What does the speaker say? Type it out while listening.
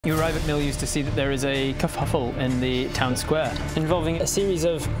You arrive at Milew's to see that there is a kerfuffle in the town square, involving a series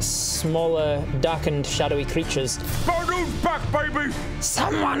of smaller, darkened, shadowy creatures. Bardoon's back, baby!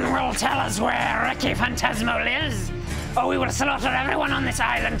 Someone will tell us where Ricky Phantasmo lives, or we will slaughter everyone on this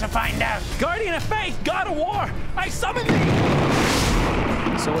island to find out. Guardian of Faith, God of War, I summon thee!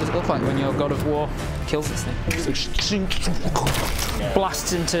 So what does it look like when your God of War kills this thing?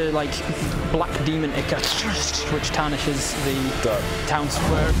 Blasts into like black demon ichor, which tarnishes the town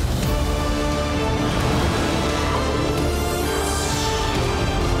square.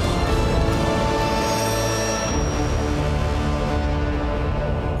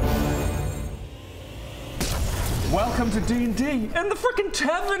 Welcome to D&D in the frickin'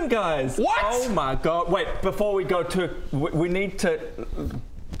 tavern, guys! What? Oh my god. Wait, before we go to... We need to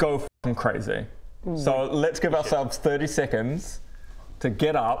go f***ing crazy. So let's give ourselves 30 seconds to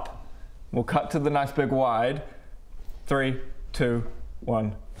get up. We'll cut to the nice big wide. 3, 2,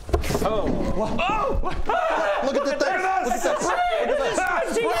 1. Oh! Oh! Look at the thing! Look at this!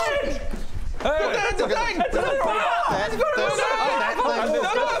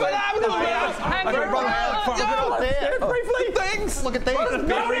 Look at things! Look at these!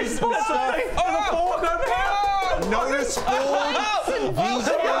 Berries and stuff! Notice board!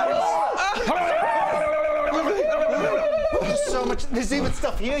 There's so much. There's even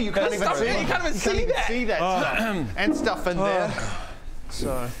stuff here you can't even see. You can't even see that stuff. And stuff in there.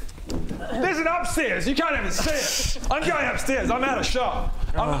 So. There's an upstairs. You can't even see it. I'm going upstairs. I'm out of shot.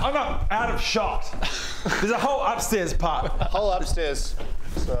 I'm out of shot. There's a whole upstairs part. Whole upstairs.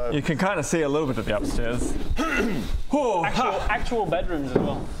 So. You can kind of see a little bit of the upstairs. Actual bedrooms as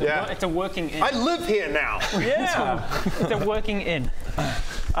well. So yeah. It's a working inn. I live here now. Yeah. It's a working inn.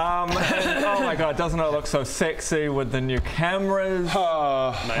 And, oh my god, doesn't it look so sexy with the new cameras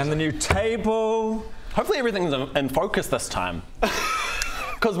and the new table? Hopefully everything's in focus this time.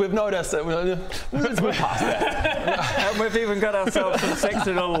 Because we've noticed that we're past that. And we've even got ourselves some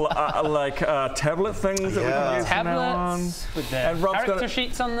sexy little tablet things that we can use from now on. Tablets with the And character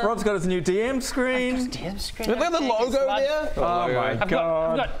sheets on them. Rob's got his new DM screen. DM screen. Look at the logo there. Oh my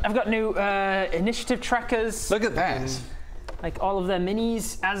god. I've got new initiative trackers. Look at that. Like all of their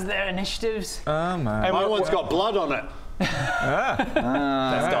minis as their initiatives. Oh man. And my one's got blood on it.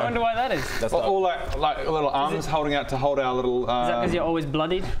 I wonder why that is. Is All like little arms holding out to hold our little. that because you're always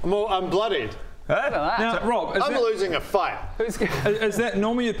bloodied? I'm bloodied. Look at that. Now, Rob, I'm losing a fight. is that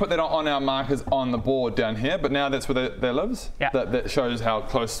normally you'd put that on our markers on the board down here, but now that's where that lives? Yeah. That shows how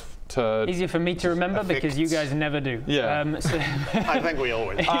close to. Easier for me to remember because you guys never do. Yeah. So I think we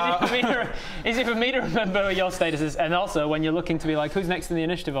always. easy for me to remember your statuses, and also when you're looking to be like, who's next in the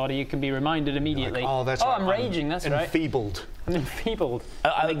initiative order, you can be reminded immediately. Like, oh, that's right. I'm raging. That's right. Enfeebled. I'm enfeebled.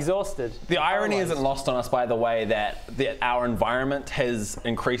 I'm exhausted. The irony isn't lost on us, by the way, that our environment has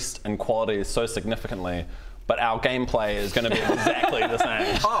increased in quality so significantly, but our gameplay is going to be exactly the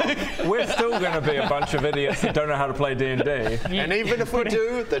same. Oh, we're still going to be a bunch of idiots that don't know how to play D&D. And even if we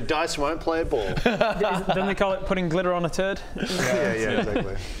do, the dice won't play a ball. Don't they call it putting glitter on a turd? Yeah,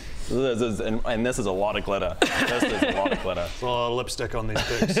 exactly. And this is a lot of glitter. This is a lot of glitter. There's a lot of lipstick on these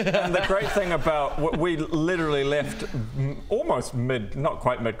pigs. And the great thing about, we literally left almost not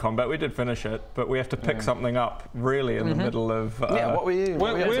quite mid-combat, we did finish it, but we have to pick something up really in the middle of... Yeah, what were you?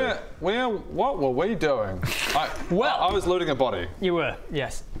 What were we doing? I was looting a body. You were,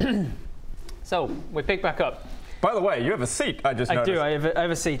 yes. So, we pick back up. By the way, you have a seat, I just noticed. I do, I have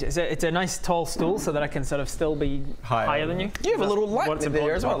a seat. It's a nice tall stool so that I can sort of still be higher than you. You have a little light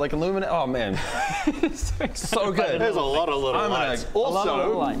there as well, like illuminate. Oh man, so good. There's a lot of little lights.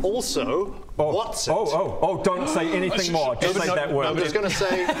 Also, what's it? Oh, don't say anything more. Just say that word. I'm just going to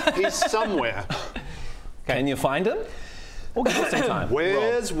say he's somewhere. Can you find him? We'll give us some time.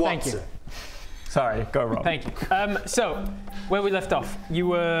 Where's Thank Watson? you. Sorry, go Rob. Thank you. So, where we left off, you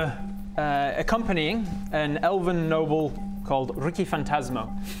were accompanying an elven noble called Ricky Phantasmo,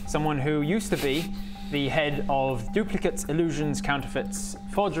 someone who used to be the head of duplicates, illusions, counterfeits,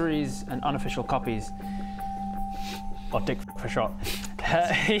 forgeries, and unofficial copies. Or Dick for short.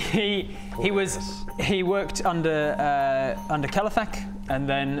 He worked under Kelithak and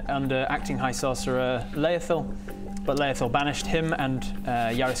then under acting high sorcerer Liathil, but Liathil banished him and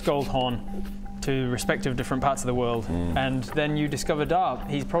Yaris Goldhorn to respective different parts of the world, and then you discovered,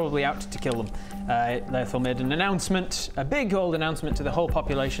 he's probably out to kill them. Liathil made an announcement, a big old announcement to the whole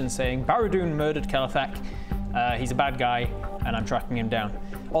population saying, Bardoon murdered Kelithak, he's a bad guy, and I'm tracking him down.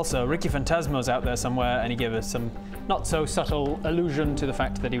 Also, Ricky Phantasmo's out there somewhere, and he gave us some not so subtle allusion to the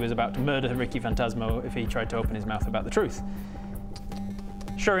fact that he was about to murder Ricky Phantasmo if he tried to open his mouth about the truth.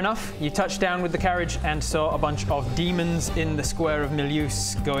 Sure enough, you touched down with the carriage and saw a bunch of demons in the square of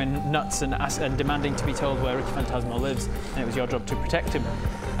Milius going nuts and demanding to be told where Ricky Phantasmo lives, and it was your job to protect him.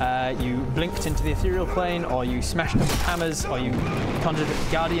 You blinked into the ethereal plane, or you smashed them with hammers, or you conjured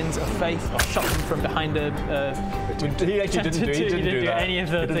guardians of faith, or shot them from behind a... He actually didn't do that. Any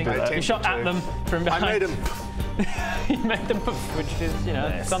of the things. You shot at them from behind. I made him. You made them, which is, you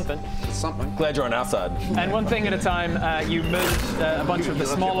know, something. Something. Glad you're on our side. And one thing at a time, you murdered a bunch of the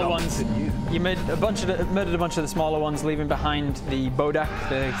smaller ones. You murdered a bunch of the smaller ones, leaving behind the Bodak,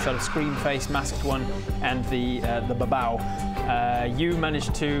 the sort of scream face masked one, and the Babao. You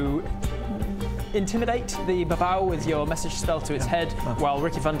managed to intimidate the Babao with your message spell to its head, while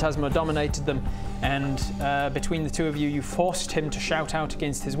Ricky Phantasmo dominated them. And between the two of you, you forced him to shout out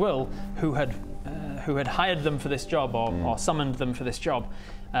against his will who had hired them for this job, or summoned them for this job,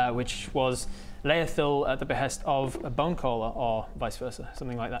 which was Liathil at the behest of a Bonecaller, or vice versa,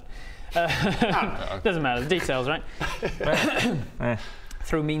 something like that. Doesn't matter, the details, right?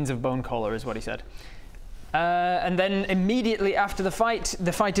 Through means of Bonecaller is what he said. And then immediately after the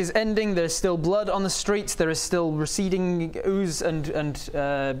fight is ending. There's still blood on the streets. There is still receding ooze and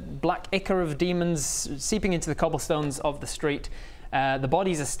black ichor of demons seeping into the cobblestones of the street. The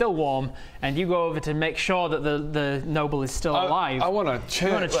bodies are still warm, and you go over to make sure that the noble is still alive. I want to check.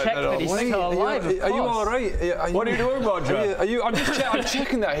 You want to check that he's still alive. Are you all right? What are you doing, Roger? I'm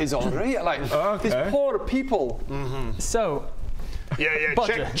checking that he's all right. Like these poor people. So. Yeah.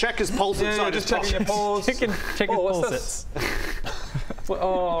 Check his pulse inside his checking your pulse. Check his pulses.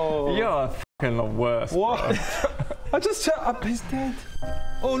 Oh, you're fucking the worst. What? I just checked. He's dead.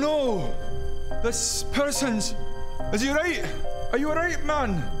 Oh no! This person's. Is he right? Are you alright,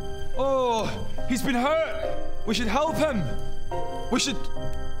 man? Oh, he's been hurt. We should help him. We should.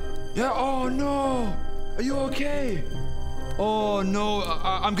 Yeah. Oh no. Are you okay? Oh no.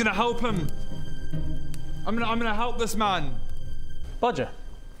 I'm gonna help him. I'm gonna help this man. Bodger,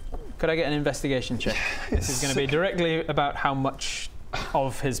 could I get an investigation check? This is going to be directly about how much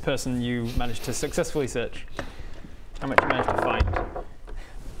of his person you managed to successfully search. How much you managed to find.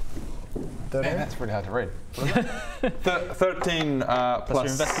 Man, that's pretty hard to read. 13 plus your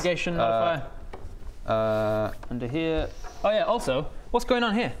investigation modifier. Under here. Oh yeah, also, what's going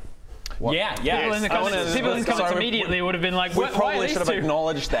on here? What? Yeah. People in the comments immediately would have been like, we probably should have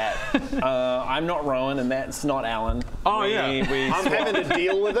acknowledged that. I'm not Rowan, and that's not Alan. Oh, I'm having to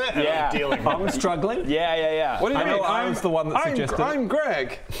deal with it. And I'm struggling. Yeah. What do you mean? I was the one that suggested. I'm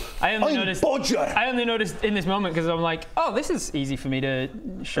Greg. I only noticed in this moment because I'm like, oh, this is easy for me to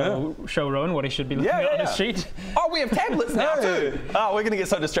show Rowan what he should be looking at on his sheet. Oh, we have tablets now too. Oh, we're gonna get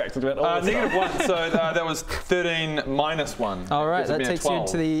so distracted about all this. -1. So that was 13 minus 1. All right, that takes you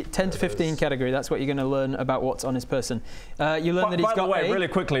into the 10 to 15 category. That's what you're going to learn about what's on his person. You learn that he's got. By the way, really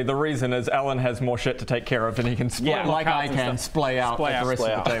quickly, the reason is Alan has more shit to take care of, and he can splay like I can splay out the rest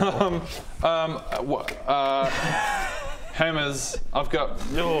of the table. Hammers. I've got.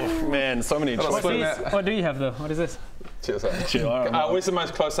 Oh man, so many choices. What do you have though? What is this? Cheers. Where's the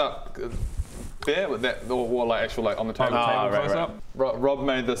most close up? There, with that, or like actual like on the table. Close up. Rob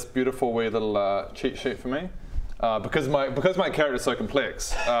made this beautiful wee little cheat sheet for me. Because my character is so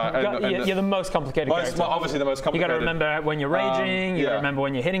complex. You're the most complicated character. Obviously the most complicated. You got to remember when you're raging. You got to remember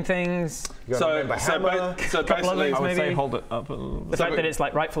when you're hitting things. So basically, I would say hold it up a little bit. The fact that it's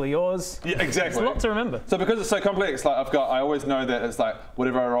like rightfully yours. Yeah, exactly. It's a lot to remember. So because it's so complex, like I always know that it's like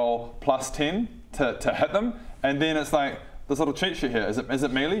whatever I roll plus 10 to hit them, and then it's like this little cheat sheet here. Is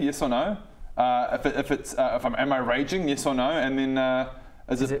it melee? Yes or no? Am I raging? Yes or no? And then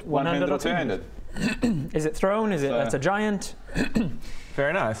is it one-handed or two-handed? Is it thrown? Is it that's a giant?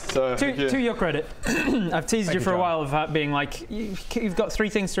 Very nice. So to your credit, I've teased you for a while of being like, you've got 3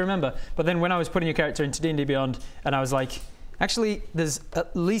 things to remember. But then when I was putting your character into D&D Beyond, and I was like, actually, there's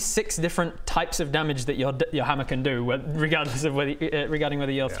at least 6 different types of damage that your hammer can do, regardless of regarding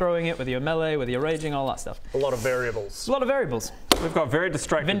whether you're throwing it, whether you're melee, whether you're raging, all that stuff. A lot of variables. We've got very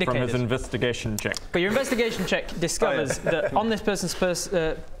distracted from his investigation check. But your investigation check discovers that on this person's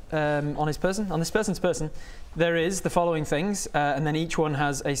person, there is the following things, and then each one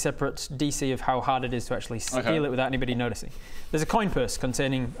has a separate DC of how hard it is to actually steal it without anybody noticing. There's a coin purse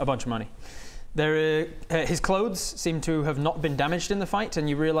containing a bunch of money. His clothes seem to have not been damaged in the fight, and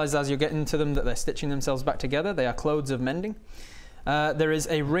you realise as you're getting to them that they're stitching themselves back together. They are clothes of mending. There is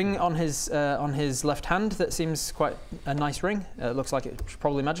a ring on his left hand that seems quite a nice ring. It looks like it's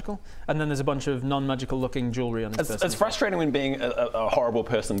probably magical. And then there's a bunch of non-magical looking jewelry on his person. It's frustrating when being a horrible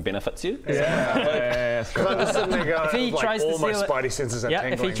person benefits you. Yeah. I'm just sitting there going, if he tries to steal spidey senses are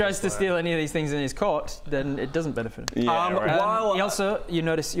if he tries to steal any of these things in his court, then it doesn't benefit him. Yeah,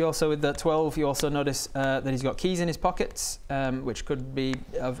 you also with the 12, you also notice that he's got keys in his pockets, which could be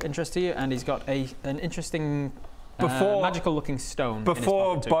of interest to you, and he's got an interesting magical-looking stone.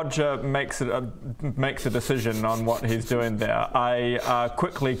 Before Bodger makes a decision on what he's doing there, I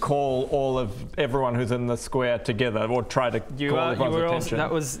quickly call everyone who's in the square together, or try to call everyone's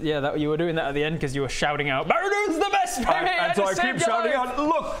attention. You were doing that at the end because you were shouting out, "Baradoon's the best spirit!" And so I keep shouting out,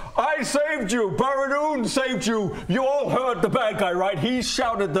 "Look, I saved you! Baradoon saved you! You all heard the bad guy, right? He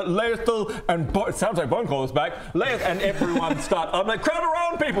shouted that Liathil and it sounds like Boneclaw's back. And everyone I'm like, crowd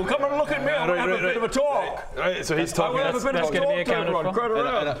around, people! Come and look at me! I want to have a bit of a talk." Right, so he's talking. That's going to be accounted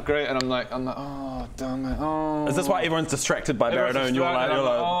for. Great, and I'm like, oh, damn it. Oh. Is this why everyone's distracted by Baradoon? You're like,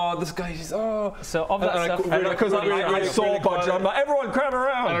 oh, this guy, so of that stuff. Because I saw Bodger, I'm like, everyone crowd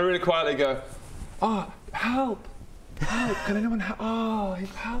around. And I really quietly go, oh, help. Help, can anyone help? Oh,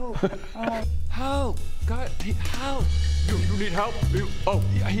 help. Oh, help. God, help. You need help?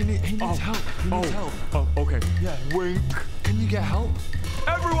 Yeah, he needs help. He needs help. Oh, okay. Yeah. Wink. Can you get help?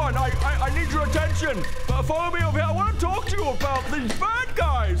 Everyone, I need your attention. Follow me over here. I want to talk to you about these bad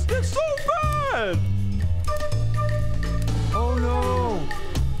guys. They're so bad. Oh no.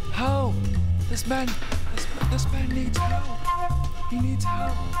 Help. This man needs help. He needs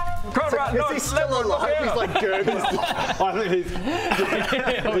help. Is he still alive? He's like good. I think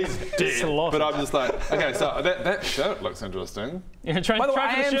he's dead. But I'm just like, okay, so that shirt looks interesting. By the way,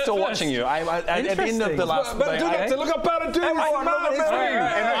 I am still watching you. At the end of the last thing, look how bad dude. And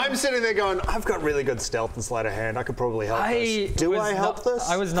I'm sitting there going, I've got really good stealth and sleight of hand. I could probably help this. Do I help this?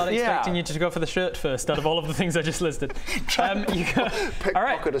 I was not expecting you to go for the shirt first out of all of the things I just listed.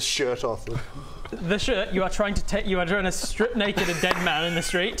 Pickpocket a shirt off. The shirt, you are trying to strip naked a dead man in the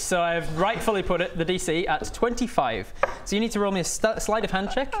street, so I've rightfully put the DC at 25. So you need to roll me a sleight of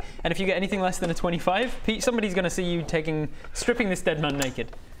hand check, and if you get anything less than a 25, somebody's going to see you stripping this dead man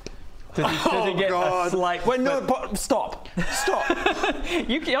naked. Does he get a slight... Wait, no, stop.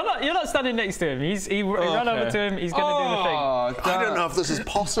 You're not standing next to him. He ran over to him. He's going to do the thing. I don't know if this is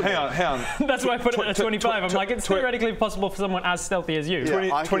possible. Hang on. That's why I put it at a 25. I'm like, it's theoretically possible for someone as stealthy as you.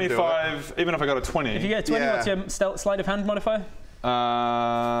 25, even if I got a 20. If you get a 20, what's your sleight of hand modifier?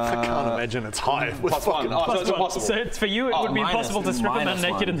 I can't imagine it's high. Plus one. So it's impossible. So for you, it would be impossible to strip a man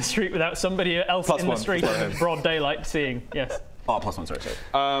naked in the street without somebody else in the street in broad daylight seeing. Yes. Oh, plus one, sorry.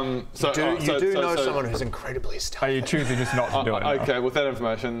 You do know someone who's incredibly stealthy. Are you choosing just not to do it? Okay, with that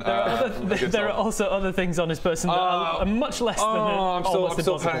information. There are also other things on his person that are much less than I'm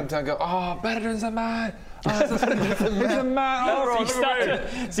still patting him down and go, Baradoon's a man. He's a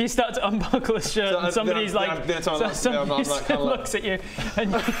man. So you start to unbuckle his shirt and somebody's somebody looks at you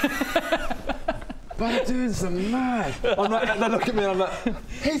and Baradoon's a man. They look at me and I'm like,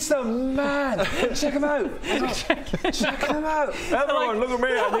 he's the man. Check him out. Check him out. Everyone, look at me.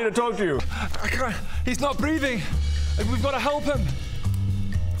 I need to talk to you. I can't. He's not breathing. We've got to help him.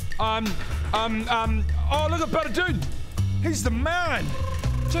 Oh, look at Baradoon. He's the man.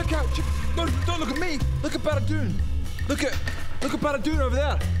 Check out. Don't look at me. Look at Baradoon. Look at Baradoon over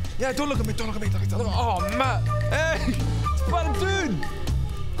there. Yeah, don't look at me. Look at, oh, man. Hey, it's Baradoon.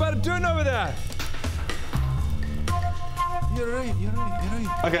 Baradoon over there. You're right.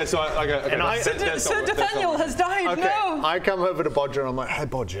 Okay, so Sir Nathaniel has died. Okay, no. I come over to Bodger and I'm like, hey,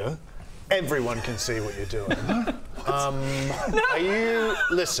 Bodger, everyone can see what you're doing. Are you...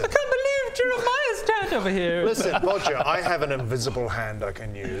 Listen. I can't believe Jeremiah's dead over here. Listen, Bodger, I have an invisible hand I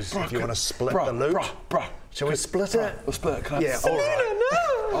can use if you want to split the loot. Shall we split it? We'll split it. Can I? Yeah, all right. No.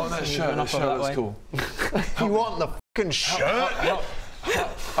 Oh, that shirt looks cool. You want the fucking shirt?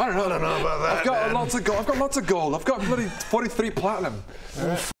 I don't know about that. I've got lots of gold. I've got bloody 43 platinum.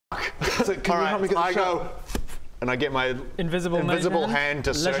 Oh, fuck. So can you help me get the shirt? And I get my invisible hand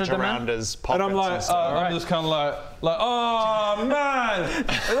to search around his pockets. And I'm like, I'm just kind of like, oh man,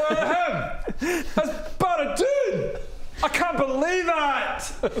 that's Baradoon! I can't believe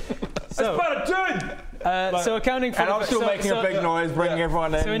that! That's Baradoon! So accounting for... And I'm still making a big noise, bringing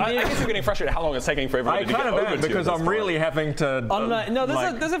everyone in. I guess you're getting frustrated how long it's taking for everyone to get over to you. I kind of am, because I'm really having to...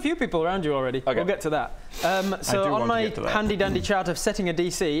 there's a few people around you already. Okay. We'll get to that. So on my handy-dandy chart of setting a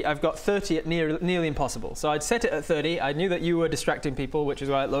DC, I've got 30 at nearly impossible. So I'd set it at 30. I knew that you were distracting people, which is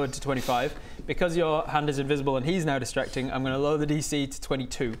why I lowered to 25. because your hand is invisible and he's now distracting, I'm going to lower the DC to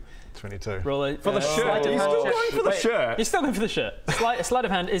 22. 22. Roll a, For the shirt. He's still going for the shirt. He's still going for the shirt. Sleight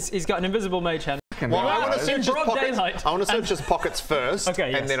of hand he's got an invisible mage hand. Well, I want to search his pockets. Daylight. I want to search his pockets first,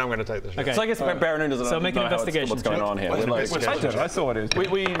 and then I'm going to take the shirt. Okay. So I guess Baron doesn't so make an investigation what's going on here. I saw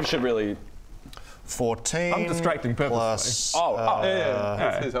it. We should really. 14. I'm distracting purposely. Plus,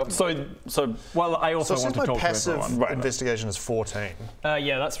 yeah. So well, I also want to talk to everyone. passive investigation is 14.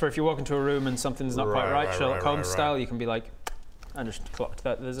 Yeah, that's for if you walk into a room and something's not quite right, Sherlock Holmes style, you can be like, I just clocked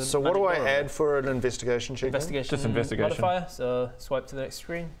that. There's a so what do I add for an investigation check? Just investigation modifier. So swipe to the next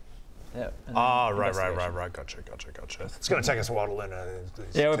screen. Yeah. Right. Gotcha. It's going to take us a while to learn.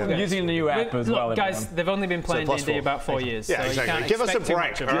 Yeah, we're using the new app as well. Look, guys, they've only been playing D&D about 4 years. Yeah, so exactly. You Give can't us a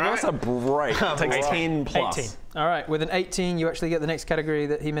break. Give us a break. It takes 18 plus. 18. All right, with an 18, you actually get the next category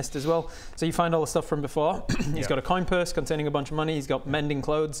that he missed as well. So you find all the stuff from before. He's got a coin purse containing a bunch of money. He's got mending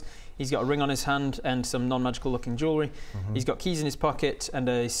clothes. He's got a ring on his hand and some non-magical looking jewelry. He's got keys in his pocket and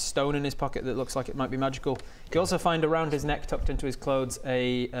a stone in his pocket that looks like it might be magical. You also find around his neck, tucked into his clothes,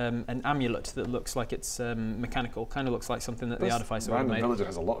 an amulet that looks like it's mechanical. Kind of looks like something that the artificer would have made. Random villager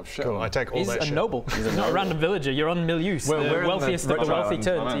has a lot of shit. Cool, I take all that shit. He's a noble. He's not a random villager. You're on Milius, the wealthiest of the wealthy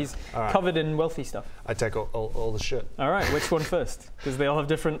turns. He's covered in wealthy stuff. I take all the shit. All right, which one first? Because they all have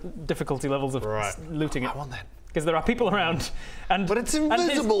different difficulty levels of looting it. I want that. Because there are people around, but it's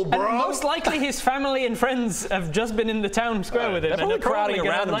invisible, bro. And most likely, his family and friends have just been in the town square with him. They're probably crowding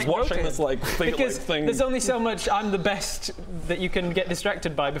around and like, watching this because thing. There's only so much I'm the best that you can get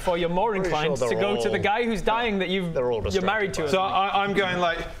distracted by before you're more inclined to go to the guy who's dying that you're married to. So I'm going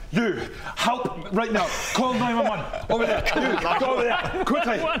like, you help right now. Call 911 over there. You go over there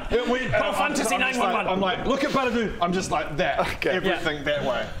quickly. Call Fantasy 911. I'm like, look at Baradu. I'm just like that. Okay. Everything that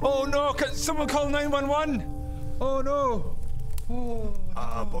way. Oh no! Can someone call 911? Oh no! Oh.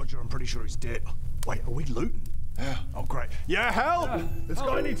 Bodger, I'm pretty sure he's dead. Wait, are we looting? Yeah. Oh, great. Yeah, help! This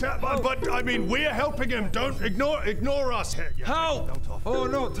guy needs help, but I mean, we're helping him. Don't ignore us. Help! Oh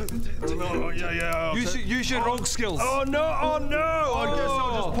no! Use your rogue skills. Oh no! I guess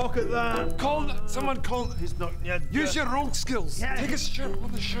I'll just pocket that. Someone call. He's not. Yeah. Use your rogue skills. Yeah. Take his shirt. I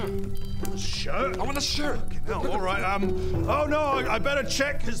want the shirt. Shirt? I want the shirt. No, all right. Oh no! I better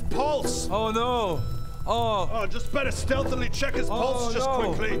check his pulse. Oh no! Oh, just better stealthily check his pulse just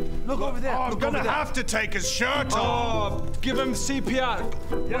quickly. Look over there. Oh, I'm gonna have to take his shirt off. Oh, give him CPR.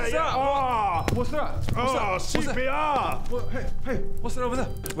 What's that? Oh, What's that? CPR. Hey, what's that over there?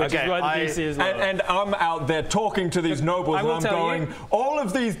 Which is why the DC is low. And I'm out there talking to these nobles, and I'm going, all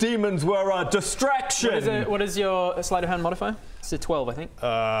of these demons were a distraction. What is your sleight of hand modifier? It's a 12, I think.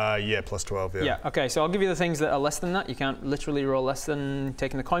 Yeah, plus 12, yeah. Yeah, okay, so I'll give you the things that are less than that. You can't literally roll less than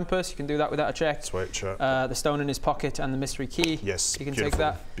taking the coin purse. You can do that without a check. Sweet, sure. The stone in his pocket and the mystery key. Yes, you can take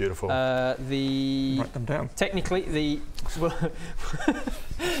that. Beautiful. Write them down. Technically, I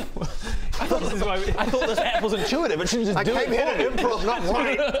thought this app was intuitive. It should just do it. I came here to improv, not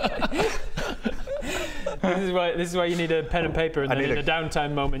write. This is why you need a pen and paper, and then in a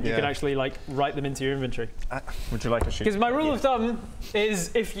downtime moment you can actually write them into your inventory. Would you like a sheet? Because my rule of thumb is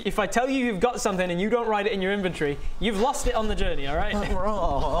if I tell you you've got something and you don't write it in your inventory, you've lost it on the journey. All right?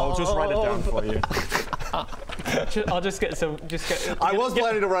 I'll just write it down for you. I'll just get some. I was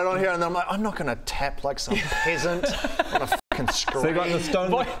planning to write on here, and then I'm like, I'm not going to tap like some peasant on a fucking screen. So you got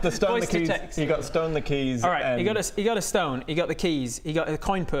the stone, the keys. You got stone, the keys. All right, he got a stone. He got the keys. He got the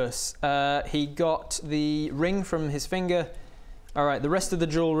coin purse. He got the ring from his finger. All right, the rest of the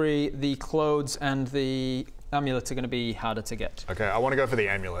jewelry, the clothes, and the amulet are going to be harder to get. Okay, I want to go for the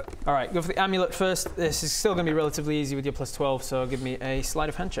amulet. All right, go for the amulet first. This is still going to be relatively easy with your plus 12, so give me a sleight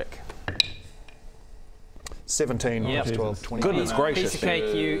of hand check. 17 plus 12, 20. Goodness gracious. Piece of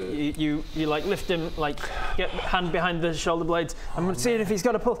cake, you lift him, get hand behind the shoulder blades. I'm seeing if he's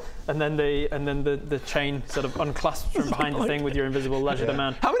got a pull, and then the chain sort of unclasps from behind the thing with your invisible leisure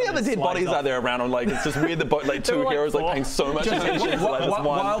demand. How many other dead bodies are there around? It's just weird that two heroes paying so much attention to this one.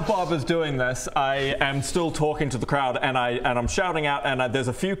 While Bob is doing this, I am still talking to the crowd, and I'm shouting out, and there's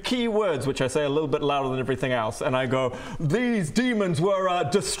a few key words which I say a little bit louder than everything else, and I go, "These demons were a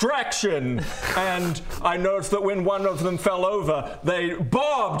distraction," and I noticed that when one of them fell over, they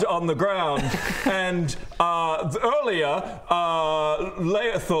bobbed on the ground, and earlier,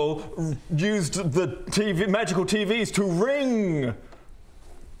 Liathil used the magical TVs to ring.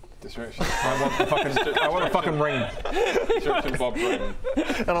 Distraction. I want a fucking ring. Distraction Bob ring.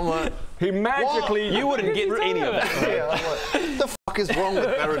 And I'm like, he magically. You wouldn't get any of that. yeah, I'm like, the fuck is wrong with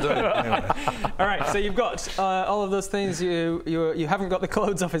Baradu? Anyway. All right, so you've got all of those things. You haven't got the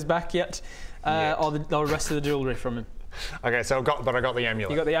clothes off his back yet, or the rest of the jewelry from him. Okay, so I got the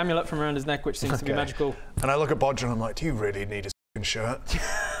amulet. You got the amulet from around his neck, which seems to be magical. And I look at Bodger and I'm like, do you really need a f***ing shirt?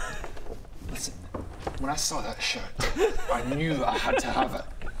 Listen, when I saw that shirt, I knew that I had to have it.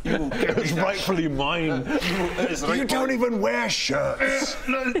 It was rightfully mine. You don't even wear shirts.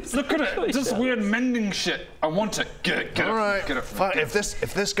 Look at it. This weird mending shit. I want it. Get it. All right. Get it. Fine. If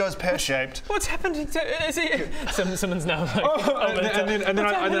this goes pear-shaped. What's happening to? Is it? Someone's now like. And then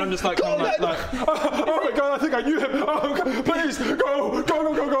I'm just like, oh my god, I think I knew him. Oh, God, please go.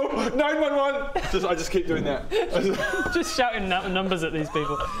 911. I just keep doing that. Just shouting numbers at these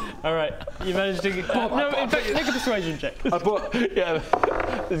people. All right, you managed to. No, in fact, make a persuasion check.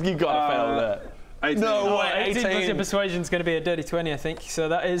 You gotta fail that. 18. No way, 18 plus your persuasion's going to be a dirty 20, I think. So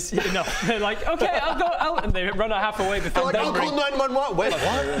that is enough. They're like, okay, I'll go. And they run out halfway before. Like, I'll call 911. Wait,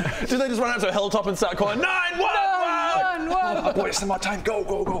 what? Do they just run out to a hilltop and start calling 911? I wasted my time. Go.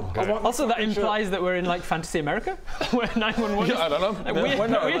 Okay. Also, that implies that we're in like fantasy America, where 911. Yeah, I don't know. Weird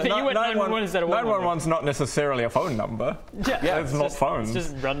that you went 911 instead of 911's not necessarily a phone number. Yeah, it's not phones. It's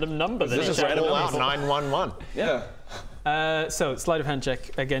just random numbers. It's just random out 911. Yeah. So sleight of hand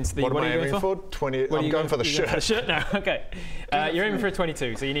check against the. What am I are you aiming for? 20. I'm going for the shirt. The shirt now. Okay. You're aiming for a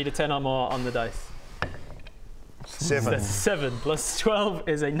 22, so you need a 10 or more on the dice. 7. That's 7 plus 12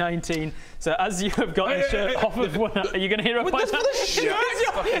 is a 19. So as you have got a shirt off of one, are you going to hero point that? I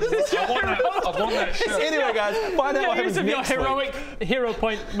want that shirt. Anyway, guys, find out what happens your next heroic hero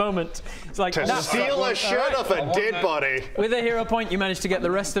point moment. It's like to steal a shirt off a dead body. With a hero point, you manage to get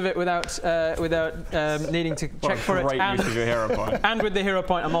the rest of it without needing to check for it. Great use of your hero point. And with the hero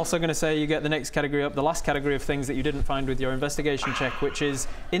point, I'm also going to say you get the next category up, the last category of things that you didn't find with your investigation check, which is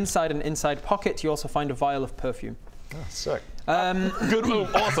inside an inside pocket. You also find a vial of perfume. Oh, sick. Good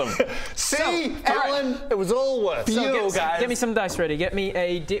move. Awesome. See, Alan, it was all worth it. So guys. Get me some dice ready. Get me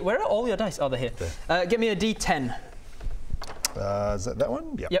a where are all your dice? Oh, they're here. Get me a D10. Is that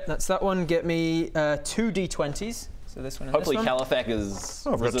one? Yep, that's that one. Get me 2 D20s. So this one and Hopefully this one. Caliphak is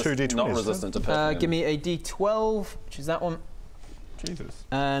I've got 2 D20s. not resistant to perfume. Give me a D12, which is that one. Jesus.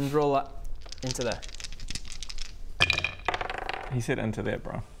 And roll that into there. He said into there,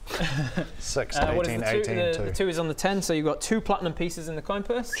 bro. 6, What 18, is the 2? 18, 2. The 2 is on the 10, so you've got 2 platinum pieces in the coin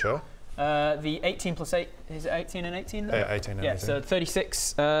purse. Sure. The 18 plus 8, is it 18 and 18? Then? Yeah, 18 and 18. So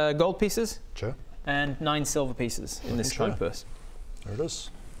 36 gold pieces. Sure. And 9 silver pieces in this coin purse. There it is.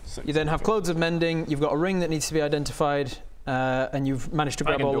 You then have clothes of mending, you've got a ring that needs to be identified, and you've managed to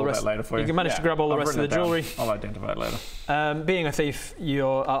grab all the rest. You can manage to grab all the rest of the jewellery. I'll identify it later. Being a thief,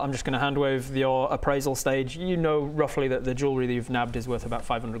 I'm just going to hand wave your appraisal stage. You know roughly that the jewellery that you've nabbed is worth about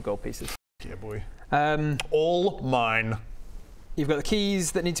 500 gold pieces. Yeah, boy. All mine. You've got the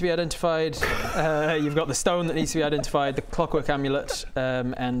keys that need to be identified. You've got the stone that needs to be identified, the clockwork amulet,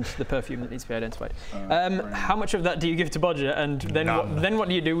 and the perfume that needs to be identified. How much of that do you give to Bodger? And then what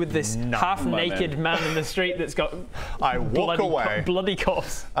do you do with this half-naked man in the street that's got I walk away. Bloody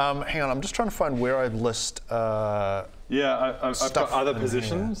corpse? Hang on, I'm just trying to find where I list. I've got other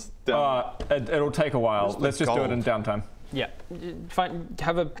positions. It'll take a while. Let's just do it in downtime. Yeah.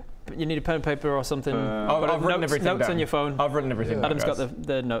 You need a pen and paper or something. I've written everything notes down. on your phone. I've written everything down. Adam's got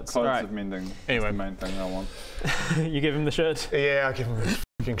the notes. Clothes of mending. Anyway, the main thing I want. You give him the shirt. Yeah, I give him a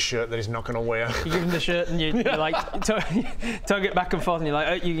fucking shirt that he's not going to wear. You give him the shirt and you like tug it back and forth, and you're like,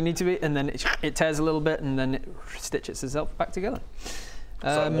 oh, you need to be, and then it tears a little bit, and then it stitches itself back together. It's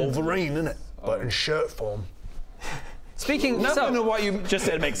like Wolverine, isn't it? But in shirt form. Speaking, Nothing of what you just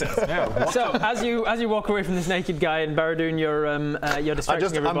said makes sense. So as you walk away from this naked guy in Barradoon, you're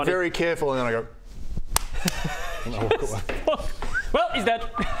distracting everybody. I'm very careful, and then I go. And I walk away. Well, he's dead.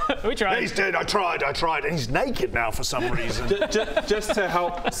 We tried. He's dead. I tried, and he's naked now for some reason. just to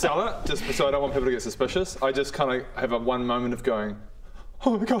help sell it, just so I don't want people to get suspicious, I just kind of have one moment of going,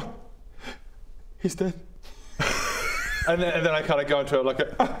 oh my god, he's dead. And then I kind of go into like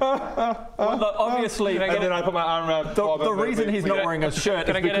a. Well, obviously, and then I put my arm around. The reason he's not wearing a shirt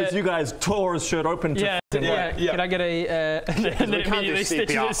is because you guys tore his shirt open. Yeah. Can I get a? And then it immediately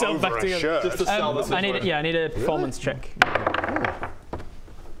stitches itself back together. Just to sell this. I need a performance check.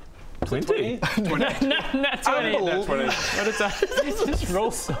 20? 20. Not 20. What a time. Just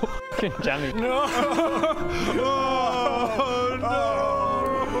roll so fucking jammy. No. Oh no.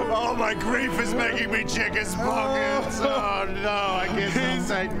 Oh, my grief is making me check his pockets. Oh no, I guess He's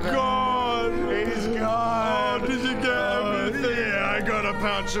gone. He's gone. Oh, did you get everything? Yeah, I got a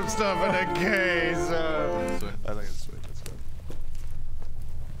pouch of stuff in a case. I think it's sweet. That's good.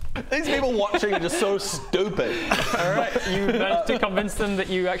 These people watching are just so stupid. All right, you managed to convince them that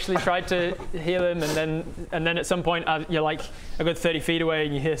you actually tried to heal him, and then at some point you're like a good 30 feet away,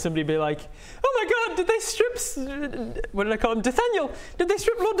 and you hear somebody be like, "Oh my God, did they strip? What did I call him? Nathaniel? Did they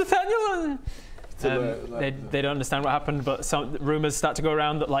strip Lord Nathaniel?" They don't understand what happened, but some rumors start to go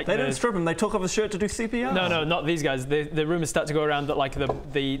around that like they didn't strip him. They took off his shirt to do CPR. No, not these guys. The rumors start to go around that like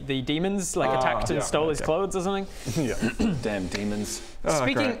the demons like attacked and stole his clothes or something. Yeah. Damn demons.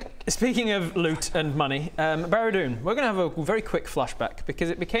 Speaking of loot and money, Baradoon, we're going to have a very quick flashback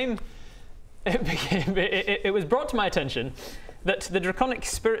because it was brought to my attention that the Draconic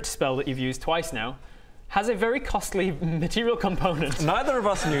Spirit spell that you've used twice now has a very costly material component. Neither of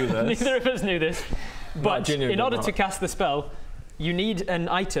us knew this. Neither of us knew this. But in order to cast the spell, you need an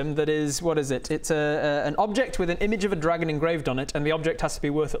item that is, what is it? It's an object with an image of a dragon engraved on it, and the object has to be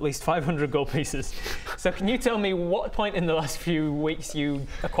worth at least 500 gold pieces. So can you tell me what point in the last few weeks you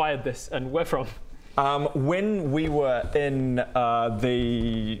acquired this, and where from? When we were in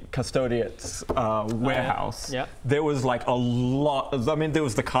the custodiate's warehouse, there was like a lot. I mean, there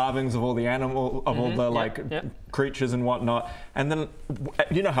was the carvings of all the animal, of all the creatures and whatnot. And then,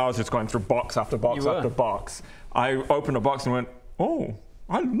 you know how I was just going through box after box after box. I opened a box and went, "Oh,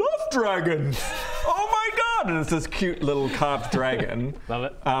 I love dragons! Oh my God!" And it's this cute little carved dragon. Love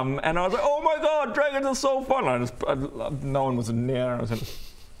it. And I was like, "Oh my God, dragons are so fun!" No one was near. I was like,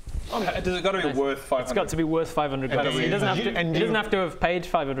 does it got to be worth 500? It's got to be worth 500 gold. He doesn't have to have paid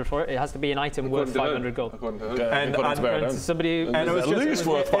 500 for it. It has to be an item worth 500 gold. And somebody and it was at least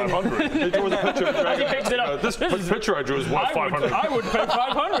worth 500. He drew the picture of the dragon. He picked it up. This picture I drew is worth 500. I would pay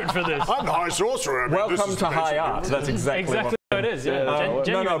 500 for this. I'm the high sorcerer. Welcome to high art. That's exactly what it is. Yeah.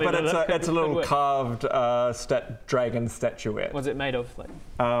 No, but it's a little carved dragon statuette. What's it made of? Like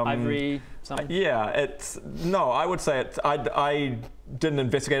ivory, something? Yeah, I would say it's. I didn't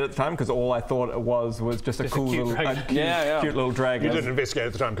investigate at the time because all I thought it was just a cool little, cute little dragon. You didn't investigate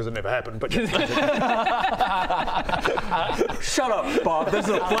at the time because it never happened. But shut up, Bob. This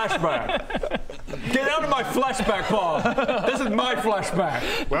is a flashback. Get out of my flashback, Bob. This is my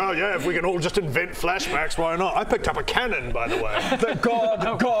flashback. Well, yeah. If we can all just invent flashbacks, why not? I picked up a cannon, by the way.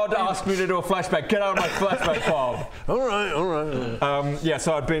 God asked me to do a flashback. Get out of my flashback, Bob. All right.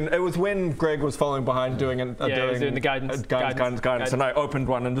 So it was when Greg was following behind doing the guidance. And I opened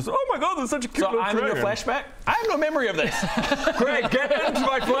one and just, oh my God, there's such a cute little dragon. So I'm in your flashback? I have no memory of this. Greg, get into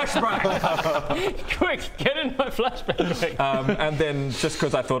my flashback. Quick, get into my flashback. And then just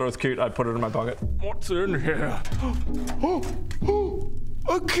because I thought it was cute, I put it in my pocket. What's in here?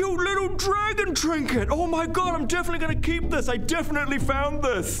 A cute little dragon trinket. Oh my God, I'm definitely going to keep this. I definitely found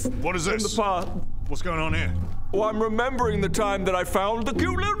this. What is this? In the past. What's going on here? Well, I'm remembering the time that I found the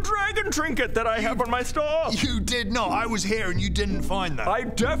cute little dragon trinket that I have on my store. You did not. I was here and you didn't find that. I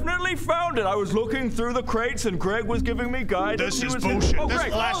definitely found it. I was looking through the crates and Greg was giving me guidance. This is bullshit.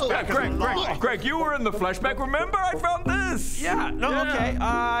 Greg, Greg, you were in the flashback. Remember, I found this. Yeah. Okay.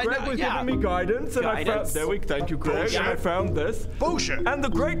 Greg was giving me guidance, and I found. Thank you, Greg. Bullshit. And I found this. Bullshit. And the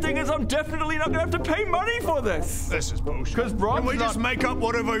great thing is, I'm definitely not gonna have to pay money for this. This is bullshit. Because Rob's Can we just make up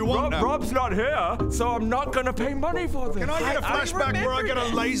whatever we want now? Rob's not here, so I'm not gonna pay money for this. Can I get a flashback where I get a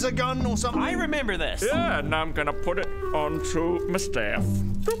laser gun or something? I remember this. Yeah, and now I'm gonna put it onto my staff.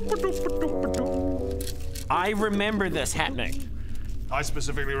 I remember this happening. I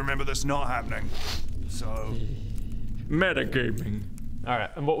specifically remember this not happening. So... Metagaming. All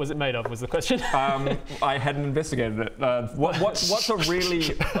right, and what was it made of, was the question? I hadn't investigated it. What's a really...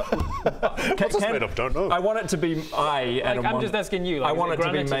 What's it made of? Don't know. I want it to be... I'm just asking you. I want it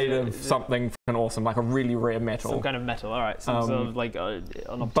to be made of something fucking awesome, like a really rare metal. Some kind of metal, all right. Some sort of like...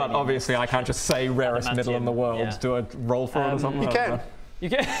 but obviously I can't just say rarest metal in the world. Do a roll for it or something? You can. You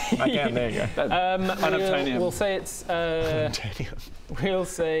can. I can, there you go. We'll say it's... We'll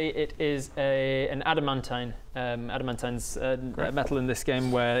say it is an adamantine. Adamantine's a metal in this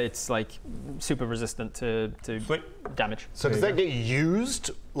game where it's like super resistant to damage. So does that get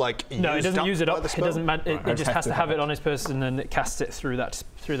used? No, it doesn't use it up. It doesn't. It just has to have it on his person, and it casts it through that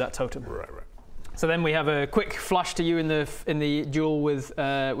totem. Right. So then we have a quick flash to you in the duel with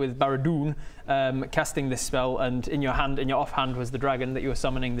Baradoon, casting this spell, and in your offhand was the dragon that you were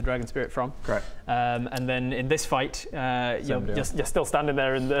summoning the dragon spirit from. Correct. And then in this fight, you're still standing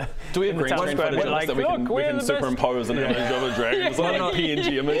there in the. Do we have green screen footage like, that we can superimpose an image of a dragon? It's like a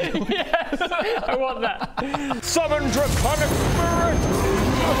PNG image. Yes, I want that. Summon draconic spirit!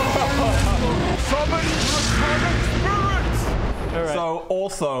 Summon draconic spirit! Right. So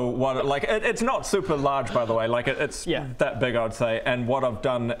also, it's not super large, by the way. Like it's that big, I'd say. And what I've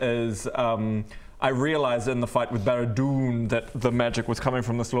done is I realized in the fight with Baradoon that the magic was coming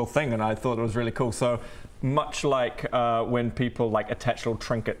from this little thing, and I thought it was really cool. So much like when people like attach little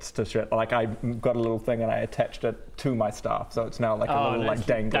trinkets to shit, like I got a little thing and I attached it to my staff, so it's now like a little like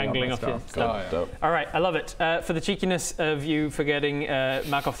dangling off your stuff. All right, I love it. For the cheekiness of you forgetting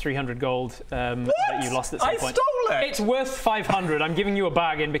Markov 300 gold that you lost at some point. I stole it! It's worth 500. I'm giving you a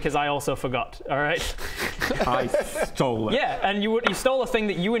bargain because I also forgot. All right. I stole it. Yeah, and you stole a thing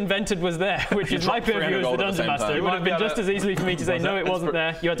that you invented was there, which is my purview as the dungeon master. It would have been just as easily for me to say no, it wasn't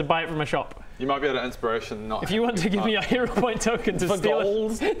there. You had to buy it from a shop. You might be able to inspiration. Not if you want to give me a hero point token to steal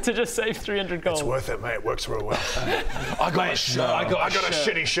it, to just save 300 gold. It's worth it, mate. It works real well. I got a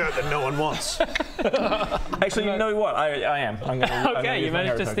shitty shirt that no one wants. Actually, you know what? I am. I'm gonna, okay, you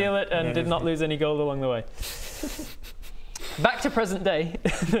managed to steal it and did not lose any gold along the way. Back to present day,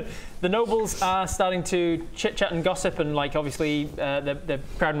 the nobles are starting to chit-chat and gossip, and like obviously they're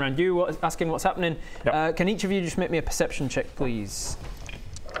crowding around you, asking what's happening. Yep. Can each of you just make me a perception check, please?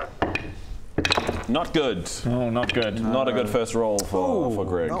 Not good. Oh, not good. Not a good first roll for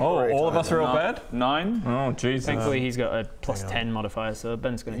Greg. Oh, all of us are real bad? 9. Oh, Jesus. Thankfully, he's got a plus 10 modifier, so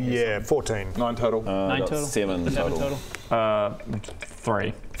Ben's going to hit. Yeah, 14. 9 total. 9 total. 7 total.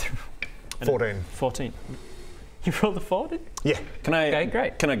 3. 14. 14. You rolled a 4, did you? Yeah. Can I? Okay,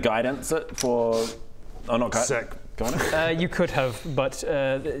 great. Can I guidance it for? Oh, not Sick. Guidance. You could have, but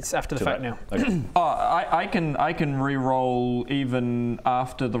it's after the fact now. Okay. I can re-roll even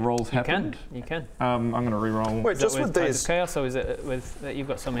after the rolls happened. You can. I'm going to re-roll. Wait, just with Tides these. of Chaos, or is it with you've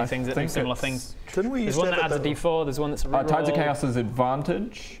got so many things that do similar things? Didn't we There's used one to that have adds a D4. There's one that's a reroll. Tides of Chaos is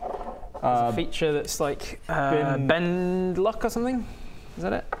advantage. There's a feature that's like bend luck or something. Is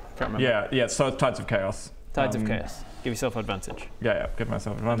that it? Can't remember. Yeah. So it's Tides of Chaos. Tides of Chaos. Give yourself advantage. Yeah, give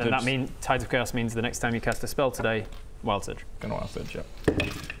myself advantage. And then that means Tides of Chaos means the next time you cast a spell today, Wild Surge. Gonna Wild Surge,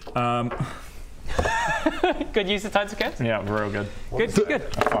 Good use of Tides of Chaos? Yeah, real good. Good.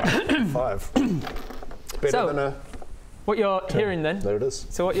 5. Better than a... What you're hearing then? There it is.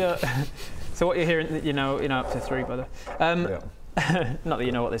 So what you're hearing, you know up to 3, by the way. Not that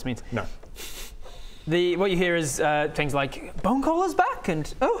you know what this means. No. What you hear is things like, Bonecaller's back,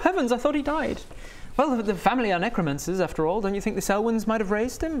 and oh heavens, I thought he died. Well, the family are necromancers, after all. Don't you think the Selwyns might have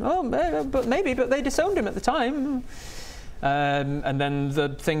raised him? Oh, but they disowned him at the time. And then the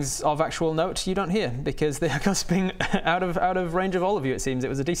things of actual note you don't hear, because they are gossiping out of range of all of you, it seems. It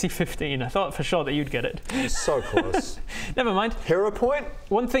was a DC 15. I thought for sure that you'd get it. You're so close. Never mind. Hero point?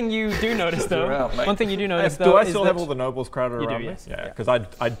 One thing you do notice, though... Do I still have all the nobles crowded around me? Yes. Yeah, because I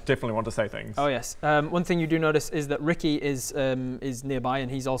definitely want to say things. Oh, yes. One thing you do notice is that Ricky is nearby, and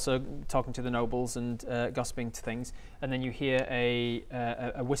he's also talking to the nobles and gossiping to things. And then you hear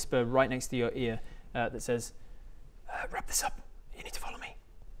a whisper right next to your ear that says... wrap this up. You need to follow me.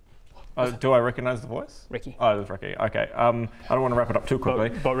 Do I recognize the voice? Ricky. Oh, it's Ricky. Okay. I don't want to wrap it up too quickly.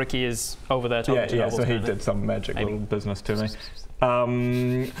 But Ricky is over there talking to nobles. So he did some magic little business to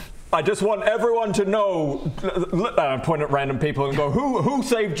me. I just want everyone to know. Point at random people and go, "Who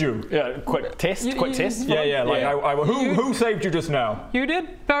saved you?" Yeah, quick test. Who saved you just now? You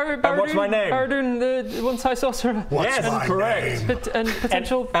did, Baradoon. And what's my name? Baradoon, the one-size sorcerer. Yes, correct. And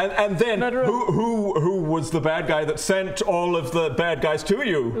potential. And then who was the bad guy that sent all of the bad guys to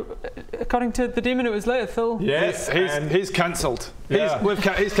you? According to the demon, it was Liathil. Yes, he's cancelled. Yeah.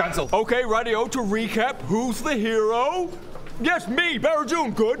 He's cancelled. Okay, radio. To recap, who's the hero? Yes, me,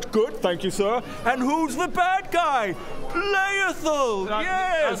 Baradoon. Good. Thank you, sir. And who's the bad guy? Liathil.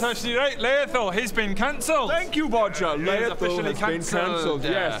 Yes. That's actually right. Liathil. He's been cancelled. Thank you, Bodger. Liathil Liathil has been cancelled.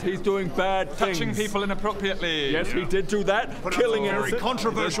 Yes, he's doing bad things. Touching people inappropriately. Yes, he did do that. Killing very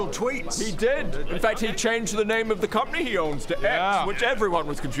controversial tweets. He did. In fact, he changed the name of the company he owns to X, which everyone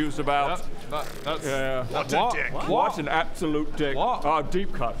was confused about. What a dick. What an absolute dick. Oh,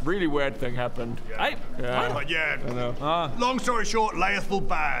 deep cut. Really weird thing happened. Long story short, Liathil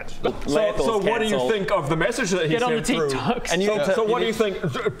bad. So what do you think of the message that he Get on the sent through? TikToks. And So what do you think?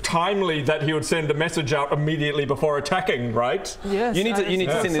 Timely that he would send a message out immediately before attacking, right? Yes. You need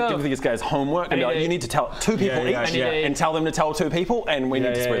to give these guys homework, and you need to tell 2 people each, and tell them to tell 2 people, and we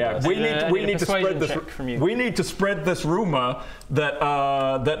need to spread this. We need to spread this. We need to spread this rumor that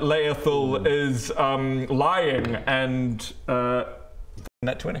that Liathil is lying and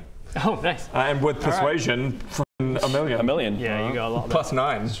net 20. Oh, nice. And with persuasion, a million. A million. Yeah, you got a lot. Plus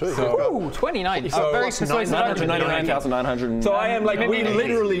 9. Ooh, 29. So very persuasive. 999,900. So I am like, we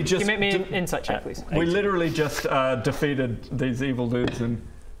literally just... Can you make me an insight check, please? We literally just defeated these evil dudes in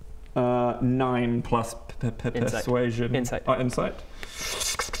 9 plus persuasion. Insight. Insight.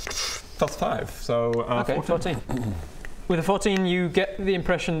 Plus 5, so okay, 14. With a 14, you get the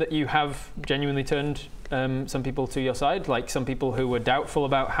impression that you have genuinely turned some people to your side, like some people who were doubtful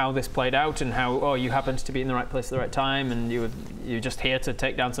about how this played out and how, you happened to be in the right place at the right time and you're just here to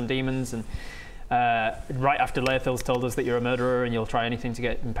take down some demons. And right after Liathil's told us that you're a murderer and you'll try anything to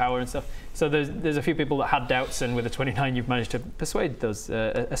get in power and stuff. So there's a few people that had doubts, and with a 29 you've managed to persuade those,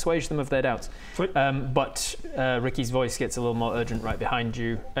 assuage them of their doubts. But Ricky's voice gets a little more urgent right behind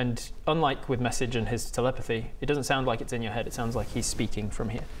you, and unlike with message and his telepathy, it doesn't sound like it's in your head, it sounds like he's speaking from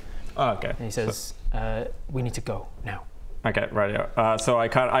here. Oh, okay. And he says, we need to go now. Okay, radio. So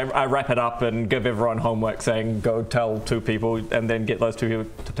I wrap it up and give everyone homework saying go tell 2 people, and then get those 2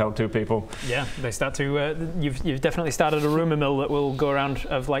 people to tell 2 people. Yeah, they start to. You've definitely started a rumor mill that will go around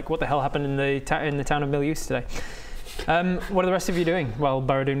of like what the hell happened in the town of Milius today. What are the rest of you doing while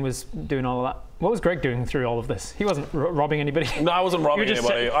Baradun was doing all of that? What was Greg doing through all of this? He wasn't robbing anybody. No, I wasn't robbing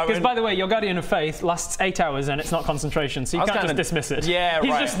anybody. Because by the way, your Guardian of Faith lasts 8 hours and it's not concentration, so you can't just dismiss it. Yeah,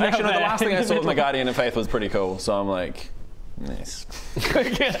 He's right. just Actually, no, the last thing I saw with my guy. Guardian of Faith was pretty cool, so I'm like, nice.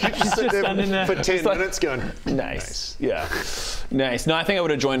 Just standing there for 10 minutes going, nice. Yeah. Nice. No, I think I would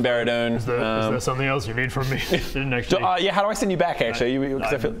have joined Baradun. Is there something else you need from me? Didn't actually. Yeah, how do I send you back, actually?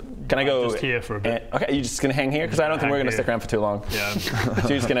 Can I go? Just here for a bit. Okay, you just going to hang here? Because I don't think we're going to stick around for too long. Yeah. So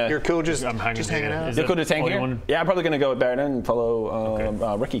you're just going to... You're cool just hanging out? You're cool just hang here? Yeah, I'm probably going to go with Baradun and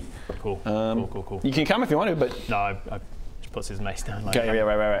follow Ricky. Cool. Cool. You can come if you want to, but... No, I just puts his mace down. Like, okay, yeah,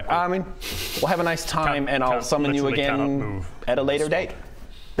 right. I mean, we'll have a nice time, and I'll summon you again at a later date.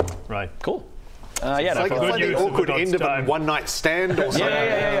 Right. Cool. Yeah, it's like the awkward end of a one-night stand or something.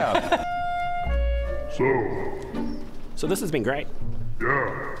 Yeah. So this has been great.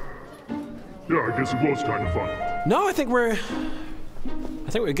 Yeah, I guess it was kind of fun. No, I think we're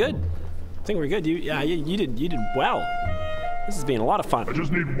good. You did well. This has been a lot of fun. I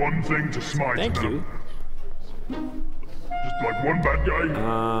just need one thing to smite. Thank you. Just like one bad guy.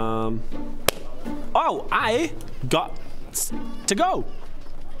 I got to go.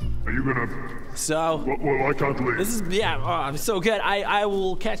 Are you gonna? So. Well, I can't leave. This is I'm so good. I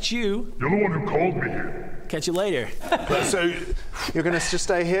will catch you. You're the one who called me here. Catch you later. So you're gonna just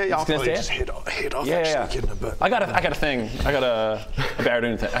stay here? I'll probably just head off. Yeah. Kidding a bit. I got a thing. I got a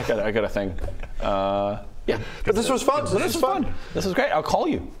Baradun thing. I got a thing. Yeah. But this was fun. This was fun. This was great. I'll call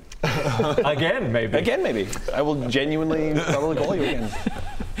you. Again, maybe. I will genuinely probably call you again.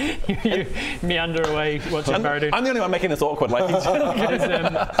 You meander away watching Baradun. I'm the only one making this awkward. Like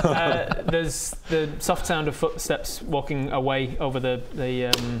there's the soft sound of footsteps walking away over the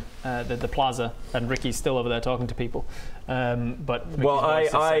plaza, and Ricky's still over there talking to people. But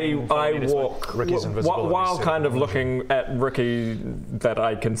I walk Ricky's while kind of looking at Ricky that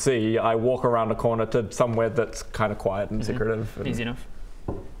I can see. I walk around a corner to somewhere that's kind of quiet and secretive. Easy enough.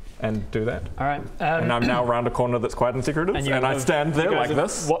 And do that. All right. And I'm now around a corner that's quiet and secretive, and I stand there like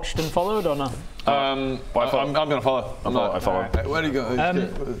this. Watched and followed or not? I'm going to follow. I follow. Right. Where do you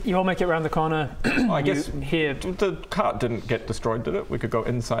go? You all make it around the corner. I guess here. The cart didn't get destroyed, did it? We could go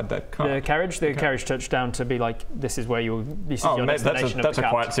inside that cart. The carriage touched down to be like, this is where your destination. That's a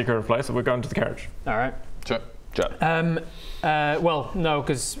quiet, secretive place. We're going to the carriage. All right. Sure. Well, no,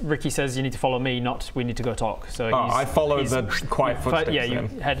 because Ricky says you need to follow me, not we need to go talk. So I follow the quiet footsteps. Yeah, you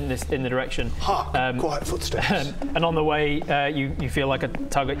head in the direction. Quiet footsteps. And on the way, you feel like a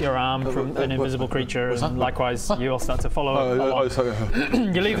tug at your arm from an invisible creature, and likewise, you all start to follow along.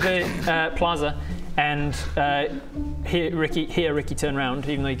 You leave the plaza, and hear Ricky turn around,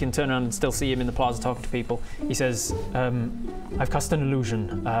 even though you can turn around and still see him in the plaza talking to people. He says, I've cast an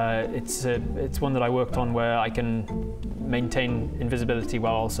illusion. It's one that I worked on where I can maintain invisibility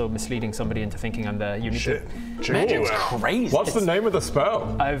while also misleading somebody into thinking I'm there. You need to. Magic's crazy. What's the name of the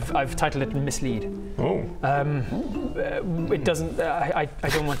spell? I've titled it Mislead. Oh. It doesn't. I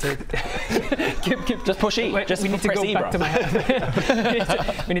don't want to. Just push E. Wait, just we need to press go E, back bro. to my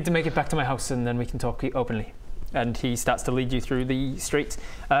house. We need to make it back to my house, and then we can talk openly. And he starts to lead you through the streets.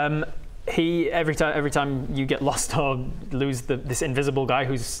 Every time you get lost or lose this invisible guy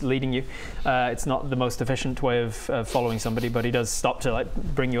who's leading you, it's not the most efficient way of following somebody, but he does stop to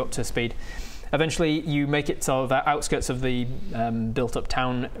bring you up to speed. Eventually, you make it to the outskirts of the built-up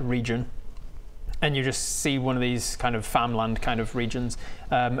town region, and you just see one of these kind of farmland kind of regions,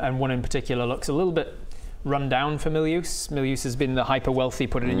 and one in particular looks a little bit run down for Milius. Milius has been the hyper wealthy,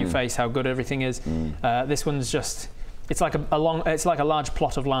 put it in your face how good everything is. This one's just. It's like a large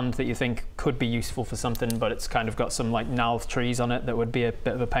plot of land that you think could be useful for something, but it's kind of got some like gnarled trees on it that would be a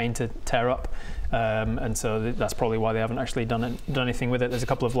bit of a pain to tear up, and so that's probably why they haven't actually done anything with it. There's a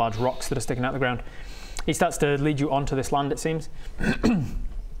couple of large rocks that are sticking out of the ground. He starts to lead you onto this land, it seems.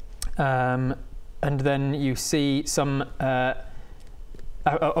 and then you see some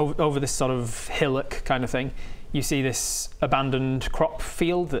over this sort of hillock kind of thing. You see this abandoned crop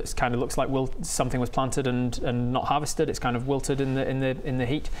field that kind of looks like something was planted and not harvested. It's kind of wilted in the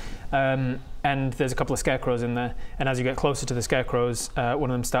heat, and there's a couple of scarecrows in there. And as you get closer to the scarecrows, one of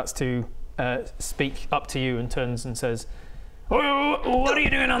them starts to speak up to you and turns and says, "What are you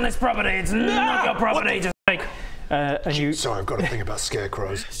doing on this property? It's not your property. Just like." And you. Sorry, I've got a thing about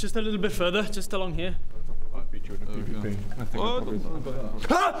scarecrows. It's just a little bit further, just along here. Oh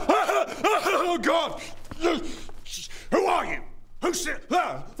God! Who are you? Who's it?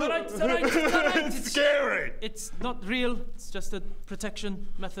 It's scary. It's not real. It's just a protection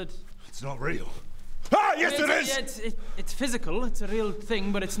method. It's not real. Ah, yes, it is. Yeah, it's physical. It's a real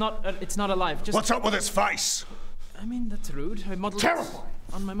thing, but it's not alive. Just. What's up with its face? I mean, that's rude. I modeled it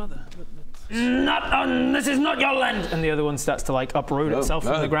on my mother. This is not your land. And the other one starts to like uproot itself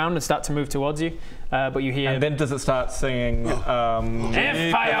from the ground and start to move towards you. But you hear. And then does it start singing? If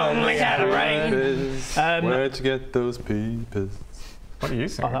I only had a rain. Where to get those peepers? What are you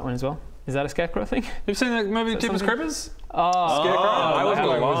singing? Oh, that one as well. Is that a scarecrow thing? You've seen that movie Jeepers Creepers? Scarecrow. I was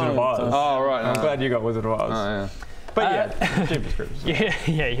going Wizard of Oz. Oh, right. I'm glad you got Wizard of Oz. Oh, yeah. But yeah, Jeepers Creepers. Yeah,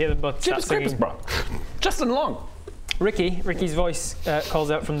 you hear them both start singing. bro. Justin Long. Ricky's voice calls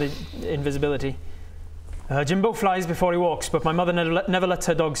out from the invisibility. Jimbo flies before he walks, but my mother never lets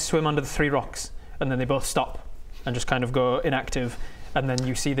her dogs swim under the 3 rocks. And then they both stop and just kind of go inactive. And then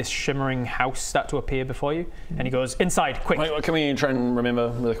you see this shimmering house start to appear before you. And he goes, inside, quick. Wait, can we try and remember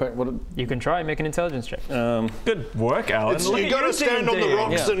really quick? You can try, make an intelligence check. Good work, Alan. You got to stand on the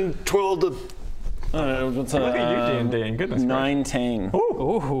rocks and twirl the... Look at you, D&D, goodness. 19.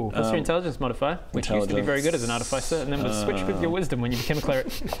 Ooh, that's your intelligence modifier, which used to be very good as an artificer, and then was switched with your wisdom when you became a cleric.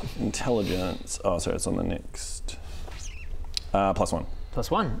 Intelligence. Oh, sorry, it's on the next. +1.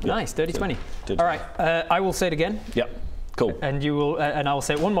 +1. Nice. Dirty 20. All right. I will say it again. Yep. Cool. And you will, and I will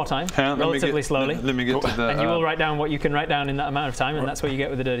say it one more time, relatively slowly. Let me get to the. And you will write down what you can write down in that amount of time, and that's what you get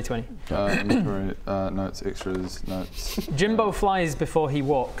with the dirty 20. Notes, extras, notes. Jimbo flies before he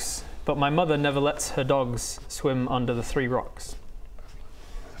walks, but my mother never lets her dogs swim under the 3 rocks.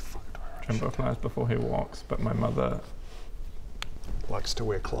 Jimbo flies before he walks, but my mother likes to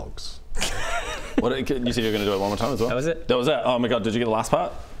wear clogs. What? You said you were going to do it one more time as well? That was it. That was it? Oh my God, did you get the last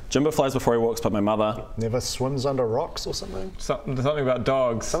part? Jimbo flies before he walks, but my mother... Never swims under rocks or something? Something about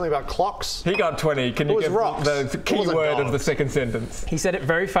dogs. Something about clocks? He got 20. Can you give the key word of the second sentence? He said it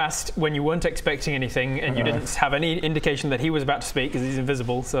very fast when you weren't expecting anything and you didn't have any indication that he was about to speak because he's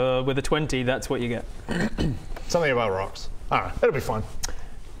invisible. So with a 20, that's what you get. Something about rocks. All right, it'll be fine.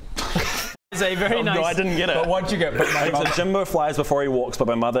 It's a very nice... No, I didn't get it. But once you get... So Jimbo flies before he walks, but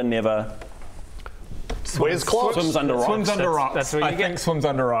my mother never... Wears clogs? Swims under rocks. Swims under rocks. That's what you I get. think swims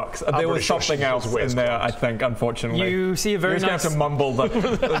under rocks. There was something else in there, I think, unfortunately. You see a very nice... You're just going to mumble the...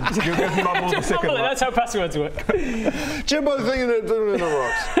 You're going to mumble the second one. That's how passwords work. Jimbo thinking in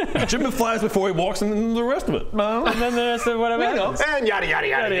the rocks. Jimbo flies before he walks, and then the rest of it. And then the rest of whatever else. And yada, yada,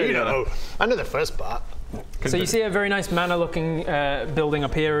 yada. You know. I know the first part. So you see a very nice manor-looking building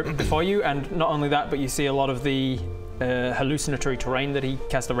appear before you, and not only that, but you see a lot of the hallucinatory terrain that he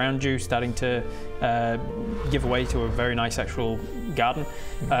cast around you starting to give way to a very nice actual garden,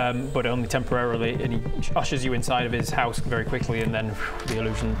 but only temporarily, and he ushers you inside of his house very quickly, and then the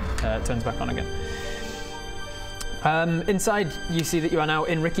illusion turns back on again. Inside, you see that you are now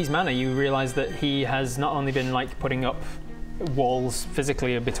in Ricky's manor. You realise that he has not only been like putting up walls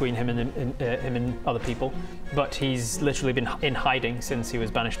physically between him and other people, but he's literally been in hiding since he was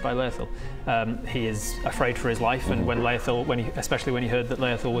banished by Liathil. He is afraid for his life, and when Liathil, especially when he heard that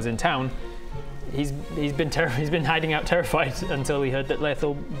Liathil was in town, he's been hiding out terrified until he heard that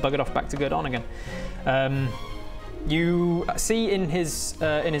Liathil buggered off back to Gurdon again. You see in his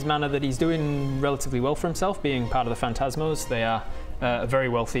manor that he's doing relatively well for himself, being part of the Phantasmos. They are a very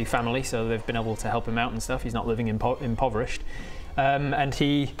wealthy family, so they've been able to help him out and stuff. He's not living impoverished. And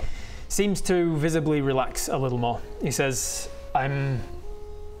he seems to visibly relax a little more. He says, I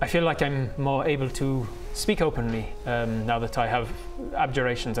feel like I'm more able to speak openly now that I have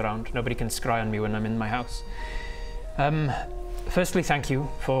abjurations around. Nobody can scry on me when I'm in my house. Firstly, thank you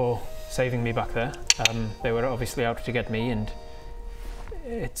for saving me back there. They were obviously out to get me, and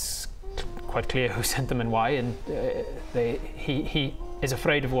it's quite clear who sent them and why, and he is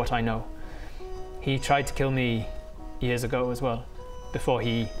afraid of what I know. He tried to kill me years ago as well, before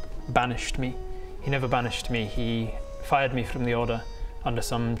he banished me. He never banished me. He fired me from the Order under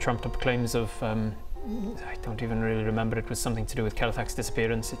some trumped up claims of, I don't even really remember, it was something to do with Kelithak's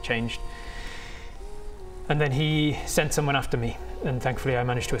disappearance. It changed. And then he sent someone after me, and thankfully I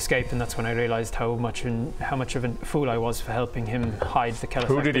managed to escape. And that's when I realised how much of a fool I was for helping him hide the Kelethek.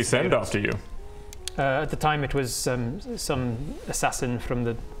 Who did he send after you? At the time, it was some assassin from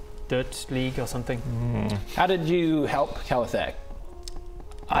the Dirt League or something. How did you help Kelethek?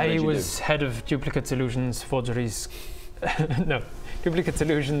 I was head of duplicates, illusions, forgeries. No, duplicates,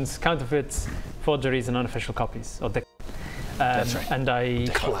 illusions, counterfeits, forgeries, and unofficial copies. That's right. And I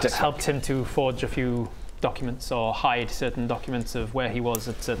helped him to forge a few documents or hide certain documents of where he was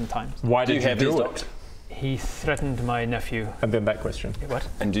at certain times. Why did you do it? He threatened my nephew. And then that question. What?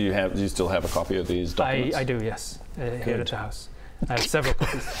 And do you still have a copy of these documents? I do, yes, here at the house. I have several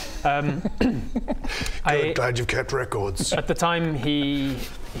copies. Glad you've kept records. At the time, he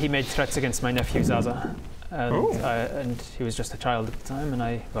made threats against my nephew Zaza, and he was just a child at the time,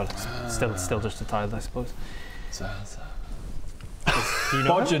 and still just a child, I suppose. Zaza. Do you know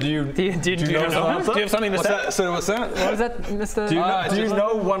Bodger, do you know Do you have something to say? So what's that? What was that, Mr.? Do you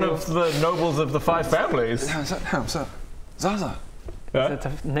know one of the nobles of the 5 families? How's that? Zaza. Is that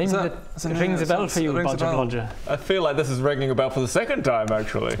a name that rings a bell for you, Bodger? I feel like this is ringing a bell for the second time,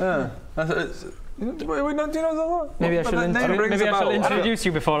 actually. Yeah. Do you know Zaza? Maybe I shall introduce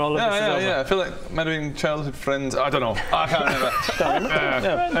you before all of this is over. Yeah. I feel like maybe being childhood friends. I don't know. I can't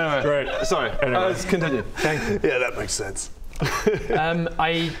remember. Anyway, Great. Sorry. Let's continue. Thank you. Yeah, that makes sense.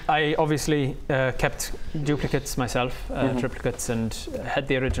 I obviously kept duplicates myself, triplicates, and had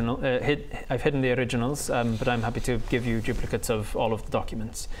the original. I've hidden the originals, but I'm happy to give you duplicates of all of the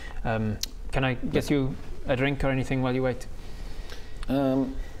documents. Can I get you a drink or anything while you wait?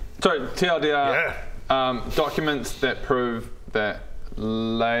 Sorry, TLDR. Yeah. Documents that prove that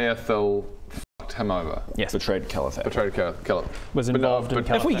Liathil fucked him over. Yes. Betrayed Kelethek. Betrayed Kelethek. Was involved in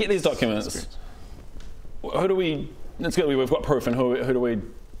Kelethek. If we get these documents, who do we? It's good. We've got proof, and who do we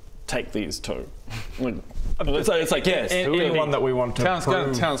take these to? It's like yes, anyone that we want to Town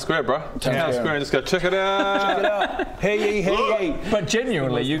Square, bro. Town Square, and just go check it out. Check it out. Hey ye. But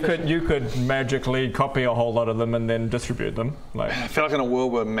genuinely, you could magically copy a whole lot of them and then distribute them. Like, I feel like in a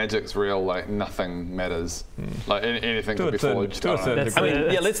world where magic's real, like nothing matters. Like anything could be forged.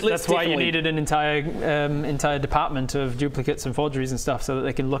 That's why you needed an entire department of duplicates and forgeries and stuff, so that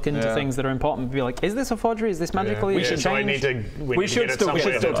they can look into things that are important. Be like, is this a forgery? Is this magically changed? We should still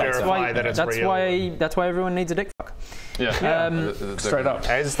verify that it's real. That's why everyone needs a dick fuck. Yeah. Straight up.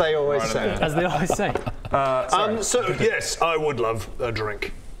 As they always say. As they always say. So yes, I would love a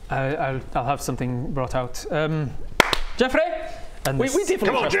drink. I'll have something brought out. Jeffrey? And we definitely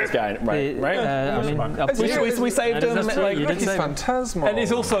trust this guy, right? We saved him. He's phantasmal. And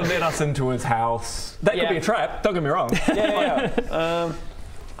he's also let us into his house. That could be a trap, don't get me wrong.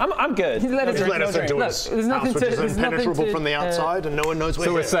 I'm good. He's let us into his house, which is impenetrable from the outside, and no one knows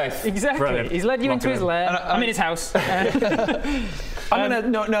where we're safe. Exactly. Brilliant. He's led you into his lair. I'm in his house. I'm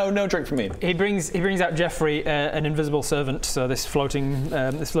gonna no drink for me. He brings out Jeffrey, an invisible servant. So this floating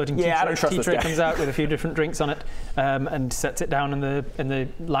tea tray comes out with a few different drinks on it, and sets it down in the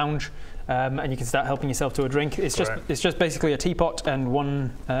lounge. And you can start helping yourself to a drink. It's just basically a teapot and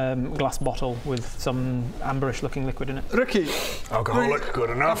one glass bottle with some amberish-looking liquid in it. Ricky, alcoholic, good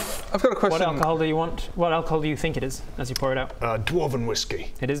enough. I've got a question. What alcohol do you want? What alcohol do you think it is as you pour it out? Dwarven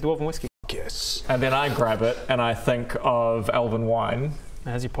whiskey. It is dwarven whiskey. Yes. And then I grab it and I think of elven wine.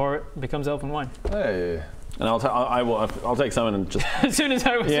 As you pour it, it becomes elven wine. Hey. And I'll take some and just. As soon as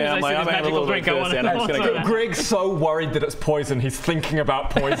I see this magical drink, I want to. Greg's so worried that it's poison, he's thinking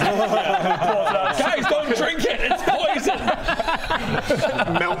about poison. Guys, don't drink it! It's poison!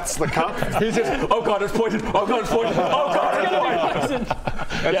 Melts the cup. He's just, oh god, it's poison! Oh god, it's poison! Oh god, it's poison!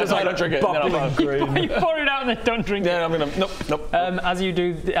 That's why I don't drink it. You pour it out and then don't drink it. Yeah, I'm gonna. Nope. As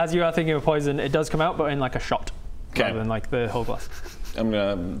you are thinking of poison, it does come out, but in like a shot, rather than like the whole glass. I'm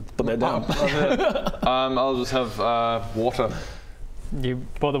gonna put that down. I'll just have water. You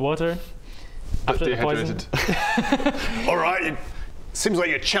pour the water after the poison. All right. Seems like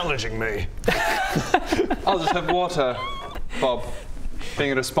you're challenging me. I'll just have water, Bob.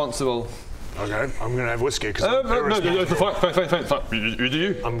 Being responsible. Okay, I'm gonna have whiskey because fine. You do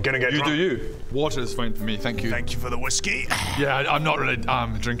you. I'm gonna get you. drunk. You do you. Water is fine for me, thank you. Thank you for the whiskey. Yeah, I'm not really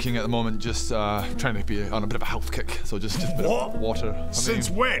drinking at the moment. Just trying to be on a bit of a health kick. So just a bit of water. Since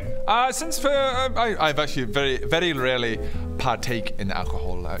when? Since I've actually very rarely partake in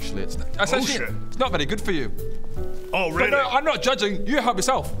alcohol. Actually, it's not very good for you. Oh, really? But I'm not judging. You help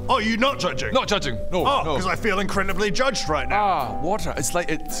yourself. Oh, you're not judging? Not judging. No. Oh, because I feel incredibly judged right now. Water.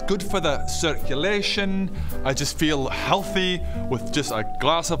 It's good for the circulation. I just feel healthy with just a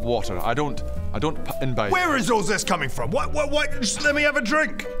glass of water. I don't imbibe. Where is all this coming from? What? Just let me have a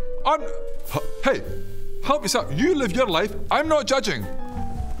drink. Hey, help yourself. You live your life. I'm not judging.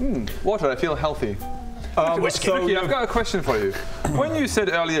 Water, I feel healthy. So Ricky, I've got a question for you. When you said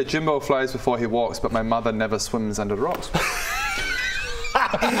earlier Jimbo flies before he walks, but my mother never swims under rocks.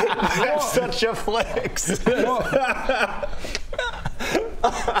 That's such a flex. Why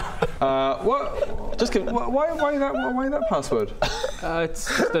that password? It's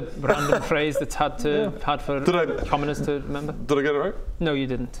just a random phrase that's hard for commoners to remember. Did I get it right? No, you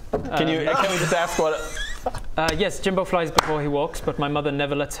didn't. Can we just ask what? Yes, Jimbo flies before he walks, but my mother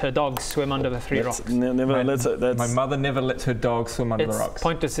never lets her dogs swim under the 3 rocks. Never lets it. My mother never lets her dog swim under the rocks. It's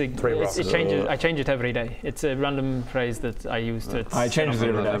pointless. It changes. I change it every day. It's a random phrase that I use to. I change it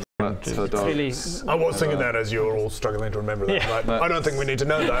every day. It's really. I was thinking that as you were all struggling to remember that. Yeah. Like, I don't think we need to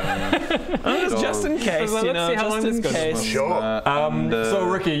know that. Just in case, well, let's see how long this goes. Sure. So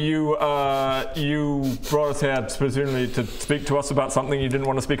Ricky, you brought us here presumably to speak to us about something you didn't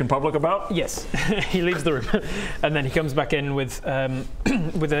want to speak in public about. Yes, he leaves the room, and then he comes back in with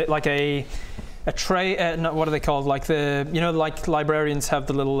a tray. What are they called? Like like librarians have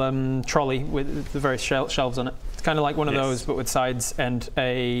the little trolley with the various shelves on it. It's kind of like one of those, but with sides, and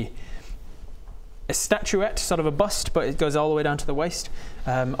a statuette, sort of a bust, but it goes all the way down to the waist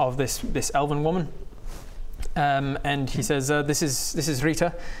of this elven woman. And he says, "This is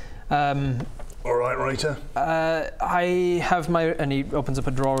Rita." All right, Rita. I have and he opens up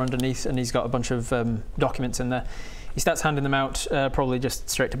a drawer underneath, and he's got a bunch of documents in there. He starts handing them out, probably just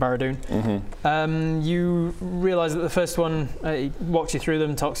straight to Baradoon. Mm-hmm. You realise that the first one, he walks you through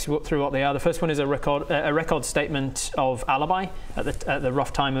them, talks you through what they are. The first one is a record statement of alibi at the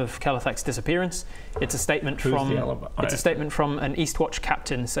rough time of Kelethek's disappearance. It's a statement from a statement from an Eastwatch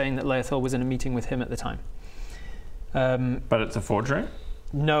captain saying that Liathil was in a meeting with him at the time. But it's a forgery?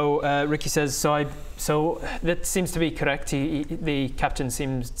 No, Ricky says, so that seems to be correct. The captain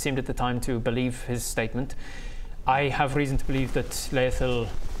seemed at the time to believe his statement. I have reason to believe that Liathil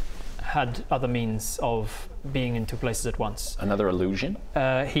had other means of being in 2 places at once. Another illusion?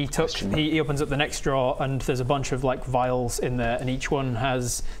 He opens up the next drawer, and there's a bunch of vials in there, and each one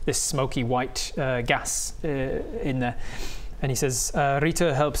has this smoky white gas in there. And he says,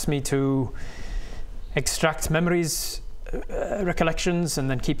 Rita helps me to extract memories, recollections, and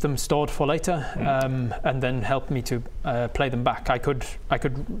then keep them stored for later, and then help me to play them back. I could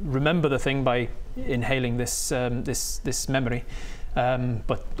remember the thing by inhaling this memory,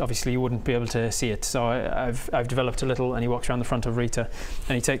 but obviously you wouldn't be able to see it. So I've developed a little. And he walks around the front of Rita,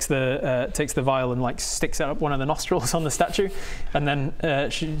 and he takes the vial and sticks it up one of the nostrils on the statue, and then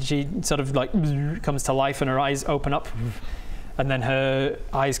she sort of comes to life, and her eyes open up. And then her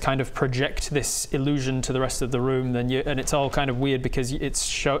eyes kind of project this illusion to the rest of the room. And it's all kind of weird because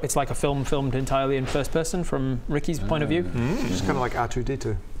it's like a film filmed entirely in first person from Ricky's point of view. It's kind of like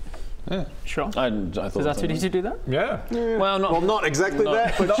R2-D2. Yeah, sure. I thought does R2-D2 do that? Yeah. Well, not exactly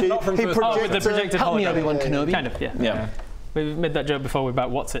that, but he projects. With the projected Help me, hologram. Obi-Wan Kenobi. Kind of, yeah. We made that joke before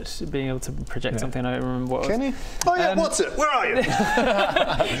about What's It, being able to project something. I don't remember what it was. Can he? Oh yeah, What's It? Where are you?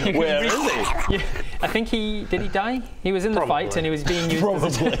 Where is he? Yeah, I think did he die? He was in the fight, and he was being used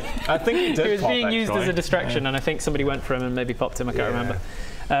I think he did. He was being used as a distraction, and I think somebody went for him and maybe popped him. I can't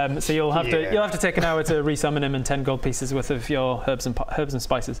remember. So you'll have to take an hour to resummon him and 10 gold pieces worth of your herbs and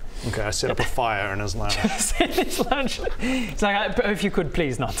spices. Okay, I set up a fire in his lounge. It's like, if you could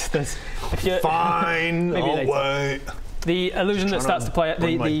please not. Fine. I'll wait. The illusion that starts to play out,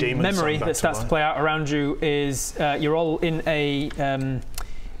 the memory that starts to play out around you is you're all in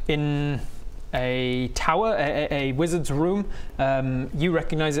a tower, a wizard's room. You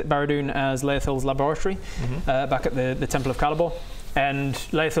recognise it, Baradoon, as Liathil's laboratory, back at the Temple of Calibor. And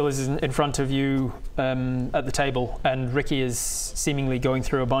Liathil is in front of you at the table, and Ricky is seemingly going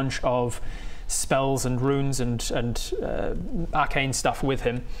through a bunch of spells and runes and arcane stuff with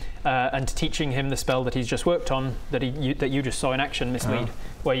him, and teaching him the spell that he's just worked on, that you just saw in action, Mislead,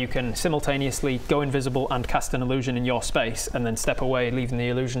 where you can simultaneously go invisible and cast an illusion in your space, and then step away, leaving the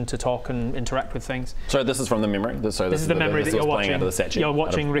illusion to talk and interact with things. So this is from the memory? This is the memory that you're watching. Out of the statue. You're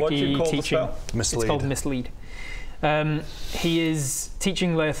watching Ricky teaching. Mislead. It's called Mislead. He is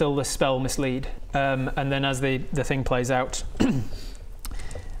teaching Liathil the spell Mislead, and then as the thing plays out,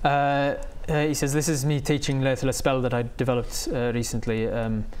 he says, "This is me teaching Liathil a spell that I developed recently,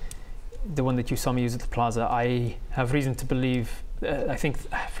 the one that you saw me use at the plaza. I have reason to believe, I think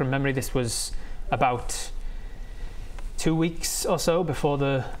from memory this was about 2 weeks or so before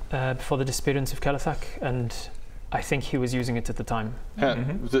the disappearance of Kelethek, and I think he was using it at the time."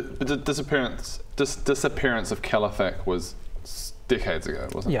 The disappearance of Kelethek was decades ago,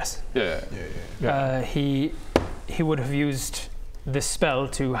 wasn't it? Yes. Yeah. He would have used this spell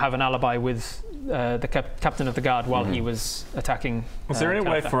to have an alibi with captain of the guard while he was attacking. Is there any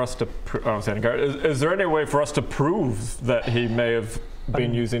way for us to? Is there any way for us to prove that he may have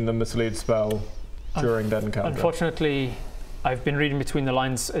been using the mislead spell during that encounter? Unfortunately, I've been reading between the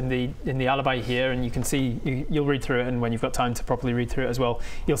lines in the alibi here, and you can see you'll read through it, and when you've got time to properly read through it as well,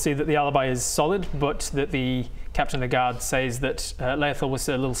 you'll see that the alibi is solid, but that the captain of the guard says that Liathil was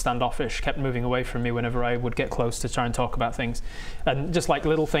a little standoffish, kept moving away from me whenever I would get close to try and talk about things, and just like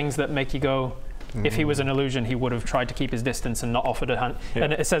little things that make you go. If he was an illusion, he would have tried to keep his distance and not offered a hand. Yeah.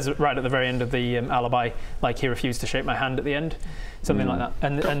 And it says right at the very end of the alibi, like he refused to shake my hand at the end, something like that.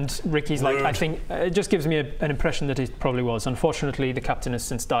 And Ricky's like, I think it just gives me an impression that he probably was. Unfortunately, the captain has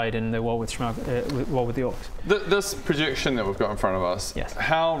since died in the war with war with the orcs. This projection that we've got in front of us, yes.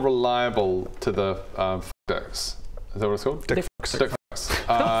 How reliable to the dicks? Is that what it's called? Dick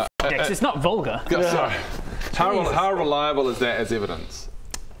fucks. Dicks. It's not vulgar. Sorry. How reliable is that as evidence?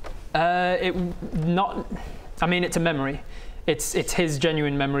 I mean, it's a memory. It's his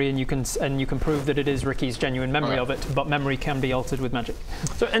genuine memory, and you can prove that it is Ricky's genuine memory of it. But memory can be altered with magic.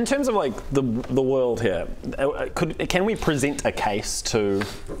 So, in terms of like the world here, can we present a case to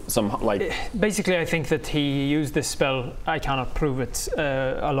some like? Basically, I think that he used this spell. I cannot prove it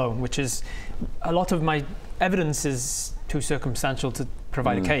alone, which is a lot of my evidence is too circumstantial to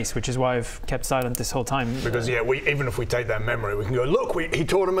provide a case, which is why I've kept silent this whole time. Because even if we take that memory, we can go, look, he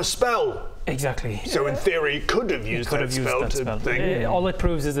taught him a spell. Exactly. So in theory, he could have used that spell. All it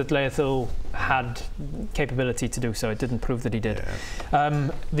proves is that Liathil had capability to do so. It didn't prove that he did. Yeah.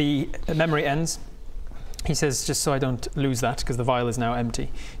 The memory ends. He says, just so I don't lose that, because the vial is now empty.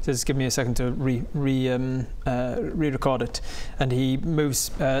 He says, give me a second to re-record it. And he moves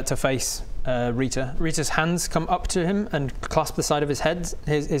to face Rita. Rita's hands come up to him and clasp the side of his head,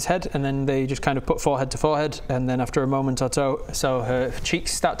 and then they just kind of put forehead to forehead. And then after a moment or so her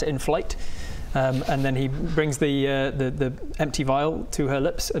cheeks start to inflate. And then he brings the empty vial to her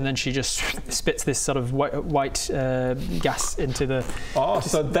lips, and then she just spits this sort of white gas into the. Oh,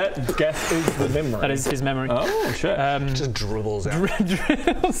 so that gas is the memory. That is his memory. Oh shit! Just dribbles out.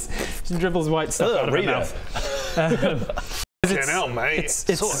 Dribbles white stuff out of her mouth.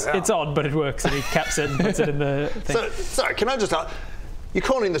 It's odd, but it works, and he caps it and puts it in the thing. So, sorry, can I just ask? You're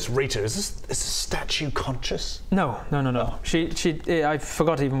calling this Rita? Is this statue conscious? No. I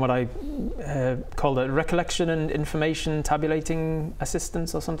forgot even what I called it. Recollection and information tabulating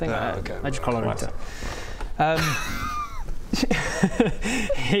assistance or something. Okay. I just call her Rita.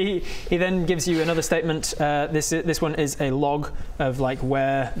 He then gives you another statement. This one is a log of like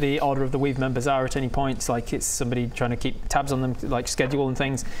where the Order of the Weave members are at any point. Like it's somebody trying to keep tabs on them, like schedule and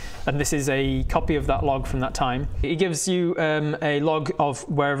things. And this is a copy of that log from that time. He gives you a log of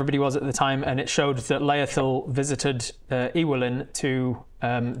where everybody was at the time, and it showed that Liathil visited Ewelin to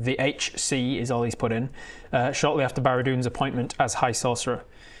the HC is all he's put in shortly after Baradoon's appointment as High Sorcerer.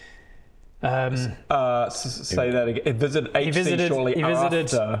 Say that again. He visited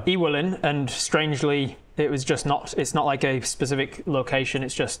Ewelin, and strangely, it's not like a specific location.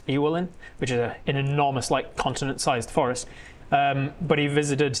 It's just Ewelin, which is an enormous, like continent-sized forest. But he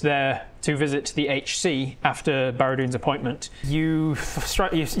visited there to visit the HC after Baradoon's appointment. You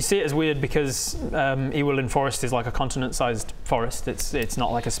see it as weird because Ewelin Forest is like a continent-sized forest. It's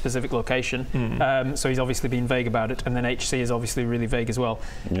not like a specific location. So he's obviously been vague about it, and then HC is obviously really vague as well.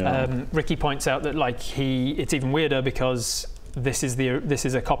 Yeah. Ricky points out that it's even weirder because this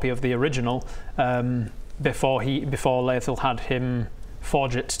is a copy of the original before Liathil had him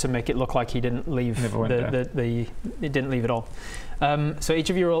forge it to make it look like he didn't leave it didn't leave at all. So each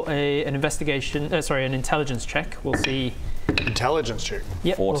of you roll an intelligence check. We'll see. Intelligence check.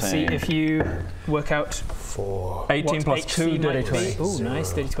 Yep. 14. We'll see if you work out 18 plus 2 d20. Oh,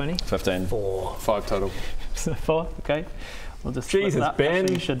 nice. d20. 15. 4. 5 total. 4. Okay. We'll just Jesus, Ben.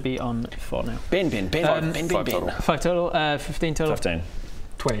 Actually, should be on 4 now. Ben. 5 total. 15 total. 15.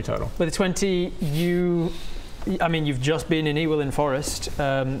 20 total. With a 20, you've just been in Ewelin Forest.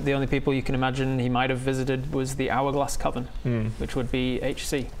 The only people you can imagine he might have visited was the Hourglass Coven, which would be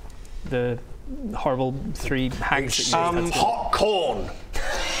HC, the horrible 3 hags. Hot corn.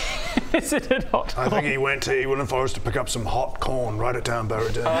 Is it hot corn? I think he went to Ewelin Forest to pick up some hot corn right at down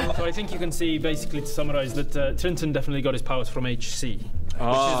Baradoon. So I think you can see, basically, to summarise, that Trinton definitely got his powers from HC, which is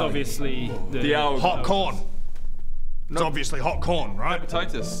obviously the hot corn. It's obviously hot corn, right?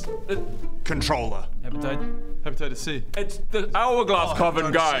 Hepatitis. Controller. Hepatitis C. It's the Hourglass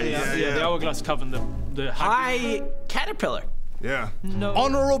Coven guys. Yeah, the Hourglass Coven, the Hi, Caterpillar. Yeah. No.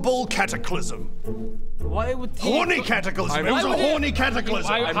 Honorable cataclysm. Why would he... Horny cataclysm. It was a horny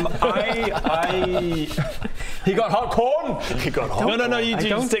cataclysm. He got hot corn. He got hot. No. You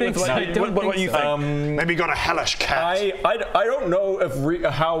stick with what you think. Maybe he got a hellish cat. I don't know if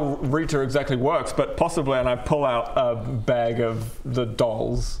how Rita exactly works, but possibly, and I pull out a bag of the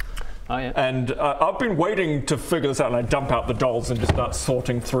dolls. Oh, yeah. And I've been waiting to figure this out, and I dump out the dolls and just start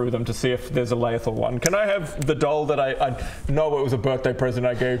sorting through them to see if there's a Liathil one. Can I have the doll that I know it was a birthday present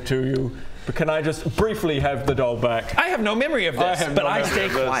I gave to you, but can I just briefly have the doll back? I have no memory of this, but I stay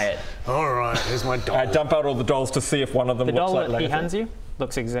quiet. All right, here's my doll. I dump out all the dolls to see if one of them looks like Liathil. The doll that he hands you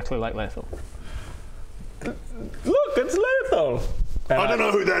looks exactly like Liathil. Look, it's Liathil. I don't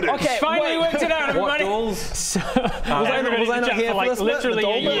know who that is. Okay, finally worked it out, everybody. What dolls? Was I not here for literally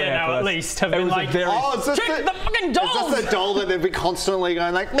a year now at least have been like, check the fucking dolls! Is this the doll that they've been constantly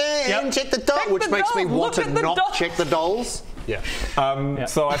going like, man, check the doll, which makes me want to not check the dolls? Yeah.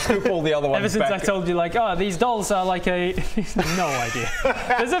 So I scoop all the other ones Ever since back. I told you, like, oh, these dolls are like a... no idea.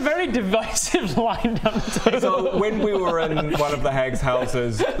 There's a very divisive line down the So when we were in one of the hag's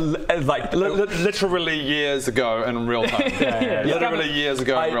houses, like... Literally years ago in real time. Literally years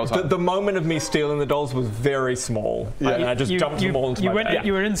ago in real time. The moment of me stealing the dolls was very small. Yeah. And I just dumped them all into my bag.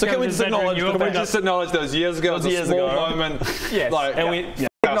 You were in so can we just acknowledge those years ago as a small moment? Yes. Like, and we...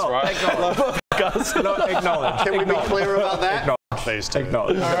 That's right. Acknowledge. Can we be clear about that? Please do.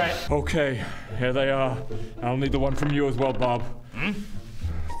 Acknowledge. All right. Okay, here they are. I'll need the one from you as well, Bob.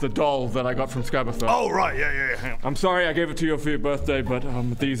 The doll that I got from Scabatha. Oh, right, yeah. I'm sorry I gave it to you for your birthday, but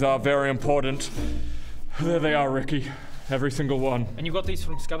these are very important. There they are, Ricky. Every single one. And you got these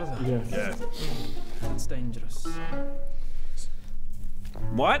from Scabatha? Yeah. That's dangerous.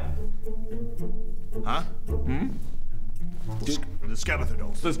 What? Huh? The Scabatha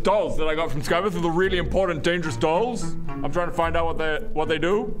dolls. There's dolls that I got from Scabatha, the really important, dangerous dolls. I'm trying to find out what they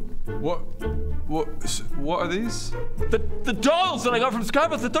do. What are these? The dolls that I got from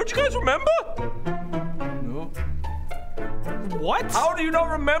Scabatha. Don't you guys remember? No. What? How do you not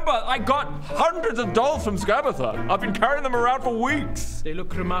remember? I got hundreds of dolls from Scabatha. I've been carrying them around for weeks. They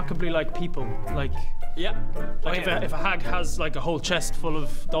look remarkably like people. Like, yeah. Like if a hag has like a whole chest full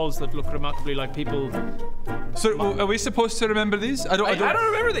of dolls that look remarkably like people. So are we supposed to remember these? I don't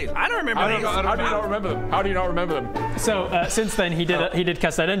remember these. I don't remember these. How do you not remember them? How do you not remember them? So since then he did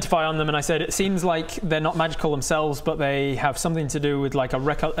cast Identify on them, and I said it seems like they're not magical themselves, but they have something to do with like a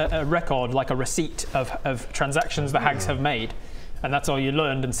record, like a receipt of transactions the hags have made, and that's all you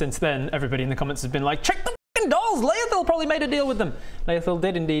learned. And since then, everybody in the comments has been like, check the fucking dolls. Liathil probably made a deal with them. Liathil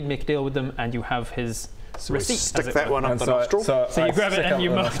did indeed make a deal with them, and you have his receipt. Stick that one up the nostril. So you grab it and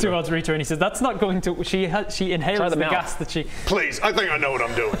you move towards Rita, and he says, "That's not going to." She inhales the gas that she. Please, I think I know what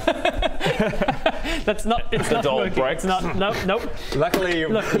I'm doing. That's not. It's not working. It's not. Nope. Luckily,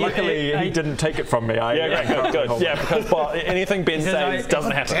 he didn't take it from me. Good. Yeah, because anything Ben says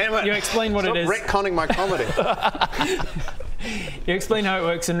doesn't happen. Damn it. You explain what it is. Retconning my comedy. You explain how it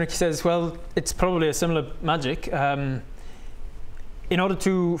works, and Ricky says, "Well, it's probably a similar magic. In order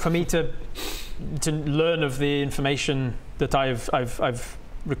for me to learn of the information that I've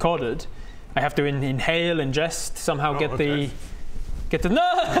recorded, I have to inhale, ingest, somehow get the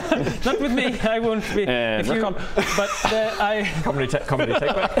no, not with me. I won't be. Comedy take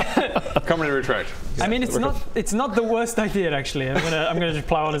back. Comedy retract. I mean, it's not the worst idea actually. I'm gonna just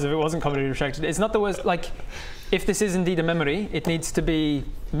plow on as if it wasn't comedy retracted. It's not the worst. Like, if this is indeed a memory, it needs to be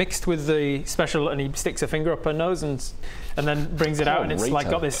mixed with the special, and he sticks a finger up her nose and then brings it out, and it's like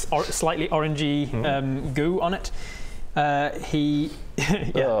got this slightly orangey goo on it. He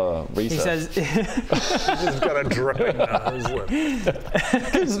says She's got a dripping nose.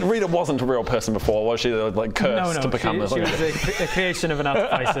 Because Rita wasn't a real person before, was she? Like cursed to become she was a creation of an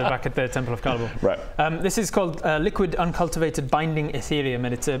artificer back at the Temple of Caliban. Right. This is called liquid uncultivated binding Ethereum,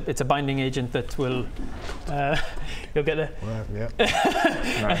 and it's a binding agent that will you'll get there. Yeah.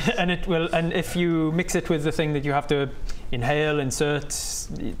 And it will, and if you mix it with the thing that you have to inhale, insert,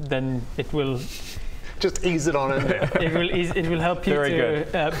 then it will. Just ease it on it. It will help you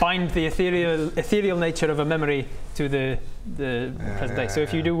to bind the ethereal nature of a memory to the present day. So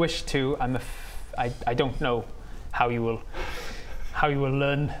if you do wish to, I don't know how you will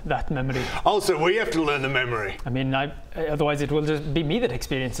learn that memory. Also, we have to learn the memory. I mean, otherwise it will just be me that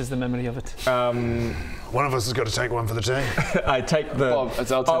experiences the memory of it. One of us has got to take one for the team. I take the. Bob,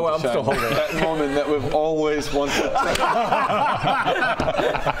 it's our time to I'm still holding it. That moment that we've always wanted.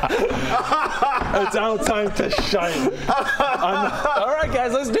 It's our time to shine. All right,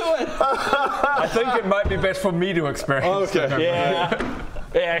 guys, let's do it. I think it might be best for me to experience. Okay. Yeah.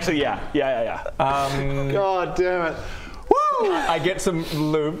 Actually, yeah. God damn it. Woo! I get some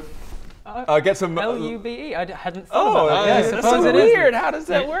lube. I get some L-U-B-E. I hadn't thought about that. Yeah, I that's suppose so it is. weird. How does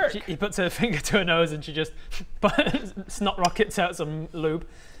that work? He puts her finger to her nose and she just snot rockets out some lube.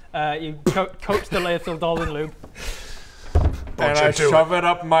 You coat the Liathil doll in lube. And I shove it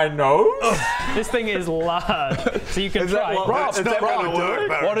up my nose? This thing is large, so you can try.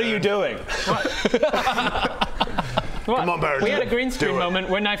 What are you doing? Come on, Barry. We had a green screen moment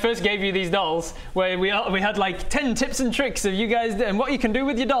when I first gave you these dolls, where we had like 10 tips and tricks of you guys and what you can do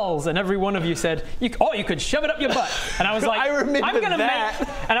with your dolls, and every one of you said, you could shove it up your butt. And I was like,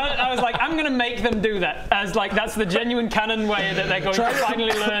 I'm gonna make them do that. As like that's the genuine canon way that they're going to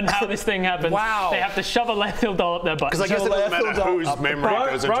finally learn how this thing happens. Wow. They have to shove a Liathil doll up their butt. Because I guess it doesn't matter whose memory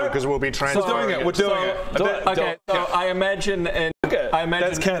goes into it, because we'll be transferring it. We're doing it. Okay, so I imagine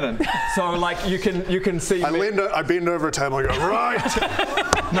that's canon. So like you can see. I bend over a table and go, right.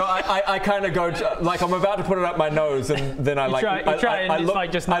 No, I kind of go like I'm about to put it up my nose, and then I look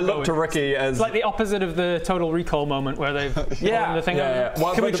to Ricky as it's like the opposite of the Total Recall moment where they've the thing.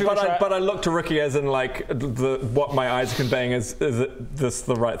 Well, but I look to Ricky as in like what my eyes are conveying is this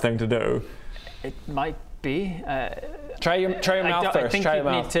the right thing to do? It might be. Try your mouth first. I think you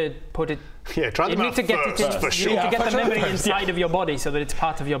need to put it. Yeah, try the mouth first, for sure. You need to get the memory inside of your body so that it's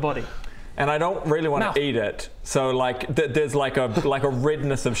part of your body. And I don't really want to eat it, so like there's like a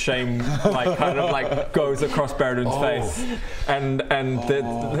redness of shame, like kind of like goes across Baradun's face, and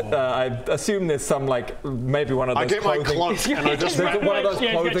I assume there's some like maybe one of those. I get my cloak and I just one of those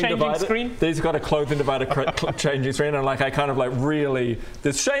clothing dividers. These got a clothing divider changing screen, and like I kind of like really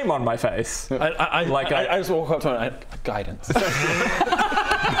there's shame on my face. I just walk up to him. Guidance.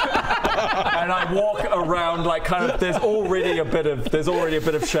 And I walk around like kind of there's already a bit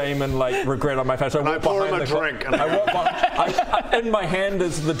of shame and like regret on my face. I pour him a drink. And I walk behind, in my hand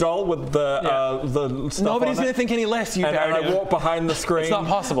is the doll with the stuff. Nobody's gonna think any less. And I walk behind the screen. It's not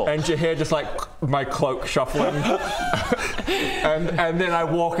possible. And you hear just like my cloak shuffling. and then I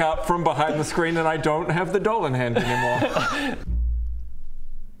walk out from behind the screen and I don't have the doll in hand anymore.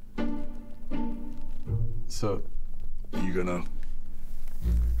 So, you gonna?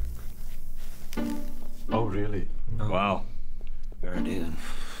 Oh, really? Oh. Wow. Very good.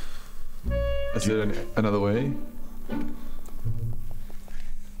 Is there another way?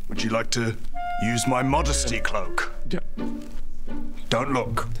 Would you like to use my modesty cloak? Yeah. Don't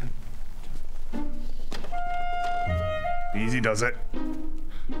look. Easy does it.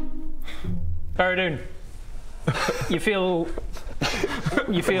 Baradun, you feel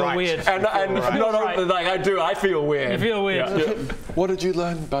weird. And not only like I feel weird. You feel weird. Yeah. What did you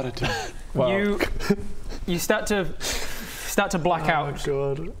learn about it? Well, you start to black out. Oh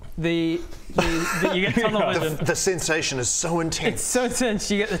God. You get tunnel vision. The sensation is so intense. It's so intense.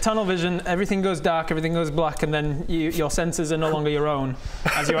 You get the tunnel vision. Everything goes dark. Everything goes black, and then your senses are no longer your own,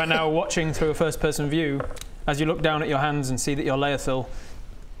 as you are now watching through a first-person view. As you look down at your hands and see that you're Liathil,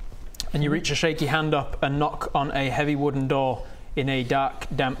 and you reach a shaky hand up and knock on a heavy wooden door in a dark,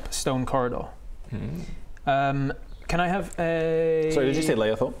 damp stone corridor. Can I have a... Sorry, did you say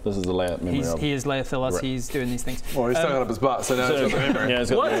Liathil? This is the layout memory. He is Liathil as he's doing these things. Well, he's stuck up his butt, so now it's just memory. Yeah,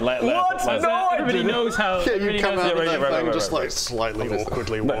 it's got everybody knows how... You come out of that thing just like slightly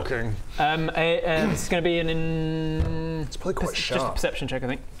awkwardly walking. It's going to be It's probably quite sharp. Just a perception check, I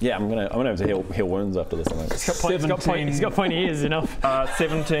think. Yeah, I'm gonna have to heal wounds after this. I think. He's got pointy ears enough.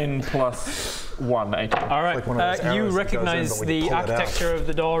 17 plus 1, 18. All right. You recognise the architecture of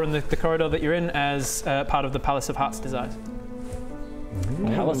the door and the corridor that you're in as part of the Palace of Heart's Desires.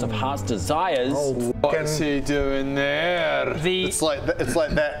 Palace of Heart's Desires. Oh, what's he doing there? It's like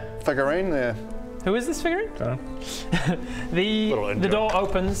that figurine there. Who is this figurine? The door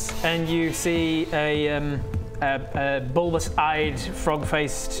opens and you see a bulbous-eyed,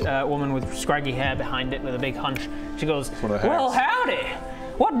 frog-faced woman with scraggy hair behind it with a big hunch. She goes, "Well, howdy!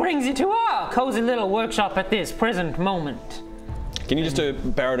 What brings you to our cozy little workshop at this present moment?" Can you just do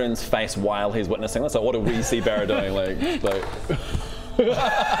Baradun's face while he's witnessing this? Like, what do we see Baradun like?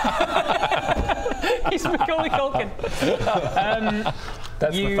 He's Macaulay Culkin.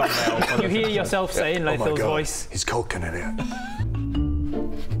 That's the thumbnail. You hear yourself say in Liathil's voice, "He's Culkin in it."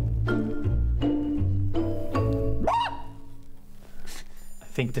 I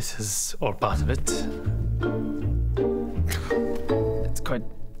think this is all part of it. It's quite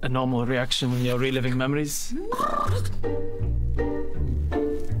a normal reaction when you're reliving memories.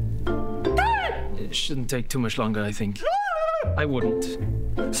 It shouldn't take too much longer, I think. I wouldn't.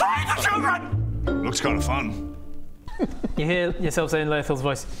 Save the children! Looks kind of fun. You hear yourself say in Liathil's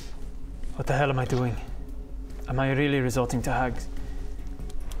voice, "What the hell am I doing? Am I really resorting to hags?"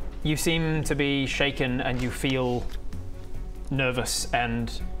 You seem to be shaken and you feel nervous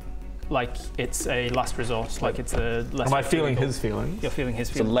and like it's a last resort, like it's a less. Am I feeling his feelings? You're feeling his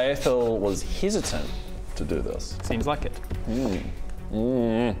So feelings. Liathil was hesitant to do this. Seems like it.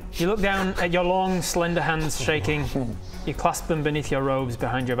 You look down at your long, slender hands shaking. You clasp them beneath your robes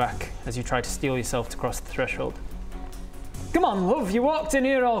behind your back as you try to steel yourself to cross the threshold. Come on, love, you walked in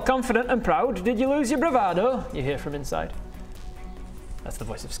here all confident and proud. Did you lose your bravado? You hear from inside. That's the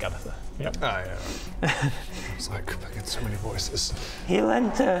voice of Scabatha. Yep. Ah, yeah. It's like I get so many voices. He'll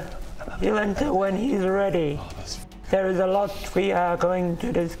enter when he's ready. There is a lot we are going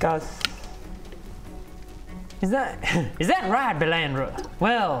to discuss. Is that right, Belandra?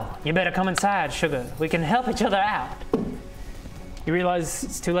 Well, you better come inside, sugar. We can help each other out. You realise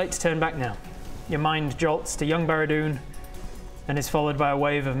it's too late to turn back now. Your mind jolts to young Baradoon and is followed by a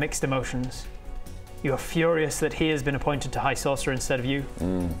wave of mixed emotions. You are furious that he has been appointed to High Sorcerer instead of you.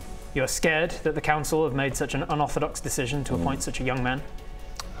 You are scared that the Council have made such an unorthodox decision to appoint such a young man.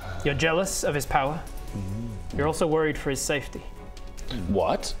 You're jealous of his power. You're also worried for his safety.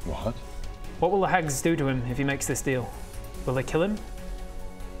 What? What will the hags do to him if he makes this deal? Will they kill him?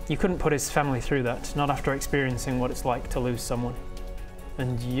 You couldn't put his family through that, not after experiencing what it's like to lose someone.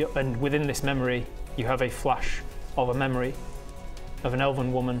 And within this memory, you have a flash of a memory of an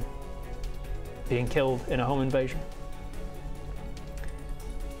elven woman being killed in a home invasion.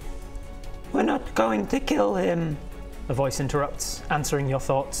 We're not going to kill him. A voice interrupts, answering your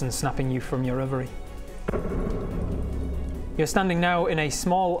thoughts and snapping you from your reverie. You're standing now in a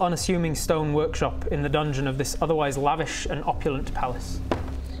small, unassuming stone workshop in the dungeon of this otherwise lavish and opulent palace.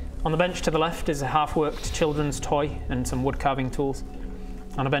 On the bench to the left is a half-worked children's toy and some wood-carving tools.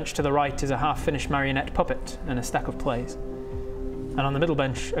 On a bench to the right is a half-finished marionette puppet and a stack of plays. And on the middle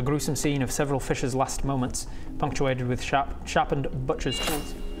bench, a gruesome scene of several fishers' last moments, punctuated with sharpened butcher's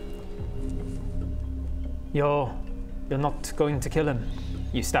tools. You're not going to kill him,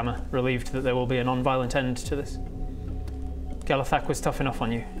 you stammer, relieved that there will be a non-violent end to this. Galathak was tough enough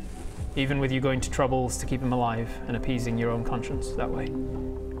on you, even with you going to troubles to keep him alive and appeasing your own conscience that way.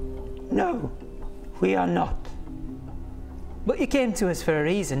 No, we are not. But you came to us for a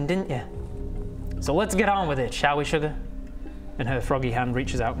reason, didn't you? So let's get on with it, shall we, sugar? And her froggy hand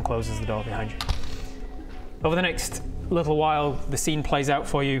reaches out and closes the door behind you. Over the next little while, the scene plays out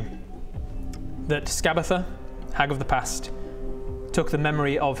for you that Scabatha, Hag of the Past, took the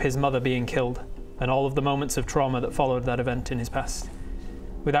memory of his mother being killed and all of the moments of trauma that followed that event in his past.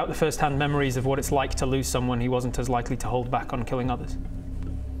 Without the first-hand memories of what it's like to lose someone, he wasn't as likely to hold back on killing others.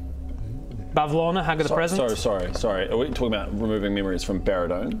 Bavlorna, Hag of the Present. Sorry. Are we talking about removing memories from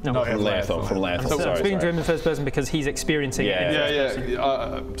Baradoon? No, from Liathil. I'm speaking to him in first person because he's experiencing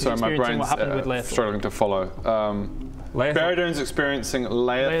it. Sorry, my brain's struggling to follow. Baradoon's experiencing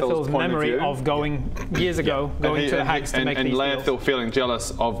Liathil's memory of going years ago, going to the hags to make these deals. And Liathil feeling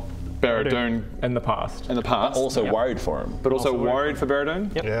jealous of Baradoon in the past. But also worried for him. But also worried for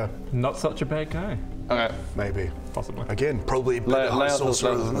Baradoon? Yep. Yeah. Not such a bad guy. Okay. Maybe. Possibly. Again, probably better high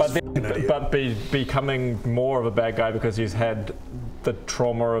sorcerer than this becoming more of a bad guy because he's had the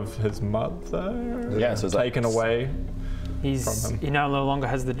trauma of his mother so taken away. He now no longer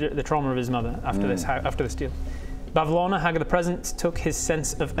has the trauma of his mother after this deal. Bavlorna, Hag of the Present, took his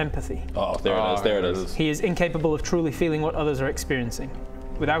sense of empathy. Oh, there it is. He is incapable of truly feeling what others are experiencing.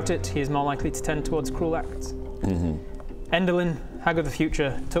 Without it, he is more likely to tend towards cruel acts. Endelyn, Hag of the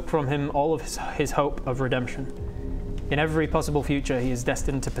Future, took from him all of his hope of redemption. In every possible future, he is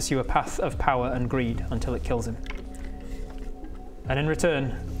destined to pursue a path of power and greed until it kills him. And in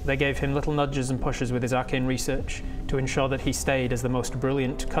return, they gave him little nudges and pushes with his arcane research to ensure that he stayed as the most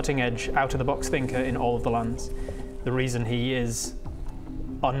brilliant, cutting-edge, out-of-the-box thinker in all of the lands. The reason he is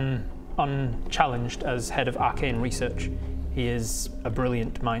unchallenged as head of arcane research. He is a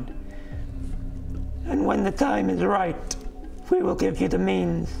brilliant mind. And when the time is right, we will give you the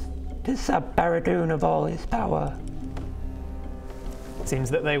means to sap Baradoon of all his power. It seems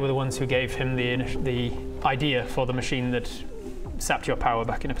that they were the ones who gave him the idea for the machine that sapped your power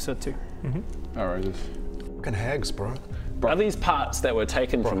back in episode 2. Outrageous. Fucking hags, bro. Are these parts that were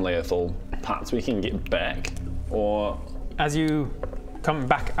taken from Liathil parts we can get back? Or as you come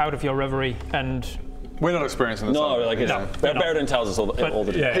back out of your reverie and we're not experiencing this. Baradoon tells us all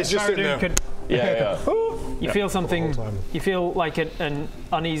the details. He's just sitting there. You feel something. You feel like an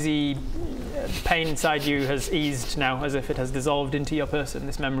uneasy pain inside you has eased now, as if it has dissolved into your person.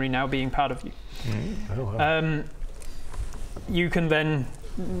 This memory now being part of you. You can then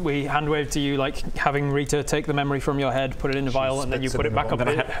we hand wave to you, like having Rita take the memory from your head, put it in a vial, and then you put it back up.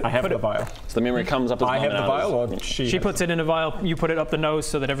 I have the vial. So the memory comes up as I have the vial, or she puts it in a vial, you put it up the nose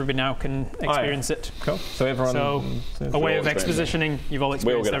so that everybody now can experience it. Cool. So everyone... So, a way of expositioning, you've all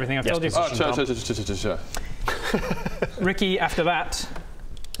experienced everything I've told you. Oh, sure. Ricky, after that,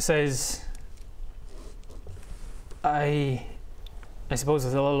 says, I suppose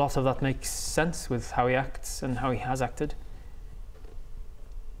a lot of that makes sense with how he acts and how he has acted.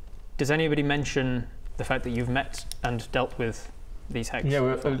 Does anybody mention the fact that you've met and dealt with these hags?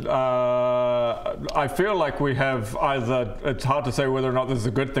 Yeah, I feel like we have either... It's hard to say whether or not this is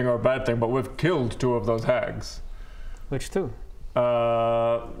a good thing or a bad thing, but we've killed 2 of those hags. Which 2?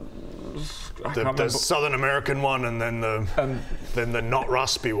 The Southern American one, and then the not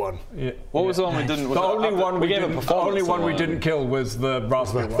raspy one. Yeah. What was the one we didn't? The only one we didn't kill was the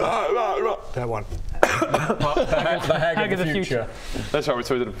raspy one. That one. the hag of the future. That's right.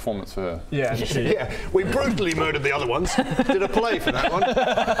 So we did a performance for her. Yeah. Yeah. We brutally murdered the other ones. Did a play for that one.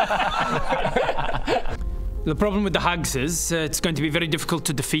 The problem with the hags is it's going to be very difficult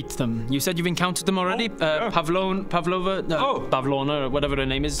to defeat them. You said you've encountered them already? Pavlona, or whatever her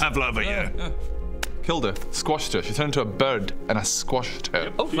name is. Pavlova, yeah. Killed her, squashed her. She turned into a bird, and I squashed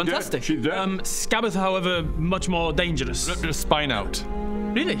her. Oh, fantastic. She did. Scabbeth, however, much more dangerous. Ripped her spine out.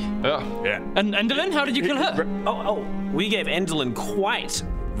 Really? Yeah. And Endelyn, how did you kill her? We gave Endelyn quite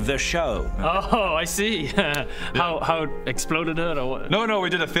the show. Oh, I see. How exploded her or what? No, we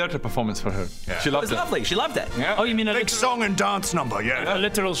did a theatre performance for her. Yeah. She loved it. It was lovely. She loved it. Yeah. Oh, you mean a big song and dance number? Yeah. A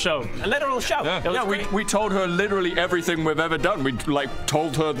literal show. A literal show. Yeah, we told her literally everything we've ever done. We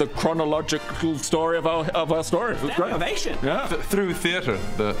told her the chronological story of our story. It was great. Innovation. Yeah. Through theatre,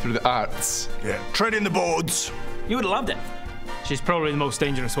 through the arts. Yeah. Treading the boards. You would have loved it. She's probably the most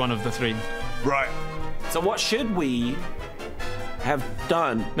dangerous one of the 3. Right. So what should we have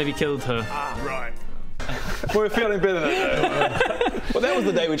done? Maybe killed her. Right. We're feeling better than that. Well, that was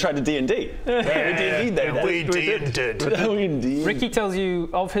the day we tried to D&D. We D&D'd. Ricky tells you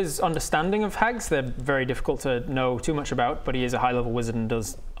of his understanding of hags. They're very difficult to know too much about, but he is a high-level wizard and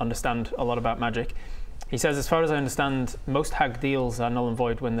does understand a lot about magic. He says, as far as I understand, most hag deals are null and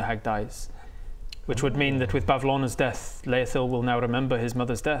void when the hag dies, which would mean that with Bavlona's death, Liathil will now remember his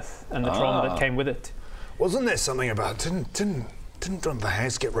mother's death and the trauma that came with it. Wasn't there something about didn't the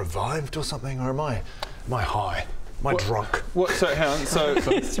hags get revived or something, or am I high? Am I drunk? What? So hang on. So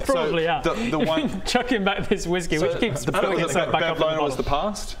probably the one chucking back this whiskey, which keeps putting itself back up. Bavlona was the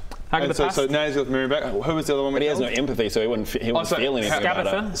past. Hag of the past. So now he's got the memory back. Who was the other one? But he has no empathy, so he wouldn't feel anything about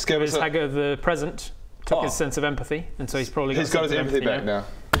it. Scabatha, his hag of the present, took his sense of empathy, and so he's probably got his empathy back now.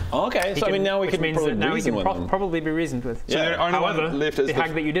 Oh, okay, so I mean now we can probably be reasoned with. Yeah. However, the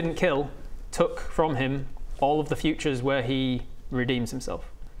hag that you didn't kill took from him all of the futures where he redeems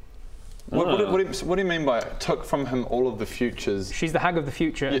himself. What do you mean by it? Took from him all of the futures? She's the hag of the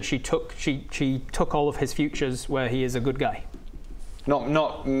future, and she took all of his futures where he is a good guy.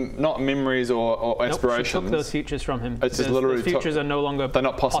 Not memories or aspirations. She took those futures from him. It's just literally those futures are no longer they're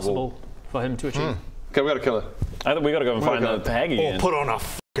not possible for him to achieve. Okay, we gotta kill her. I think we gotta go and find the hag again. Or put on a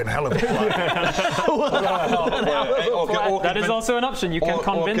fucking hell of a play. That is also an option. You can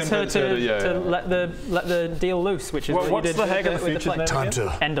convince her to let the deal loose, which is what you did. What's the hag of the future's name? Time to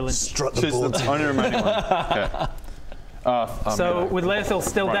Endelyn. strut the boards. She's the only remaining one. Okay. So with Liathil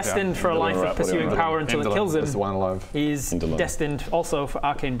still destined for a life of pursuing power until it kills him, he's destined also for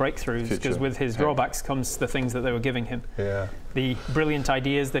arcane breakthroughs, because with his drawbacks comes the things that they were giving him. Yeah. The brilliant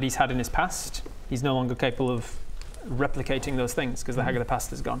ideas that he's had in his past, he's no longer capable of replicating those things because the hag of the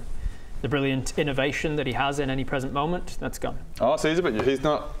past is gone. The brilliant innovation that he has in any present moment, that's gone. Oh, so he's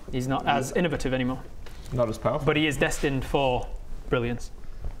not as innovative anymore. Not as powerful. But he is destined for brilliance.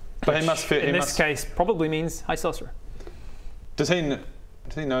 But he must fit. In this case, probably means high sorcerer. Does he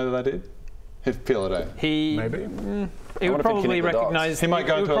know that I did? He'd feel it, eh? He would probably recognise. He might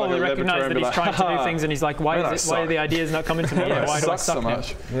go into probably recognise that he's trying to do things, and he's like, "Why are the ideas not coming to me? Why do I suck so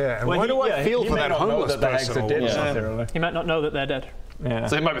much?" Yeah. And why do I feel for that homeless person? He might not know that they're dead. Yeah.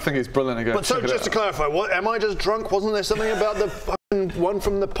 So he might think he's brilliant again. But so just to clarify, am I just drunk? Wasn't there something about the fucking one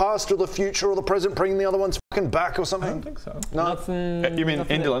from the past or the future or the present bringing the other one's fucking back or something? I don't think so. No. Nothing. You mean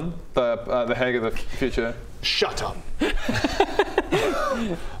Endelyn, the hag of the future? Shut up.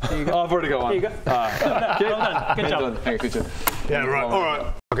 Oh, I've already got one. Here you go. Well done. Good job. Hag of future. Yeah, right. All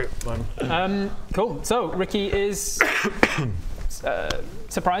right. Okay. Cool. So Ricky is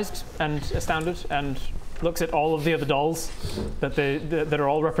surprised and astounded and looks at all of the other dolls that are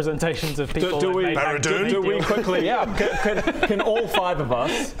all representations of people. Do we quickly? Can all 5 of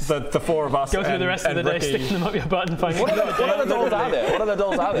us, the 4 of us, go through the rest of the day, sticking them up your butt and finding? What other dolls are there? What other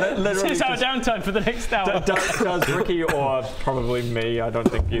dolls are there? This is our downtime for the next hour. Does Ricky or probably me? I don't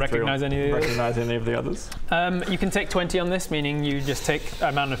think you recognize any of the others. You can take 20 on this, meaning you just take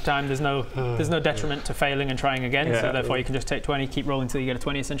amount of time. There's no detriment to failing and trying again, so therefore you can just take 20, keep rolling until you get a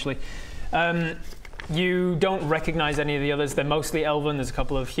 20 essentially. You don't recognize any of the others. They're mostly elven. There's a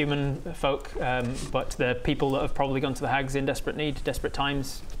couple of human folk, but they're people that have probably gone to the hags in desperate need, desperate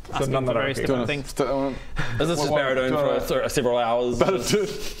times, asking for various different things. Is this just Baradun for several hours?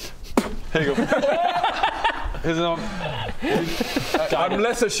 Here you go. Here's another. I'm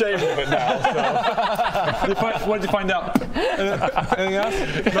less ashamed of it now. So. What did you find out? Anything else?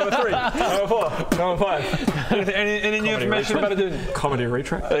 Number 3, number 4, number 5. Any new information about it? Comedy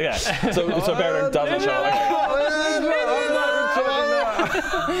retract. Okay. So Baradun doesn't show.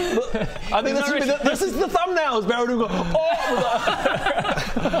 I think this is the thumbnail. Is Baradun go?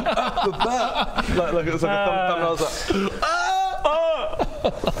 Look, it's like a thumbnail.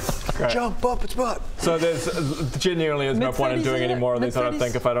 Jump up its butt. So there's genuinely no point in doing any more of these. I don't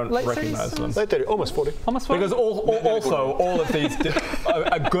think if I don't recognize them. Late 30s, almost 40. Almost 40. Because all of these,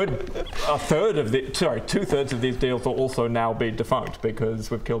 two-thirds of these deals will also now be defunct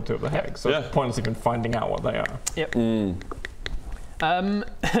because we've killed 2 of the hags. So it's pointless even finding out what they are. Yep.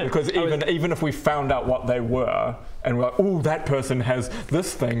 Because even if we found out what they were and we're like, oh, that person has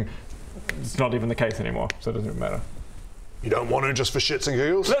this thing, it's not even the case anymore. So it doesn't even matter. You don't want to just for shits and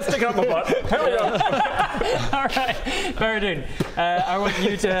giggles? Let's stick it up my butt. Here we go. All right, Baradun, I want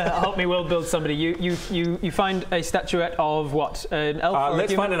you to help me world build somebody. You find a statuette of what? An elf? Or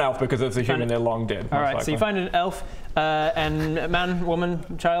let's find an elf because it's a human. They're long dead. All right, so you find an elf and a man, woman,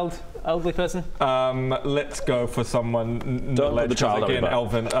 child, elderly person. Let's go for someone. Don't put the child again.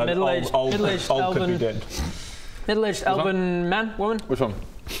 Elven. Middle-aged old could be dead. Middle-aged elven man, woman. Which one?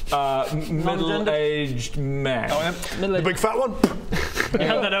 Middle-aged man. The big fat one? You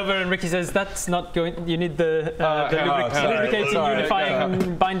hand that over and Ricky says, that's not going, you need the lubricating,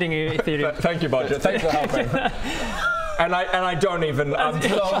 unifying, binding ethereum. Thank you, Bodger. Thanks for helping. And I don't even. I've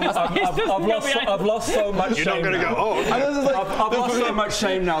lost so much shame. You're not going to go, oh. I've lost so much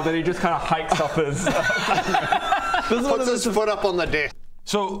shame now that he just kind of hikes up his. Puts his foot up on the desk.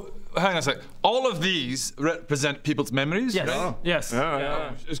 So, hang on a sec. All of these represent people's memories, yes. right? Yes.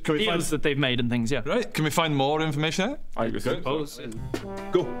 Can we find that they've made and things, yeah. Right. Can we find more information out? I suppose.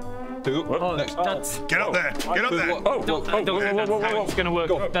 Go. Next. Get up there. Get up there. Don't how it's going to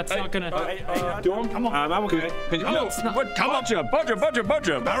work. That's not going to... Come on. I'm okay. Come on. Bodger.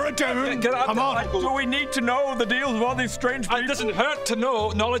 Baradun. Get up. Come on. Do we need to know the deals of all these strange people? It doesn't hurt to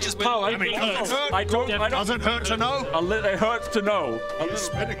know. Knowledge is power. I mean, I don't. Doesn't hurt to know. It hurts to know. Are you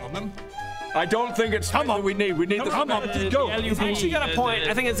spitting on them? I don't think it's something that we need. We need the. Come on. Go. You've actually got a point.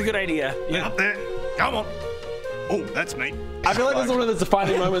 I think it's a good idea. Yeah. Up there. Come on. Oh, that's me. I feel like this is one of those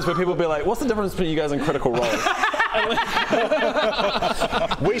defining moments where people be like, what's the difference between you guys and Critical Role?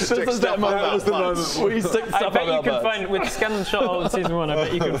 We stick stuff up our butts. We stick stuff up our butts. I bet you can find, with Scan and Shot all in Season 1, I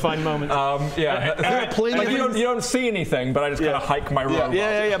bet you can find moments. You don't see anything, but I just kind of hike my rope.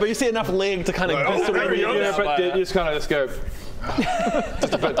 Yeah, but you see enough leg to kind of... but you just kind of just go...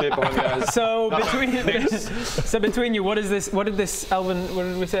 just a bit deep behind the eyes. So between you, what did this elven? What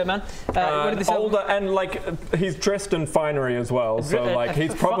did we say, man? What did this older and he's dressed in finery as well. So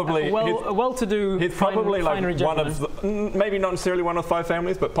he's probably well-to-do. He's probably one of the, maybe not necessarily one of 5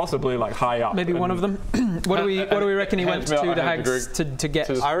 families, but possibly high up. Maybe one of them. What do we reckon he went to the hags to get?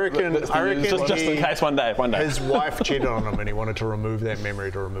 I reckon just in case one day. His wife cheated on him and he wanted to remove that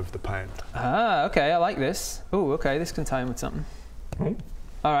memory to remove the pain. Ah, okay, I like this. Oh, okay, this can tie in with something.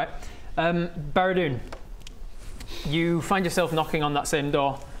 All right, Baradun, you find yourself knocking on that same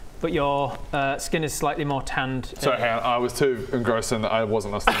door, but your skin is slightly more tanned. Sorry, hang on. I was too engrossed in that I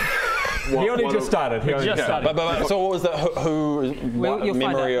wasn't listening. He only just started. So what was that? You'll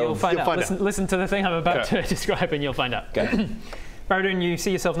memory you'll find out. Listen to the thing I'm about to describe, and you'll find out. Okay. Baradun, you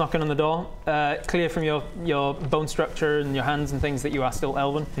see yourself knocking on the door. Clear from your bone structure and your hands and things that you are still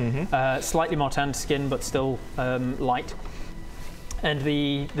elven. Slightly more tanned skin, but still light. And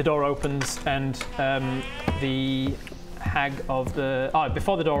the door opens, and the hag of the... Oh,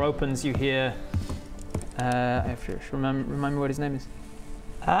 before the door opens, you hear... I have to remind me what his name is.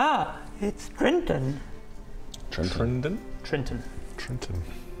 Ah, it's Trinton. Trinton? Trinton.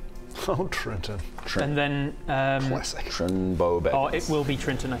 Oh, Trinton. And then classic. Trinbo. Or it will be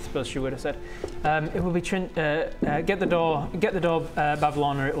Trinton, I suppose she would have said. It will be get the door,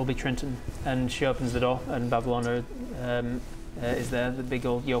 Bavlana. It will be Trinton. And she opens the door, and Bavlana is there, the big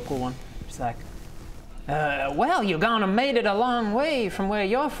old yokel one. She's like, well, you're gone and made it a long way from where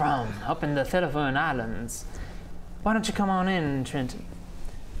you're from, up in the Thilifern Islands. Why don't you come on in, Trinton?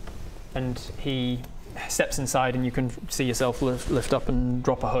 And he steps inside, and you can see yourself lift up and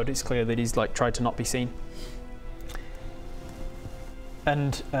drop a hood. It's clear that he's like tried to not be seen.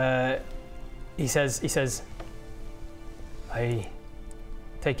 And he says, I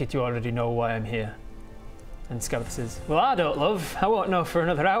take it you already know why I'm here. And Scabbeth says, well, I don't, love. I won't know for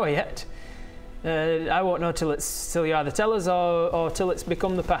another hour yet. I won't know till you either tell us or till it's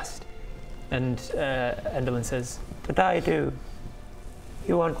become the past. And Endelyn says, but I do.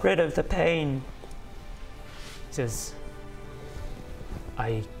 You want rid of the pain. He says,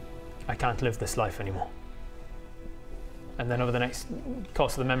 I can't live this life anymore. And then over the next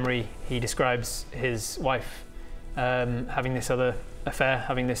course of the memory, he describes his wife having this other affair,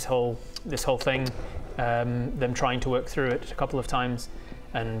 having this whole thing, them trying to work through it a couple of times,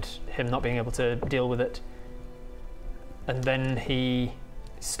 and him not being able to deal with it. And then he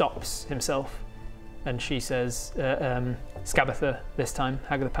stops himself, and she says, Scabbetha this time,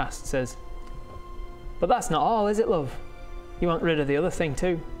 Hag of the Past, says, but that's not all, is it, love? You want rid of the other thing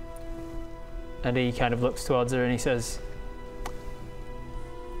too? And he kind of looks towards her and he says,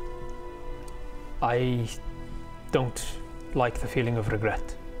 I don't like the feeling of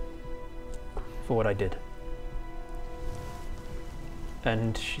regret for what I did.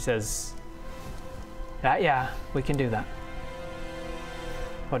 And she says, yeah, we can do that.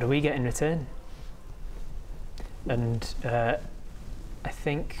 What do we get in return? And I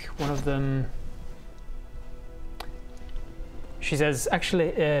think one of them, she says,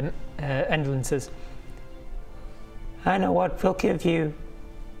 actually, Endelyn says, I know what we'll give you.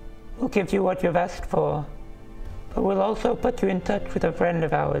 We'll give you what you've asked for, but we'll also put you in touch with a friend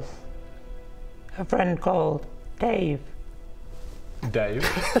of ours. A friend called Dave. Dave?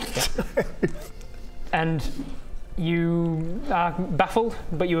 And you are baffled,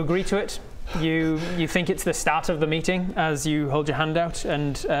 but you agree to it. You think it's the start of the meeting as you hold your hand out,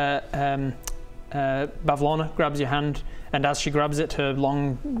 and Bavlana grabs your hand, and as she grabs it, her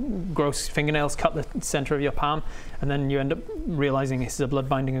long, gross fingernails cut the center of your palm, and then you end up realizing this is a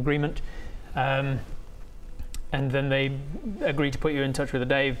blood-binding agreement. And then they agree to put you in touch with a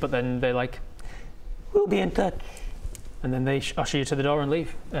Dave, but then they're like, we'll be in touch. And then they usher you to the door and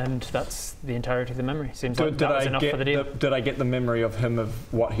leave, and that's the entirety of the memory. Seems like that was enough for the deal. Did I get the memory of him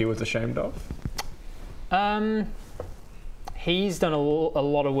of what he was ashamed of? He's done a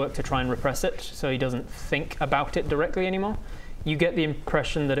lot of work to try and repress it, so he doesn't think about it directly anymore. You get the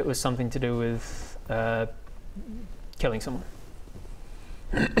impression that it was something to do with killing someone.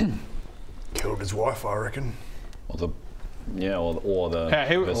 Killed his wife, I reckon. Or the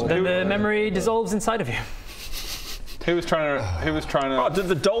Then the memory dissolves inside of you. He was trying to. Oh, did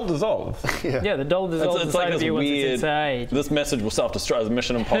the doll dissolve? Yeah, the doll dissolves inside of you once it's inside. This message will self-destruct.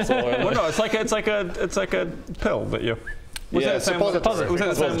 Mission Impossible. Well, no, it's like a pill that you. Was that the same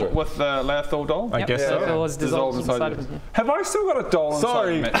with the Liathil doll? I guess so. It was dissolved inside of you. Have I still got a doll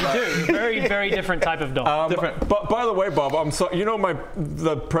inside me? You do. Very, very different type of doll. But by the way, Bob, I'm sorry. You know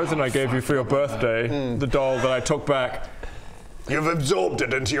the present I gave you for your birthday, the doll that I took back. You've absorbed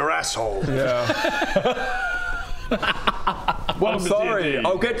it into your asshole. Yeah. Well, I'm sorry.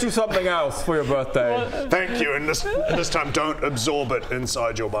 I'll get you something else for your birthday. Thank you, and this time don't absorb it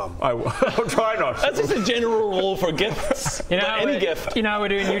inside your bum. I'll try not. That's just a general rule for gifts. Any gift. You know how we're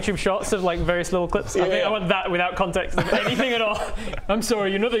doing YouTube shots of like various little clips? I think I want that without context of anything at all. I'm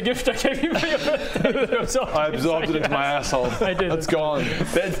sorry, you know the gift I gave you for your birthday? I absorbed it into my asshole. I did. It's gone.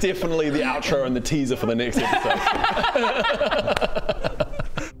 That's definitely the outro and the teaser for the next episode.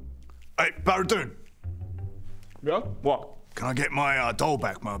 Hey, Baradoon. Yeah? What? Can I get my doll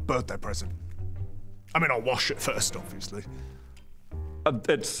back, my birthday present? I mean, I'll wash it first, obviously.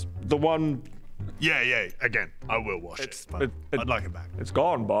 It's the one... Yeah, again, I will wash it, but I'd like it back. It's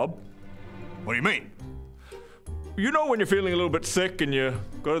gone, Bob. What do you mean? You know when you're feeling a little bit sick and you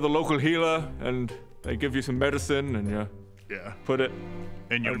go to the local healer and they give you some medicine and you put it...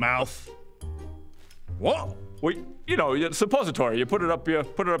 In your mouth? What? Well, you know, it's suppository. You put it up your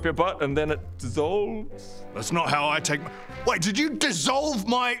butt and then it dissolves. That's not how I take my... Wait, did you dissolve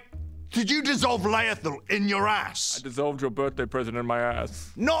Liathil in your ass? I dissolved your birthday present in my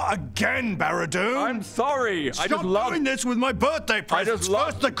ass. Not again, Baradoon. I'm sorry. Stop doing this with my birthday presents.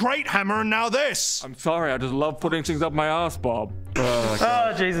 First the Great Hammer and now this. I'm sorry. I just love putting things up my ass, Bob.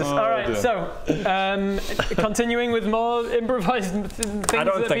 Oh, Jesus. All right, so continuing with more improvised things I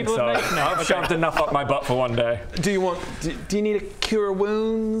don't that think people so. have made? No, I've shoved enough up my butt for one day. Do you need a cure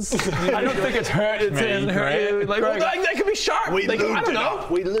wounds? I don't think it's hurt me. It doesn't hurt you. Like, well, that could be sharp. We lubed it up.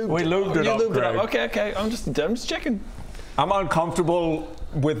 We lubed it up. You lubed it up. Okay. I'm just checking. I'm uncomfortable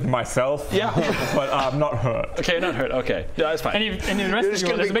with myself. Yeah. But I'm not hurt. Okay, not hurt. Okay. Yeah, that's fine. And the rest of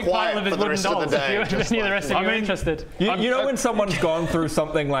you, there's a big pile of his wooden dolls. If any of the rest of you are interested. You know when someone's gone through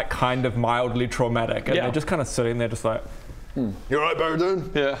something like kind of mildly traumatic and they're just kind of sitting there just like... You alright,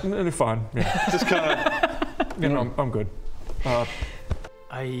 Baradun? Yeah. They're fine. Yeah. Just kind of... You know, I'm good. I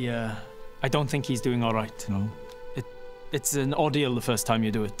don't think he's doing all right. No. It's an ordeal the first time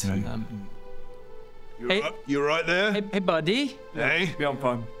you do it. Right. You right there? Hey, buddy. Hey. Yeah, I'm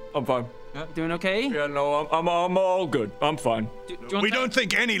fine. I'm fine. Doing okay? Yeah, no, I'm all good. I'm fine. We don't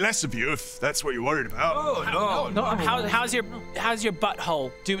think any less of you if that's what you're worried about. Oh, no. How's your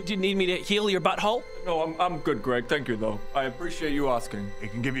butthole? Do you need me to heal your butthole? No, I'm good, Greg. Thank you, though. I appreciate you asking. He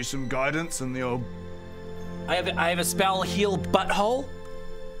can give you some guidance and the old... I have a spell, heal butthole.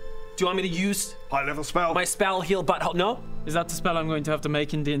 Do you want me to use... high-level spell? My spell, heal butthole. No? Is that the spell I'm going to have to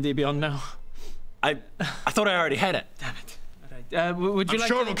make in D&D Beyond now? I thought I already had it. Damn it. Would you I'm like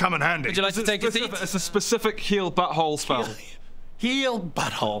sure to, it'll come in handy. Would you like to take a seat? It's a specific heal butthole spell. Heal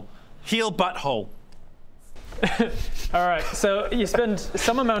butthole. Heal butthole. All right, so you spend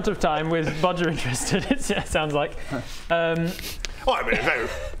some amount of time with Bodger interested, it sounds like. Well, I mean,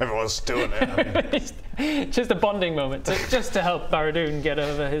 if everyone's doing it. Just a bonding moment, just to help Baradun get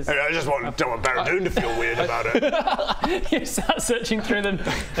over his... I just don't want Baradun to feel weird about it. You start searching through them.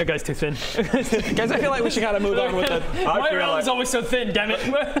 That guy's too thin. Guys, I feel like we should kind of move on with it. My round is always so thin, damn it.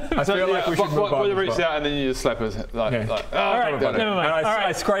 I feel like we should move on. We'll reach out and then you just slap his head. All right, never mind.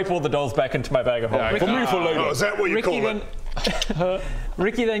 I scrape all the dolls back into my bag of holding. For me, for later. Oh, is that what you call it?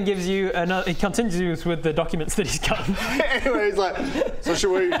 Ricky then gives you another. He continues with the documents that he's got. Anyway, he's like, so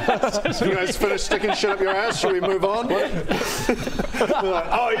should we? You guys finish sticking shit up your ass? Should we move on? Like,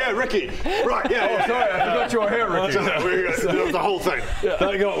 oh yeah, Ricky. Right? Yeah. Sorry, I forgot you were here, Ricky. The whole thing.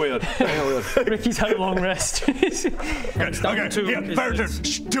 that got weird. Ricky's had a long rest. Okay.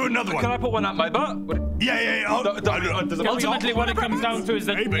 Baradun, do another one. Can I put one up my butt? Yeah. Ultimately, what it comes down to is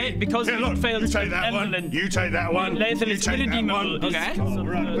that because you failed to take that one. You take that one. Liathil is still a demon. Okay.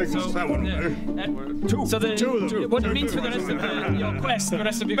 That one. So what it means for the rest of your quest, the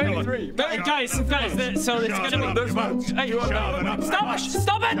rest of your guys, so it's gonna be. Hey, stop it!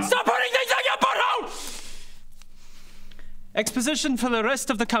 Stop putting things on your butthole! Exposition for the rest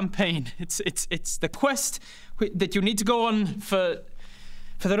of the campaign. It's the quest that you need to go on for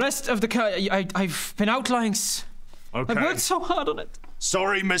the rest of the. I've been outlining. Okay. I've worked so hard on it.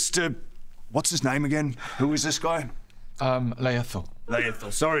 Sorry, Mr. What's his name again? Who is this guy? Liathil.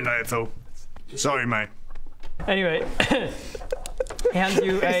 Liathil. Sorry, Liathil. Sorry, mate. Anyway, he hands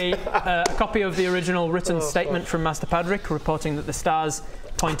you a copy of the original written statement from Master Padrick, reporting that the stars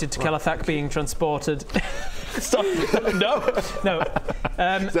pointed to Kelethak being transported. Stop. No.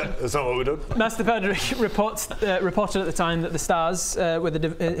 That's not what we're doing. Master Padrick reported at the time that the stars, with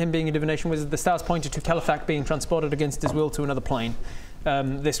him being a divination wizard, the stars pointed to Kelethak being transported against his will to another plane.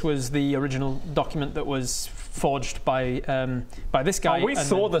 This was the original document that was forged by this guy. Oh, we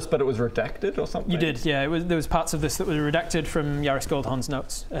saw this, but it was redacted or something? You did, yeah. There was parts of this that were redacted from Yaris Goldhorn's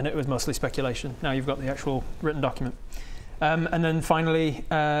notes, and it was mostly speculation. Now you've got the actual written document. And then finally,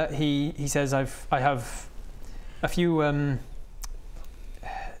 he says, I have a few... I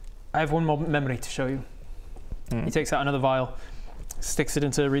have one more memory to show you. He takes out another vial, sticks it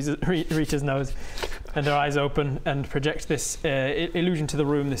into Rita's nose, and her eyes open and project this illusion to the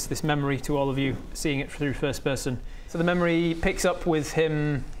room, this memory to all of you, seeing it through first person. So the memory picks up with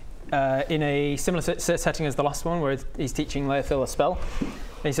him in a similar setting as the last one, where he's teaching Liathil a spell.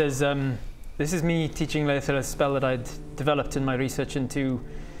 And he says, this is me teaching Liathil a spell that I'd developed in my research into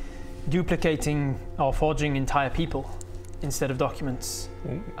duplicating or forging entire people instead of documents.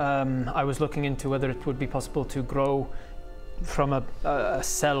 I was looking into whether it would be possible to grow from a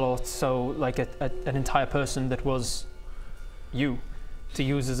cell or so, like an entire person that was you, to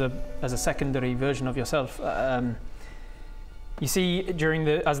use as a secondary version of yourself. You see,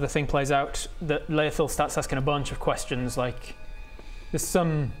 as the thing plays out, that Liathil starts asking a bunch of questions, like, this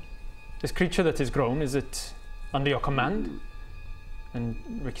creature that is grown, is it under your command? And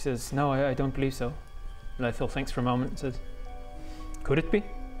Ricky says, no, I don't believe so. Liathil thinks for a moment and says, could it be?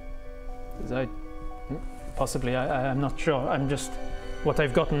 Possibly, I'm not sure. I'm just what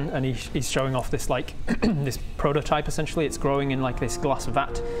I've gotten, and he's showing off this like this prototype. Essentially, it's growing in like this glass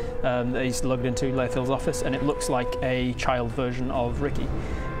vat that he's lugged into Liathil's office, and it looks like a child version of Ricky.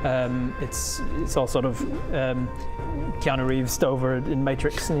 It's all sort of Keanu Reeves over in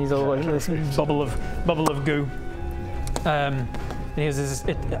Matrix, and he's all like this bubble of goo. From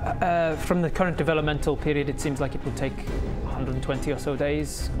the current developmental period, it seems like it will take 120 or so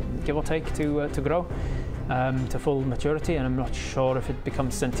days, give or take, to grow to full maturity, and I'm not sure if it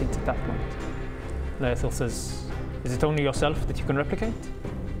becomes sentient at that point. Liathil says, "Is it only yourself that you can replicate?"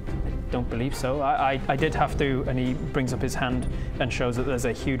 I don't believe so. I did have to, and he brings up his hand and shows that there's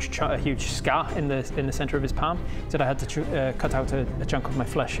a huge scar in the center of his palm. He said I had to cut out a chunk of my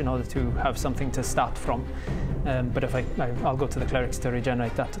flesh in order to have something to start from. But if I'll go to the clerics to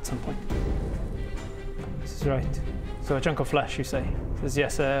regenerate that at some point. This is right. So a chunk of flesh, you say? He says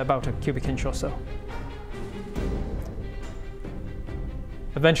yes, about a cubic inch or so.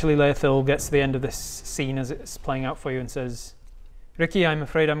 Eventually, Liathil gets to the end of this scene as it's playing out for you and says, "Ricky, I'm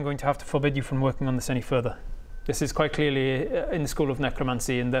afraid I'm going to have to forbid you from working on this any further. This is quite clearly in the School of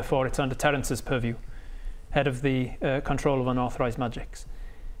Necromancy, and therefore it's under Terence's purview, head of the control of unauthorized magics.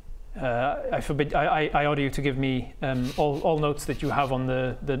 I order you to give me all notes that you have on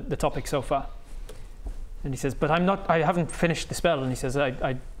the topic so far." And he says, "But I haven't finished the spell." And he says,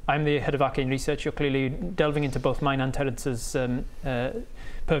 I'm the head of arcane research. You're clearly delving into both mine and Terence's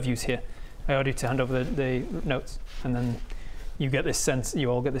purviews here. I order you to hand over the notes." And then you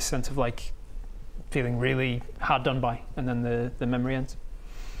all get this sense of like feeling really hard done by, and then the memory ends.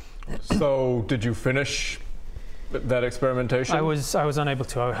 So did you finish that experimentation? I was unable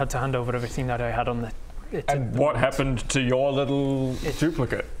to. I had to hand over everything that I had on it. And what happened to your little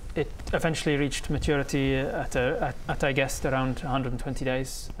duplicate? It eventually reached maturity at I guessed around 120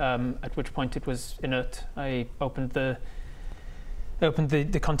 days. At which point it was inert. I opened the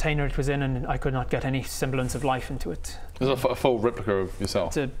container it was in, and I could not get any semblance of life into it. Is it a full replica of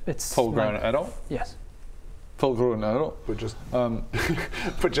yourself? It's full-grown adult? Yes. Full-grown adult? But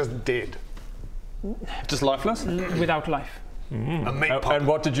just dead. Just lifeless? Without life. And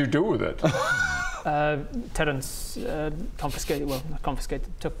what did you do with it? Terence confiscated. Well, not confiscated.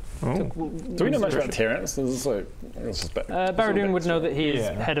 Took. Do we know much about Terence? Baradun would know that he is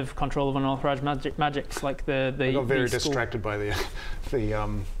head of control of unauthorized magics, like the. I got very distracted by the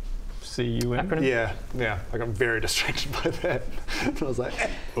CUN. Acronym? Yeah. I got very distracted by that. I was like,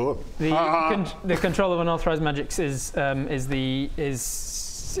 oh. The control of unauthorized magics is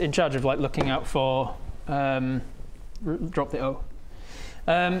in charge of like looking out for. Drop the O.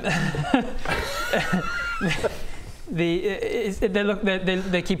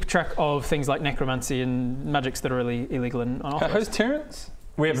 They keep track of things like necromancy and magics that are really illegal and unauthorized. Who's Terence?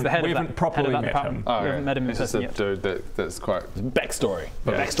 We haven't properly met him. We haven't met him in person yet. Just a dude that's quite backstory.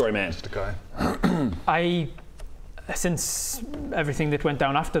 Backstory man. Just a guy. Since everything that went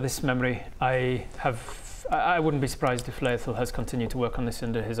down after this memory, I wouldn't be surprised if Liathil has continued to work on this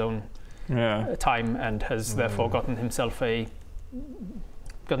under his own time, and has therefore gotten himself to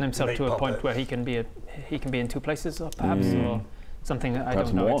a point where he can be in two places, or perhaps, or something that I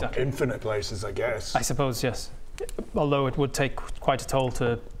don't know exactly. Infinite places, I guess. I suppose, yes. Although it would take quite a toll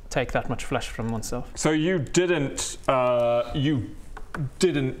to take that much flesh from oneself. So you can't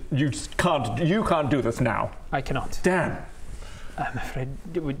do this now. I cannot. Damn. I'm afraid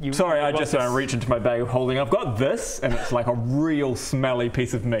you. Sorry, I just reach into my bag of holding. I've got this, and it's like a real smelly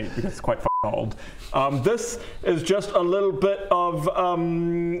piece of meat because it's quite old. This is just a little bit of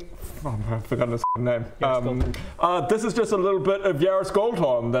I've forgotten his name. This is just a little bit of Yaris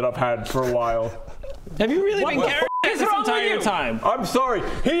Goldhorn that I've had for a while. Have you really been carrying this entire time? I'm sorry.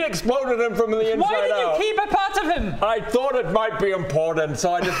 He exploded him from the inside out. Why did you keep a part of him? I thought it might be important,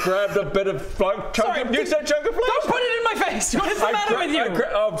 so I just grabbed a bit of chunk of flesh. Don't put it in my face. What is the matter with you?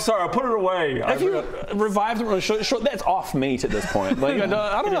 I'm sorry. I'll put it away. Have you revived him? That's off meat at this point. Like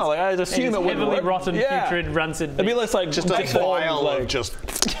I don't know. Like I just assume it would heavily rotten, putrid, rancid. It'd be less like just a vial of just.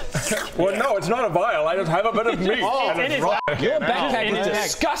 Well, no, it's not a vial. I just have a bit of meat. Your backpack is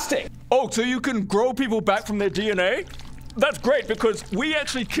disgusting. Oh, so you can grow people back from their DNA? That's great, because we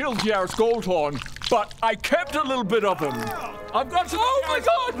actually killed Yaris Goldhorn, but I kept a little bit of him. I've got some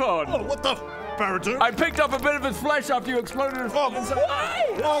Goldhorn! Oh, what the Baradun? I picked up a bit of his flesh after you exploded his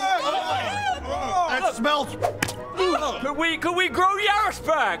That smells. Could we grow Yaris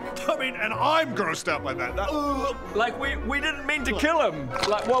back? I mean, and I'm grossed out by that. Like, we didn't mean to kill him.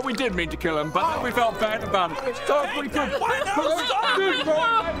 Like, well, we did mean to kill him, but then we felt bad about it. So if we could...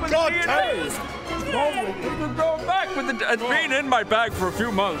 God damn it! We could grow back with it. It's been in my bag for a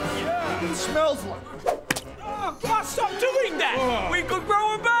few months. Yeah, it smells like... stop doing that! We could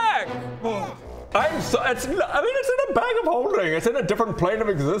grow it back! it's in a bag of holding. It's in a different plane of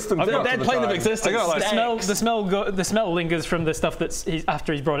existence. That plane of existence. The smell lingers from the stuff that's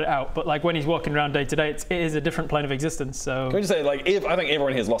after he's brought it out. But like when he's walking around day to day, it is a different plane of existence. So can we just say, like, I think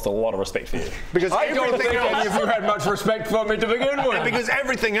everyone has lost a lot of respect for you because I don't think any of you had much respect for me to begin with. Because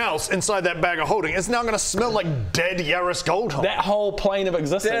everything else inside that bag of holding is now going to smell like dead Yaris Goldhorn. That whole plane of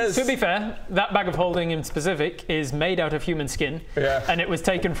existence. To be fair, that bag of holding in specific is made out of human skin, and it was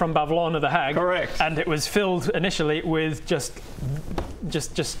taken from Bavlona the Hag. Correct. And it was filled initially with just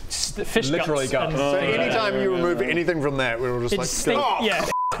fish literally guts. So anytime you remove anything from that, we were just like, yeah.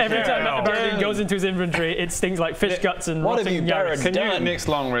 Every time a Baradin goes into his inventory, it stings like fish guts and rotting Yaris. Can you, next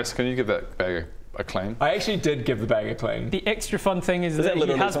long rest, can you give that bag a clean? I actually did give the bag a clean. The extra fun thing is that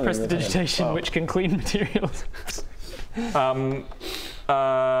he has prestidigitation, which can clean materials. Okay,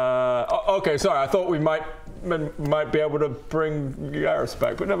 sorry. I thought we might be able to bring Yaris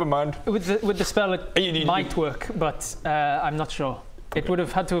back, but never mind. With the spell, it might work, but I'm not sure. It would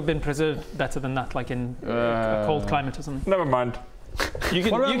have had to have been preserved better than that, like in a cold climate or something. Never mind. You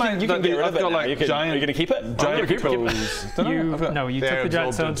can get rid of it now. Are you going to keep it? Giant tools. You took the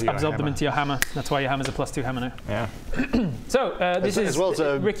giant stones, absorbed them into your hammer. That's why your hammer's a +2 hammer now. Yeah. So this is as well as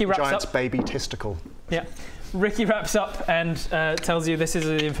a Ricky wraps giant's up. baby testicle. Yeah. Ricky wraps up and tells you this is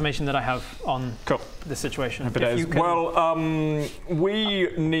the information that I have on the situation. Well, we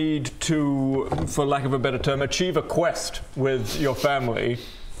need to, for lack of a better term, achieve a quest with your family.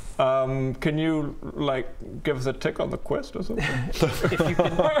 Can you, like, give us a tick on the quest or something? If you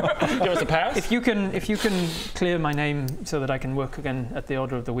can give us a pass. If you can clear my name so that I can work again at the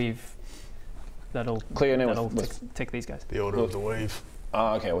Order of the Weave, that'll tick these guys. The Order of the Weave.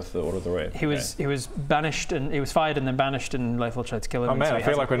 Oh, okay, with the Order of the Weave. He was banished and he was fired and then banished, and Liathil tried to kill him. Oh man, so I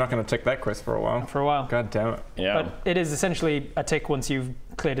feel like we're not going to tick that quest for a while. God damn it. Yeah. But it is essentially a tick once you've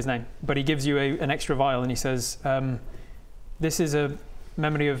cleared his name. But he gives you an extra vial and he says, "This is a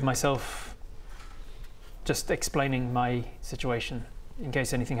memory of myself, just explaining my situation in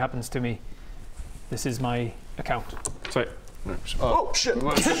case anything happens to me. This is my account." Sweet. Oh shit!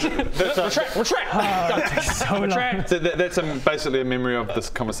 Retract! So that's basically a memory of this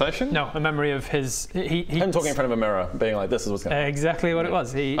conversation? No, a memory of his. Him talking in front of a mirror, being like, "This is what's going on." Exactly what it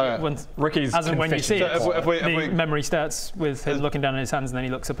was. Ricky's as and when you see it, the memory starts with him looking down at his hands, and then he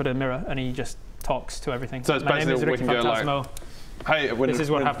looks up at a mirror and he just talks to everything. So it's basically we can go like, "Hey, this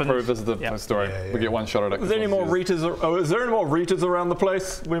is what happened." This is the story. We get one shot at it. Is there any more Ritas? Is there any more Ritas around the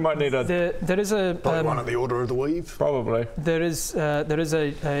place? We might need a. There is a one at the Order of the Weave. Probably. There is a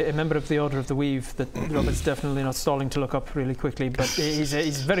member of the Order of the Weave that Robert's definitely not stalling to look up really quickly, but he's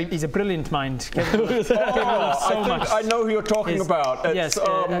a brilliant mind. I know who you're talking about. Yes,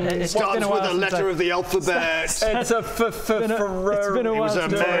 it starts with a letter of the alphabet. It's a it's been a while. It was a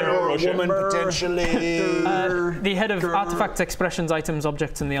man or a woman potentially. The head of artifacts, expressions, items,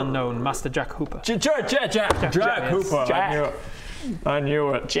 objects, and the unknown, Master Jack Hooper. Jack Hooper. Jack. I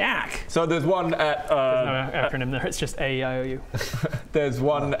knew it. Jack. So there's one at. There's no acronym there. It's just AIOU. There's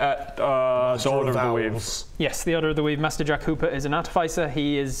one at the Order of the Weave. Yes, the Order of the Weave. Master Jack Hooper is an artificer.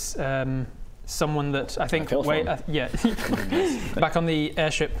 He is someone that I think. Back on the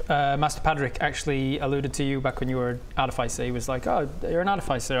airship, Master Padrick actually alluded to you back when you were an artificer. He was like, "Oh, you're an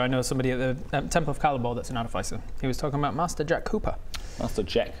artificer. I know somebody at the Temple of Calibor that's an artificer." He was talking about Master Jack Hooper. Master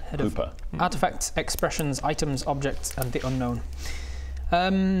Jack Hooper. Artifacts, expressions, items, objects, and the unknown.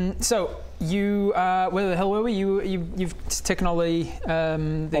 So you, where the hell were we? You've taken all the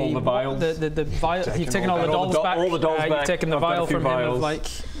vials. The vial. You've taken all the dolls back. All the dolls back. You've taken the vial from vials. him of like,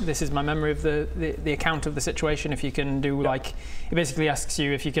 this is my memory of the account of the situation. If you can do like, it basically asks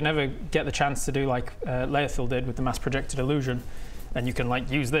you if you can ever get the chance to do like Liathil did with the mass projected illusion, and you can like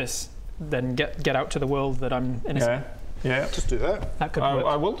use this, then get out to the world that I'm innocent. Yeah. Just do that. That could work.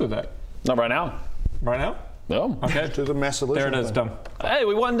 I will do that. Not right now. Right now? No. Okay. Do the mass illusion. There it is. Done. Hey,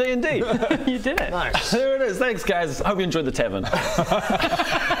 we won D&D. You did it. Nice. There it is. Thanks, guys. Hope you enjoyed the tavern.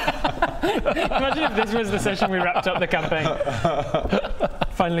 Imagine if this was the session we wrapped up the campaign.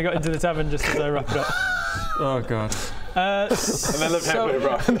 Finally got into the tavern just as I wrapped it up. Oh god. And then lived happily ever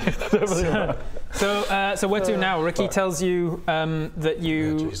after. So where to now? Ricky tells you that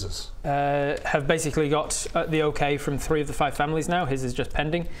you have basically got the okay from 3 of the 5 families now. His is just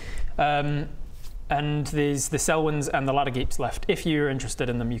pending. And there's the Selwyns and the Laddergeeps left. If you're interested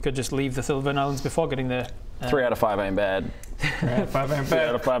in them, you could just leave the Thilvan Islands before getting there. 3 out of 5 ain't bad. 3 out of 5 ain't 3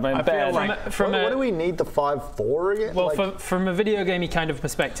 out of 5 ain't bad. What do we need the 5 for again? Well, from a video gamey kind of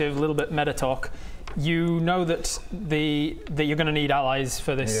perspective, a little bit meta talk, you know that you're going to need allies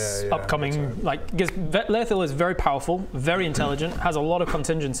for this upcoming, because Liathil is very powerful, very intelligent, has a lot of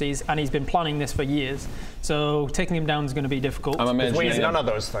contingencies, and he's been planning this for years. So taking him down is going to be difficult. I'm imagining none of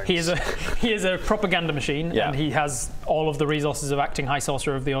those things. He is a propaganda machine, and he has all of the resources of acting High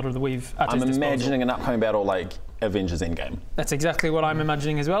Sorcerer of the Order of the Weave at his disposal. I'm imagining an upcoming battle like Avengers Endgame. That's exactly what I'm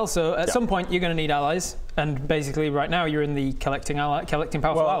imagining as well. So at some point you're going to need allies, and basically right now you're in the collecting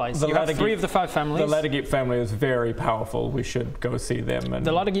powerful allies. You have 3 of the 5 families. The Laddergeep family is very powerful. We should go see them. And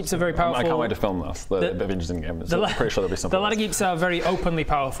the Laddergeeps are very powerful. I can't wait to film this. The Avengers Endgame. So I'm pretty sure there'll be something. The Laddergeeps are very openly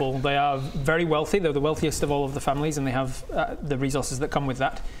powerful. They are very wealthy. They're the wealthiest of all of the families, and they have the resources that come with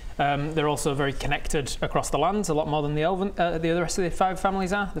that. They're also very connected across the lands, a lot more than the rest of the 5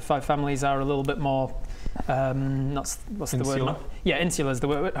 families are. The 5 families are a little bit more. What's the word? Yeah, insular is the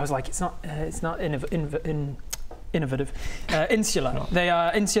word. I was like, it's not innovative. Insular. No. They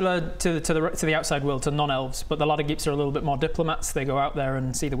are insular to the outside world, to non-elves, but the Laddergeeps are a little bit more diplomats. They go out there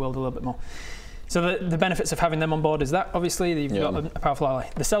and see the world a little bit more. So the benefits of having them on board is that, obviously, you've got a powerful ally.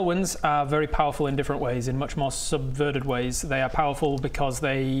 The Selwynds are very powerful in different ways, in much more subverted ways. They are powerful because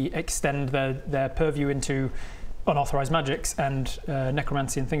they extend their purview into unauthorized magics and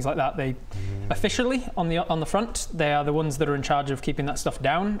necromancy and things like that. They officially on the front, they are the ones that are in charge of keeping that stuff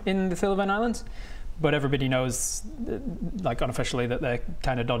down in the Thillivan Islands, but everybody knows, like unofficially, that they're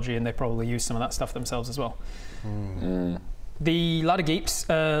kind of dodgy and they probably use some of that stuff themselves as well. The Laddergeeps,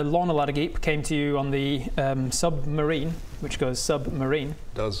 Lorna Laddergeep came to you on the submarine, which goes submarine.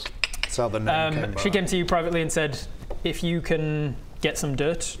 That's how the name came She came to you privately and said, if you can get some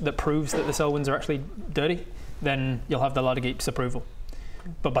dirt that proves that the Selwyns are actually dirty, then you'll have the Laddergeep's approval.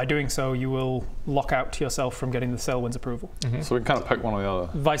 But by doing so, you will lock out yourself from getting the Selwyns' approval. So we can kind of pick one or the other.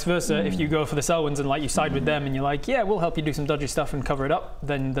 Vice versa, if you go for the Selwyns and you side with them and you're like, yeah, we'll help you do some dodgy stuff and cover it up,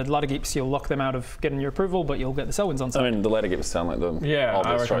 then the Laddergeeps, you'll lock them out of getting your approval, but you'll get the Selwyns on side. I mean, the Laddergeeps sound like the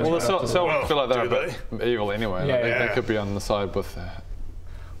obvious choice. Well, the Selwyns feel like they're a bit evil anyway. They could be on the side with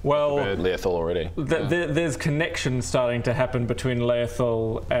Liathil already. There's connections starting to happen between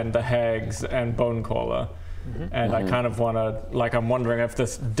Liathil and the Hags and Bonecaller. And I kind of want to, I'm wondering if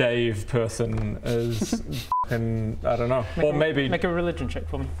this Dave person is I don't know. Or maybe... Make a religion check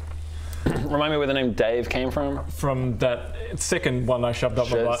for me. Remind me where the name Dave came from? From that second one I shoved up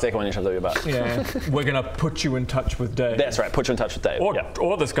my butt. Second one you shoved up your butt. Yeah. We're going to put you in touch with Dave. That's right, put you in touch with Dave.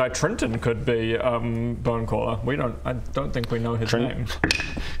 Or this guy Trinton could be Bonecaller. I don't think we know his name.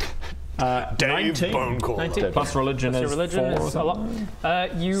 Dave Bonecaller. Plus religion is 4 is a lot.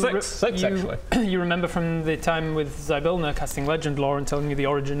 Six actually. You remember from the time with Zybilna casting legend lore and telling you the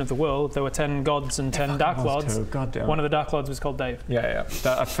origin of the world, there were 10 gods and 10 Dark Lords. One of the Dark Lords was called Dave. Yeah.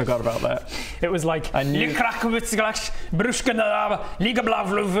 I forgot about that. It was like and Dave.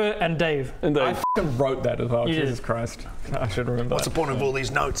 I fucking wrote that as well. Jesus Christ. I should remember. What's the point of all these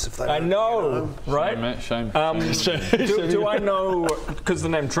notes if they I know, right? Shame. Do I know, because the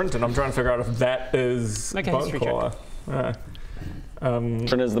name Trinton, I'm trying to figure out if that is Bonecaller.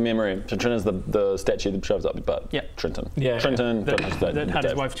 Trinton is the memory. Trinton is the statue that shoves up your butt. Yeah. Trinton. Yeah. Trinton. That had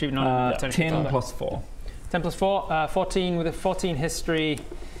his wife shooting on him. 10 plus 4. 10 plus 4. 14 with a 14 history.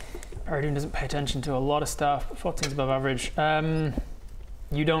 Erdune doesn't pay attention to a lot of stuff. 14 is above average.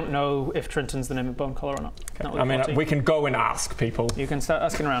 You don't know if Trinton's the name of Bonecaller or not. Okay. I mean, we can go and ask people. You can start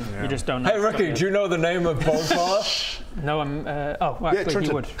asking around. You just don't know. Hey, Ricky, do you know the name of Bonecaller? No, I'm. Actually,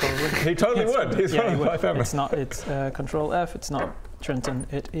 he would. Probably. He totally would. He's one of my family. It's not. It's Control F. It's not Trinton.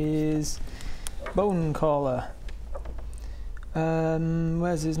 It is Bonecaller.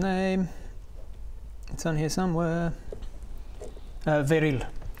 Where's his name? It's on here somewhere. Vaeril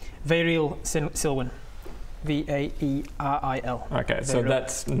Silwyn. Vaeril. Okay, so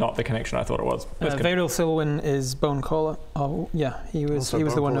that's not the connection I thought it was. Vaeril Silwyn is Bonecaller. Oh, yeah, he was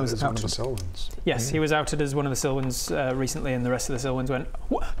the one who was outed. Yes, he was outed as one of the Silwyns recently, and the rest of the Silwyns went,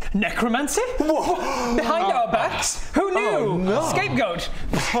 what? Necromancy? Behind our backs? Who knew? Oh, no. Scapegoat.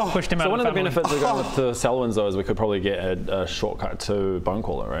 Pushed him out. So one of the family. benefits of going with the Selwyns, though, is we could probably get a shortcut to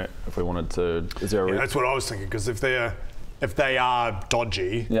Bonecaller, right? If we wanted to. Is there a that's what I was thinking, because if they are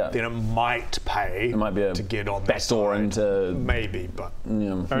dodgy, then it might pay to get on back door into maybe, but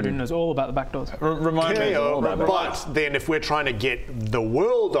Erdune knows all about the back doors. Remind me. But then if we're trying to get the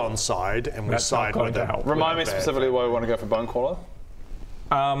world on side and we side with them, remind me specifically why we want to go for Bonecaller.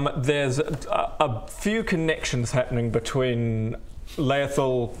 There's a few connections happening between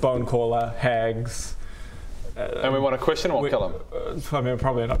Liathil, Bonecaller, Hags. And we want to question him or kill him? I mean,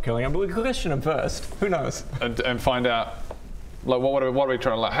 probably not killing him, but we can question him first. Who knows? And find out, what are we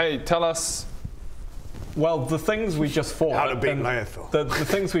trying to, hey, tell us Well, the things we just fought. How to beat Liathil. The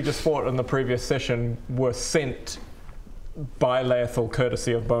things we just fought in the previous session were sent by Liathil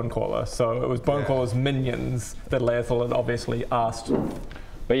courtesy of Bonecaller. So it was Bonecaller's minions that Liathil had obviously asked.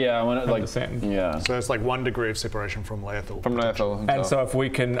 But yeah, I want to like So it's like 1 degree of separation from Liathil. From Liathil himself. And so if we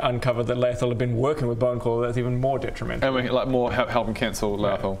can uncover that Liathil had been working with Bonecaller, that's even more detrimental. And we can, like more help him cancel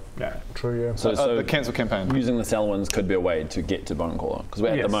Liathil. Yeah, true. Yeah. So the cancel campaign. Using the Selwyn's could be a way to get to Bonecaller because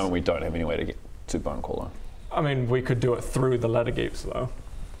at the moment we don't have any way to get to Bonecaller. I mean, we could do it through the ladder gates though.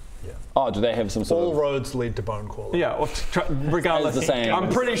 Yeah. Oh, do they have some sort All of... roads lead to Bonecaller. Yeah, well, regardless, the same. I'm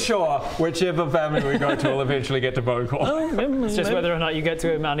pretty sure whichever family we go to will eventually get to Bonecaller. It's just whether or not you get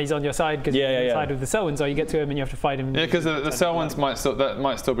to him and he's on your side because you're on the side of the Selwyns, or you get to him and you have to fight him. Yeah, because the Selwyns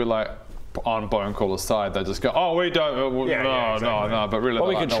might still be like on Bonecaller's side. They just go, oh, we don't. No, but really, Well,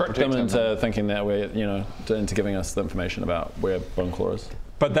 we like, could trick them him. into thinking that we're, into giving us the information about where Bonecaller is.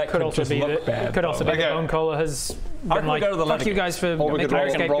 But that could also just be look bad. It could also be that Bonecaller has been like, fuck you guys for making our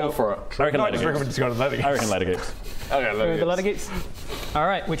escape roll go. for it. I reckon just go to the ladder gates. I reckon ladder gates. Okay, The ladder gates. All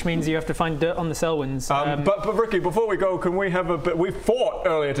right, which means you have to find dirt on the Selwyns. But Ricky, before we go, can we have a bit? We fought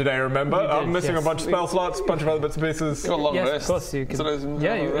earlier today, remember? I'm missing a bunch of spell slots, a bunch of other bits and pieces. Got a long yes, rest. of course you can.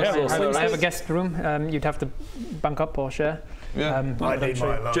 I have a guest room. You'd have to bunk up or share. Yeah. I need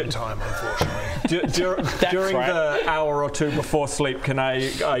my alone time, unfortunately. During the hour or two before sleep, can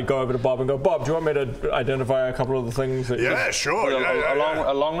I go over to Bob and go, Bob, do you want me to identify a couple of the things? That Sure.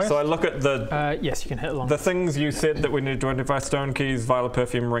 Along with? So I look at the... yes, you can hit along. The things you said that we need to identify: stone keys, violet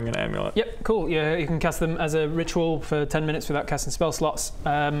perfume, ring, and amulet. Yep, cool. Yeah, you can cast them as a ritual for 10 minutes without casting spell slots.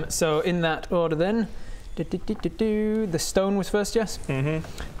 So in that order then, the stone was first, yes? Mm-hmm.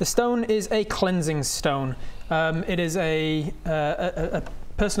 The stone is a cleansing stone. It is a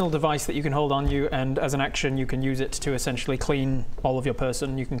personal device that you can hold on you, and as an action you can use it to essentially clean all of your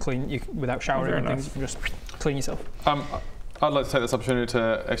person. You can clean without showering and things. You can just clean yourself. I'd like to take this opportunity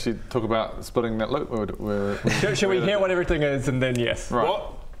to actually talk about splitting that loot. Should we hear what everything is and then yes? Right.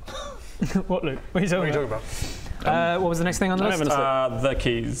 What loot? What are you talking about? What was the next thing on the list? The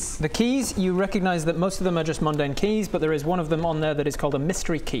keys. The keys, you recognize that most of them are just mundane keys, but there is one of them on there that is called a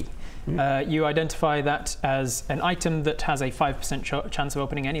mystery key. You identify that as an item that has a 5% chance of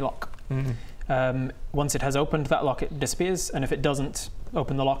opening any lock. Once it has opened that lock, it disappears, and if it doesn't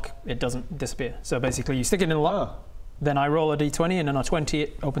open the lock, it doesn't disappear. So basically you stick it in the lock, then I roll a d20, and on a 20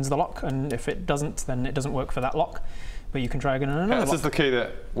 it opens the lock, and if it doesn't, then it doesn't work for that lock. But you can try again on another lock. This is the key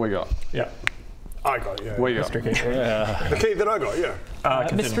that we got. Yeah. I got it, We got. Mystery key. The key that I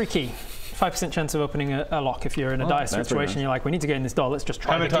got, mystery key. 5% chance of opening a lock if you're in a dire situation. You're like, we need to get in this door. Let's just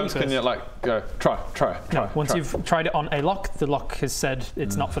try. How many times can you go? Try. Once you've tried it on a lock, the lock has said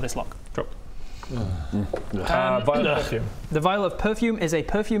it's not for this lock. Cool. Violet perfume. The vial of perfume is a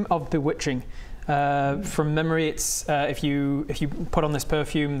perfume of bewitching. From memory, it's if you put on this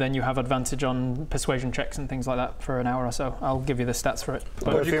perfume, then you have advantage on persuasion checks and things like that for an hour or so. I'll give you the stats for it.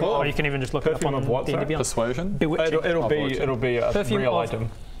 What do you call it? Or you can even just look it up on D&D. Persuasion. Bewitching. It'll be a perfume real of item.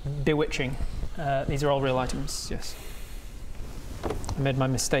 Bewitching. These are all real items. Yes. I made my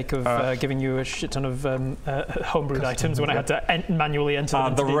mistake of giving you a shit ton of homebrewed items when I had to manually enter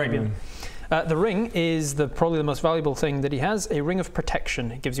them. The ring. The ring is probably the most valuable thing that he has, a ring of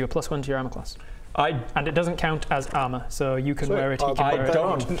protection. It gives you a +1 to your armor class. And it doesn't count as armor, so you can wear it, he can wear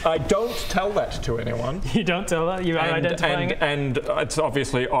it. I don't tell that to anyone. You don't tell that? You are identifying it? And it's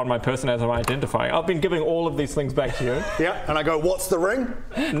obviously on my person as I'm identifying. I've been giving all of these things back to you. Yeah, and I go, what's the ring?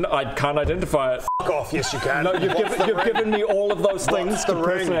 No, I can't identify it. Fuck off, yes you can. No, you've given me all of those things to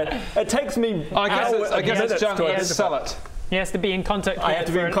personate. It takes me I guess it's junk. to Sell it. He has to be in contact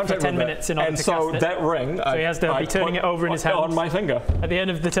with it for 10 minutes in order to cast it. And so that ring, so he has to be turning it over in his hand. On my finger. At the end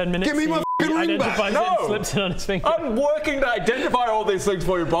of the 10 minutes, give me my he ring identifies back. it and slips it on his finger. I'm working to identify all these things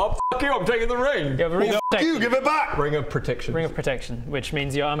for you, Bob. Fuck you, I'm taking the ring. You have a ring of protection. You give it back. Ring of protection. Ring of protection, which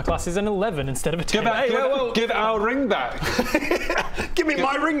means your armor class is an 11 instead of a 10. Give our ring back. Give me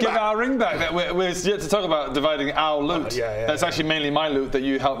my ring back. Give our ring back. We're yet to talk about dividing our loot. That's actually mainly my loot that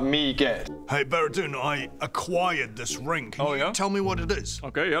you helped me get. Hey, Baradun, I acquired this ring. Can you tell me what it is?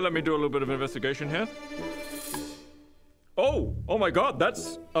 Okay, let me do a little bit of investigation here. Oh my God,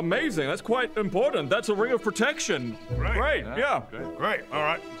 that's amazing. That's quite important. That's a ring of protection. Great, yeah. Great, all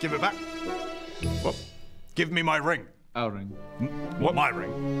right, give it back. What? Give me my ring. Our ring. What? My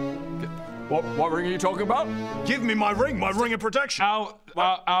ring. What ring are you talking about? Give me my ring of protection.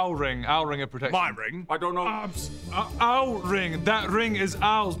 Our ring of protection. My ring? I don't know. Our ring. That ring is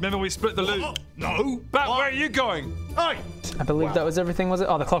ours. Remember we split the loot? No. But where are you going? Hey. I believe that was everything, was it?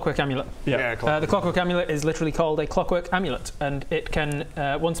 Oh, the clockwork amulet. Yeah. The clockwork amulet is literally called a clockwork amulet, and it can,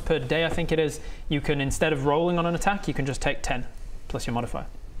 once per day, I think it is, you can, instead of rolling on an attack, you can just take 10 plus your modifier.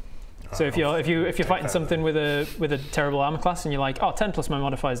 So if you're fighting something with a terrible armor class and you're like, oh, 10 plus my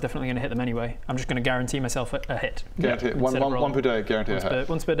modifier is definitely going to hit them anyway, I'm just going to guarantee myself a hit. Guarantee one per day, guarantee a hit.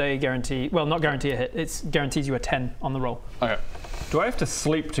 Once per day, guarantee. Well, not guarantee a hit. It guarantees you a 10 on the roll. Okay. Do I have to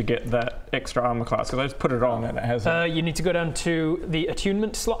sleep to get that extra armor class? Because I just put it on and it has. You need to go down to the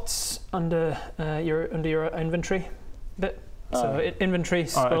attunement slots under your inventory bit. So inventory,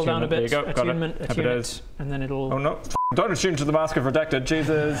 scroll down a bit, attunement, attune it, and then it'll... Oh no, don't attune to the Mask of Redacted,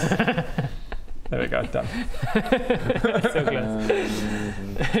 Jesus. There we go, done. So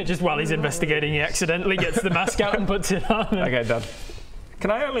close. Just while he's investigating, he accidentally gets the mask out and puts it on. Okay, done.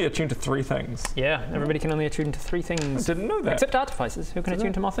 Can I only attune to 3 things? Yeah, everybody can only attune to 3 things. I didn't know that. Except artificers, who can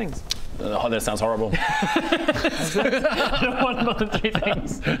attune to more things. Oh, that sounds horrible. I don't want more than 3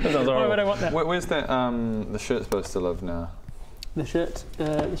 things. That sounds horrible. Why would I want that? Where's that the shirt supposed to live now? The shirt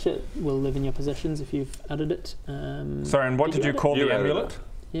will live in your possessions if you've added it. Sorry, and what did you call the amulet?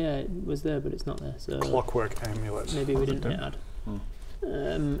 Yeah, it was there, but it's not there. So clockwork amulet. Maybe we didn't add.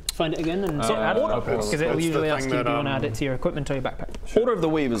 Find it again and add it because it'll usually ask you, do you want to add it to your equipment or your backpack? Order of the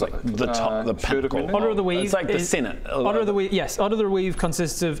Weave is like the top, the pinnacle. Order of the Weave. It's like the Senate. Order of the Weave. Yes, Order of the Weave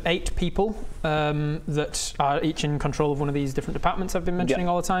consists of 8 people that are each in control of one of these different departments I've been mentioning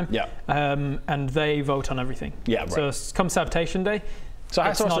all the time. Yeah. And they vote on everything. Yeah. Right. So come Sabotation Day. So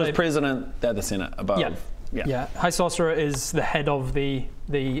High Sorcerer is president. They're the Senate above. Yeah. Yeah. High Sorcerer is the head of the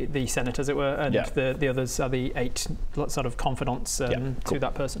Senate, as it were, and the others are the 8 sort of confidants to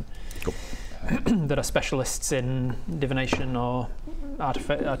that person. Cool. That are specialists in divination or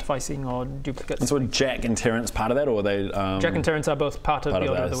artificing or duplicates. And so are Jack and Terrence part of that, or are they? Jack and Terrence are both part of the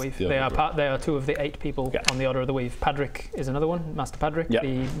Order of the Weave. They are 2 of the 8 people on the Order of the Weave. Padrick is another one, Master Padrick,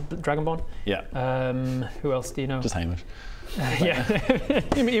 the Dragonborn. Yeah. Who else do you know? Just Hamish. Yeah.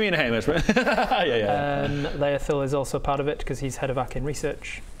 you mean Hamish, right? yeah. Liathil is also part of it because he's head of arcane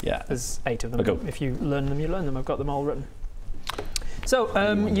research. Yeah. There's 8 of them. Okay. If you learn them, you learn them. I've got them all written. So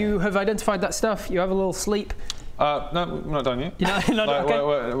you have identified that stuff. You have a little sleep. No, we're not done yet. You're not okay.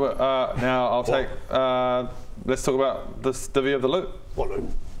 Wait. Now I'll take. Let's talk about the divvy of the loot. What loot?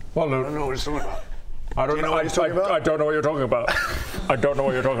 I don't know what he's talking about. I don't know what you're talking about. I don't know what you're talking about. I don't know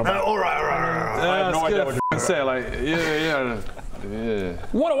what you're talking about. All right. I have no idea what you're say. Like, yeah.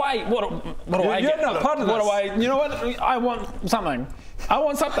 What do I get? Not part of this. What do I? You know what? I want something.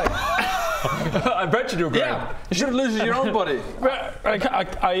 I bet you do, Greg. Yeah. You should lose your own body.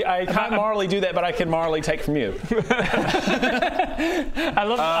 I can't morally do that, but I can morally take from you. I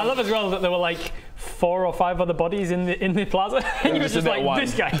love as well that there were like 4 or 5 other bodies in the plaza, and you were just like,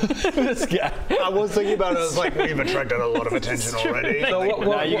 this guy. This guy. I was thinking about it. I was like, we've attracted a lot of attention already. So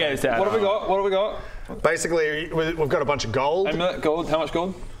what you guys what have we got? What have we got? Basically, we've got a bunch of gold. Amulet, gold. How much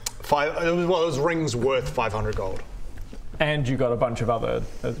gold? 5. It was rings worth 500 gold. And you got a bunch of other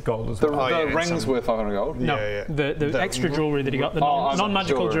gold as well. The rings worth 500 gold? No, the extra jewellery that he got, the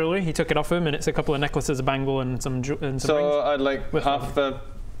non-magical jewellery, he took it off him, and it's a couple of necklaces, a bangle, and some rings. So I'd like half the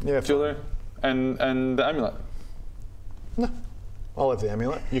jewellery and the amulet. No, I'll have the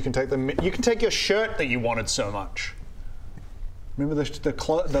amulet. You can take You can take your shirt that you wanted so much. Remember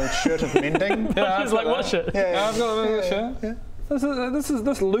the shirt of mending? Yeah, like what shirt? Yeah, I've got a shirt. Yeah.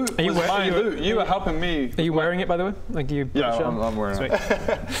 This loot was my loot. You were helping me. Are you wearing it, by the way? Like, do you? Yeah, I'm wearing it.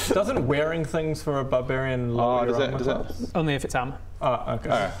 Doesn't wearing things for a barbarian lower your armor class? Only if it's armor. Oh,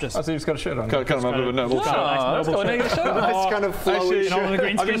 okay. So you just got a shirt on. Kind of a noble shirt. That's kind of flowy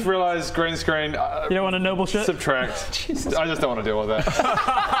shirt. I just realised green screen. You don't want a noble shirt? Subtract. I just don't want to deal with that.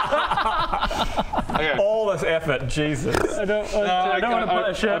 Okay. All this effort, Jesus. I don't want to put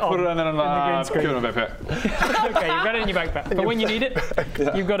a shirt on. I put it on and then I'm give it in my backpack. Okay, you've got it in your backpack. But when you need it,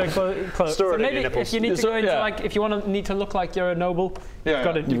 you've got to clothes. Store So it in maybe your nipples. if you need to go into like, if you need to look like you're a noble, you've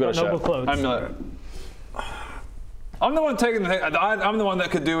got noble clothes. I'm the one taking the thing. I'm the one that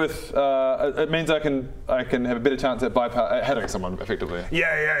could do with. It means I can have a better chance at hitting someone effectively.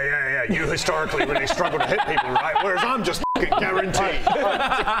 Yeah. You historically really struggle to hit people, right? Whereas I'm just fucking guaranteed.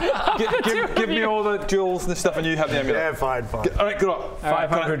 Give me all the jewels and stuff, and you have the amulet. Yeah, fine. All right, good luck.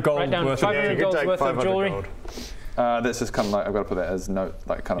 500 gold worth 500 gold worth of jewelry. That's just kind of like I've got to put that as note,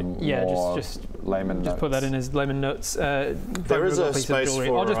 like kind of more just layman notes. Just put that in as layman notes. There is a space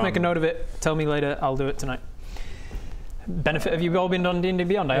for. I'll just make a note of it. Tell me later. I'll do it tonight. Benefit of you all being on D&D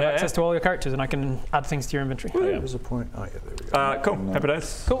Beyond. I have access to all your characters and I can add things to your inventory. Oh, yeah. There's a point. Oh, yeah, there we go. Cool. Happy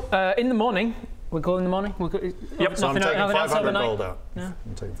days. Cool. In the morning, we'll go in the morning. Yep, so I'm taking 500 gold out. Yeah.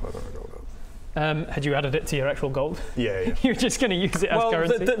 I'm taking 500 gold out. Had you added it to your actual gold? Yeah. You're just going to use it as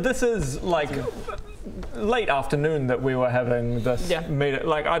currency? This is like late afternoon that we were having this meeting.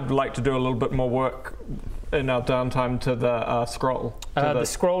 Like, I'd like to do a little bit more work in our downtime to the scroll. The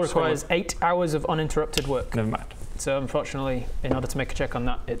scroll requires 8 hours of uninterrupted work. Never mind. So unfortunately, in order to make a check on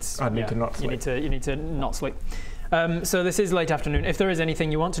that, I need to not sleep. You need to not sleep. So this is late afternoon. If there is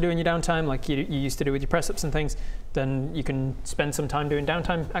anything you want to do in your downtime, like you used to do with your press-ups and things, then you can spend some time doing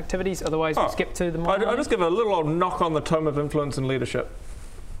downtime activities. Otherwise, we'll skip to the morning. I'll just give a little old knock on the Tome of Influence and Leadership.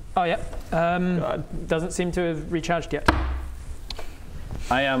 Oh, yeah. Doesn't seem to have recharged yet.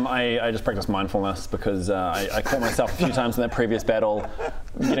 I just practice mindfulness because I caught myself a few times in that previous battle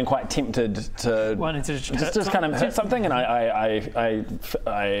getting quite tempted to just kind of hit something, and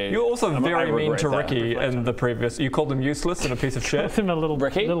I You're also very mean to Ricky in the previous. You called him useless and a piece of shit. Called him a little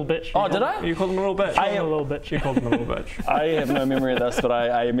bitch. Oh, did I? You called him a little bitch. A little bitch. You called him a little bitch. I have no memory of this, but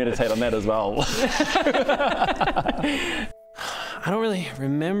I meditate on that as well. I don't really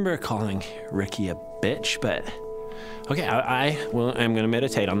remember calling Ricky a bitch, but okay, I'm going to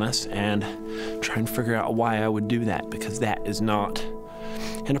meditate on this and try and figure out why I would do that, because that is not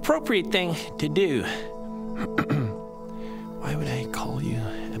an appropriate thing to do. Why would I call you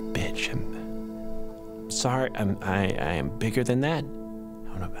a bitch? I'm sorry. I am bigger than that.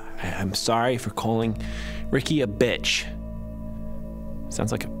 I'm sorry for calling Ricky a bitch.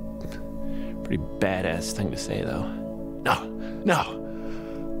 Sounds like a pretty badass thing to say, though.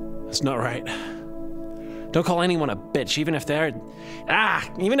 No, that's not right. Don't call anyone a bitch, even if they're a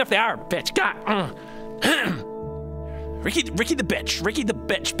bitch. God. Ricky the bitch. Ricky the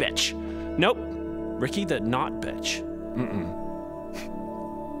bitch. Nope. Ricky the not bitch.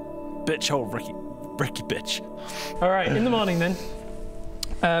 Bitch hole, Ricky bitch. All right, in the morning then.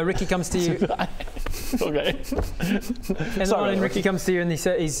 Ricky comes to you. Okay. In the morning, Ricky comes to you and he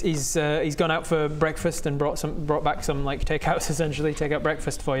says he's gone out for breakfast and brought back some like takeouts, essentially takeout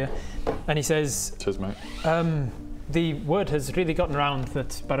breakfast for you, and he says, "Cheers, mate. The word has really gotten around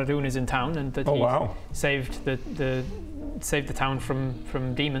that Baradoon is in town and that he saved the town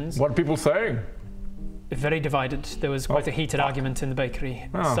from demons." What are people saying? Very divided. There was quite a heated argument in the bakery.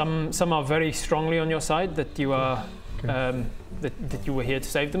 Some are very strongly on your side, that you are that you were here to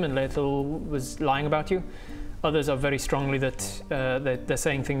save them and Liathil was lying about you. Others are very strongly that they're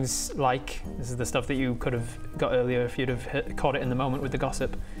saying things like, this is the stuff that you could have got earlier if you'd have caught it in the moment with the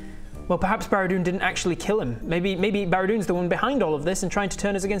gossip. Well, perhaps Baradoon didn't actually kill him. Maybe Baradoon's the one behind all of this and trying to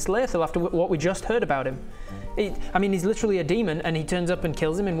turn us against Liathil after what we just heard about him. He's literally a demon and he turns up and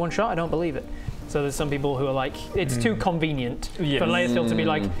kills him in one shot. I don't believe it. So there's some people who are like, it's too convenient for Liathil to be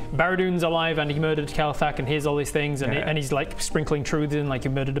like, Baradoon's alive and he murdered Kalthak and here's all these things, and he's like sprinkling truth in, like he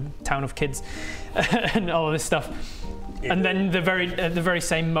murdered a town of kids and all of this stuff. And then at the very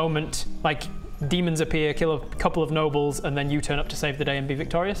same moment, like demons appear, kill a couple of nobles, and then you turn up to save the day and be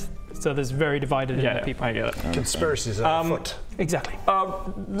victorious. So there's very divided in the people. I get it. Conspiracies afoot. Exactly.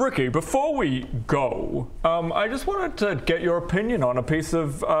 Ricky, before we go, I just wanted to get your opinion on a piece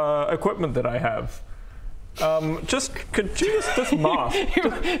of equipment that I have. Could you just mask?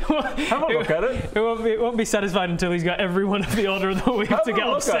 Have a look at it. It won't be satisfied until he's got every one of the Order of the Week to get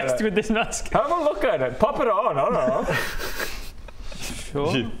obsessed with this mask. Have a look at it. Pop it on. I don't know.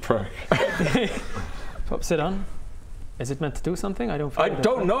 Sure. You prick. Pops it on. Is it meant to do something? I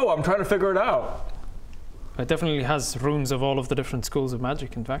don't know. I'm trying to figure it out. It definitely has runes of all of the different schools of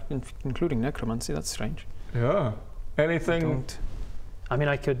magic, in fact, including necromancy. That's strange. Yeah. Anything?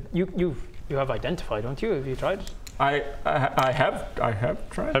 I could. You have identify, don't you? Have you tried? I have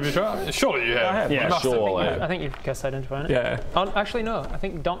tried. Have you tried? Surely you have. I have. Yeah, surely. I think you've cast identify on it. Yeah. Actually, no. I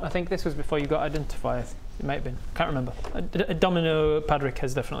think this was before you got identify. It might have been. Can't remember. Domino Padrick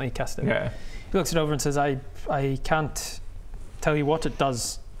has definitely cast it. Yeah. He looks it over and says, I can't tell you what it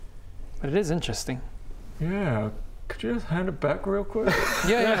does, but it is interesting. Yeah. Could you just hand it back real quick?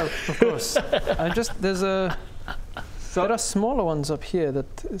 Yeah, of course. There are smaller ones up here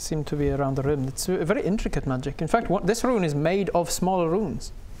that seem to be around the rim. It's a very intricate magic. In fact, this rune is made of smaller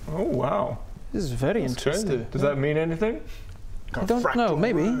runes. Oh, wow. This is very interesting. Does that mean anything? I don't know,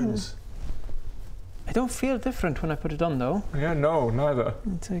 maybe. I don't feel different when I put it on, though. Yeah, no, neither.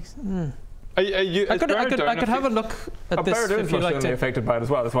 It takes... Are you, I could have a look at this if you'd like to. Affected by it as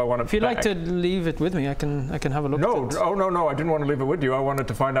well. That's why I wanted. If you'd like to leave it with me, I can have a look. No, at it. no, I didn't want to leave it with you. I wanted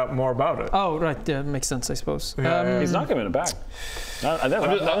to find out more about it. Oh, right. Yeah, makes sense, I suppose. He's not giving it back.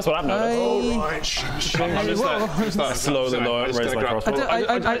 That's what I've noticed. Oh, right. Slowly raise my crossbow.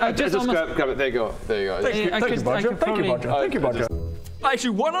 I just grab it. There you go. Thank you, Bodger.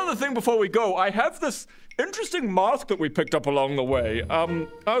 Actually, one other thing before we go. I have this interesting mask that we picked up along the way. I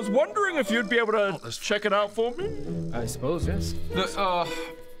was wondering if you'd be able to check it out for me? I suppose, yes.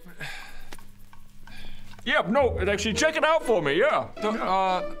 Yeah, no, actually, check it out for me, yeah.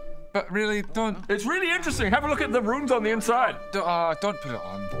 But really, don't. It's really interesting. Have a look at the runes on the inside. Don't put it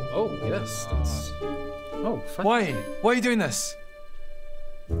on. Oh, yes. Why? Why are you doing this?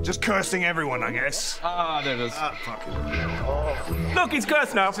 Just cursing everyone, I guess. There it is. Look, he's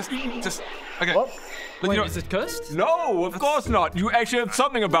cursed now. Just okay. What? Wait, is it cursed? No, of course not. You actually have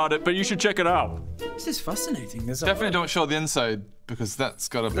something about it, but you should check it out. This is fascinating. Definitely don't show the inside because that's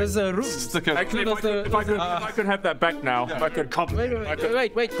got a. There's a room. Actually, if I could have that back now. If I could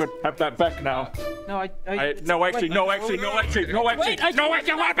Wait. Could have that back now. No, I can work out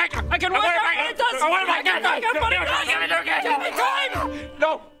what it does.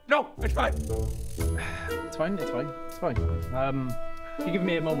 No, it's fine. It's fine. If you give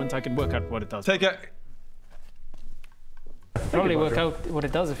me a moment, I can work out what it does. Take it. Probably work out what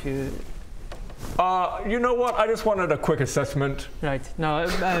it does if you. You know what? I just wanted a quick assessment. Right. No,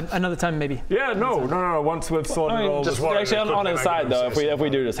 another time maybe. Yeah. No. Once we've sorted all. Just actually on his side though, if we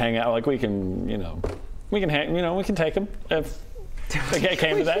do just hang out, like we can, we can take him if. It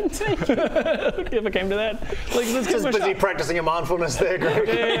came to that. If it came to that, like let's just busy practicing your mindfulness there, Greg.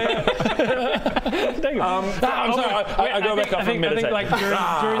 I'm sorry. I go back up and meditate. Like during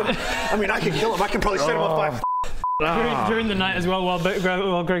I mean, I can kill him. I can probably set him off by. During the night as well,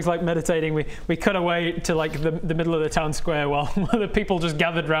 while Greg's like meditating, we cut away to like the middle of the town square while the people just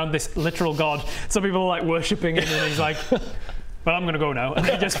gathered around this literal god. Some people are like worshipping him, and he's like. Well, I'm gonna go now, and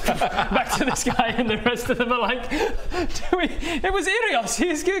then just back to this guy, and the rest of them are like, "It was Irios.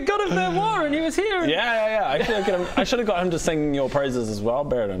 He's god of the war, and he was here." Yeah. I should have got him to sing your praises as well,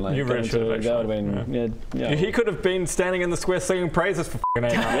 Baron. Like, you really should have. That would have been. Yeah. He could have been standing in the square singing praises for 8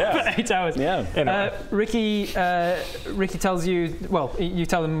 hours. Yeah. 8 hours. Yeah. Anyway. Ricky tells you. Well, you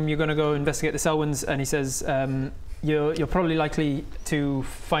tell him you're gonna go investigate the Selwyns, and he says you're probably likely to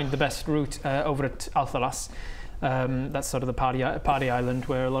find the best route over at Althalas. That's sort of the party island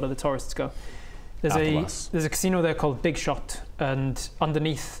where a lot of the tourists go. There's a casino there called Big Shot, and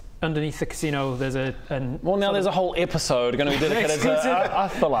underneath the casino there's there's a whole episode going to be dedicated to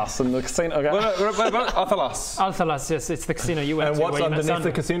Althalas and the casino. Okay. What about Althalas? Althalas, yes, it's the casino you went to. And what's underneath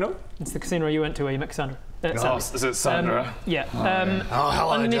the casino? It's the casino you went to where you met Cassandra. Is it Sandra? Yeah.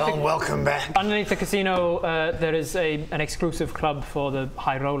 Hello, John. Welcome back. Underneath the casino, there is an exclusive club for the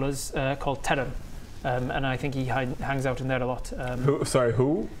high rollers called Terran. And I think he hangs out in there a lot.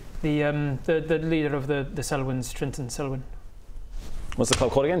 Who? The leader of the Selwyns, Trinton Selwyn. What's the club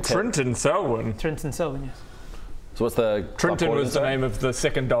called again? Trinton Selwyn. Trinton Selwyn, yes. So what's the Trinton was the name of the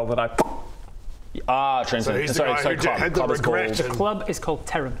second doll that I. Trinton. So he's the guy who had the regret. The club is called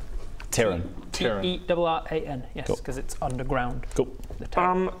Terran. Terran. Terran. Yes, because it's underground. Cool.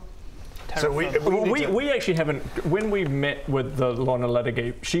 So we actually haven't. When we met with the Lorna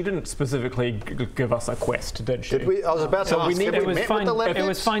Ledegate, she didn't specifically give us a quest, did she? Did we? I was about to ask. It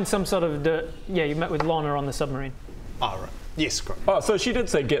was find some sort of dirt. Yeah, you met with Lorna on the submarine. Oh, right. Yes, correct. Oh, so she did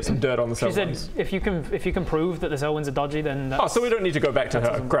say get some dirt on the Selwyns. She said if you can prove that the Selwyns are dodgy, then. So we don't need to go back to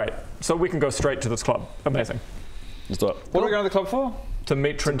her. Great. So we can go straight to this club. Amazing. Let's do it. What are we going to the club for? To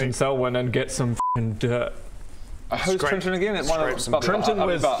meet Trinton Selwyn and get some dirt. Who's Trinton again? Trinton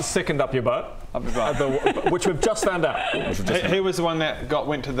was second up your butt. Which we've just found out. He was the one that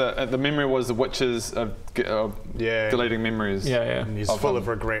went to the memory was the witches of deleting memories. Yeah. And he's full of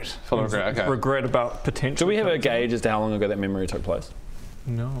regret. Full of regret. Okay. Regret about potential. Do we have a gauge as to how long ago that memory took place?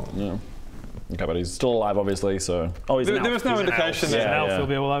 No. Yeah. Okay, but he's still alive, obviously. So, there was no indication that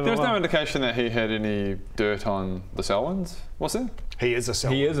there was no indication that he had any dirt on the Selwyns. Was there? He is a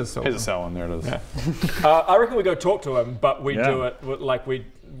Selwyn. He is a Selwyn. He's a Selwyn. There it is. Yeah. I reckon we go talk to him, but we do it like we're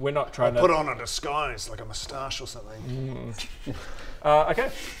not trying to put on a disguise, like a moustache or something. Okay,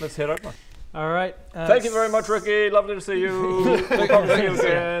 let's head over. All right. Thank you very much, Ricky. Lovely to see you. Thank you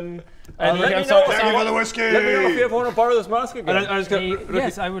again. Thank you for the whiskey. Let me know if you ever want to borrow this mask again.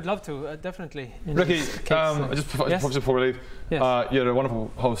 Yes, I would love to. Definitely. Ricky, just before we leave, you're a wonderful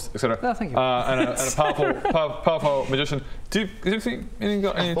host, etc. Oh, thank you. And a powerful magician. Do you think you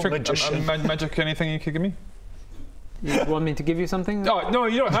got any trick, magic, anything you could give me? You want me to give you something? Oh, no,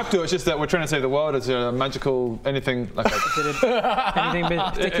 you don't have to. It's just that we're trying to save the world. Is there a magical anything like anything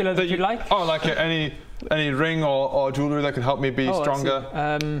particular that you'd like? Oh, like any ring or jewelry that could help me be stronger?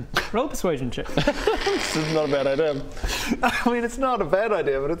 Roll a persuasion check. This is not a bad idea. I mean, it's not a bad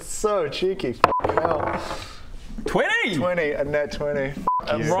idea, but it's so cheeky. Hell. 20! 20, a net 20.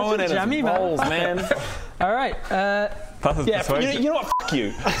 I'm rolling in his balls, man. All right. You know what? Fuck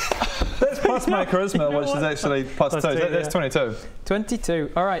you. That's plus my charisma, which is actually plus 2. That's 22.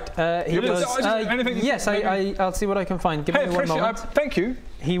 22. All right. He goes, yes, I'll see what I can find. Give me one moment. Thank you.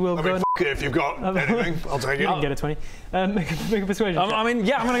 He will go. If you've got anything, I'll take it. You can get a 20. Make a persuasion check. I mean,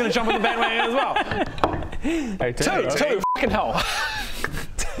 yeah, I'm going to jump on the bandwagon as well. 2. Fucking hell.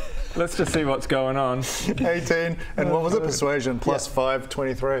 Let's just see what's going on. 18. And what was it? Persuasion plus 5,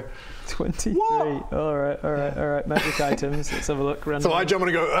 23. 23. All right. Magic items. Let's have a look. So I jump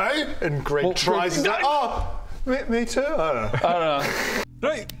and go, hey? And Greg tries. He's like, oh, me too. I don't know.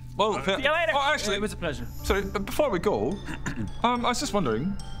 Right. Well, see you later. Oh, actually, it was a pleasure. Sorry, but before we go, I was just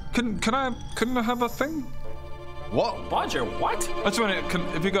wondering, couldn't I have a thing? What? Roger, what? I just wondering,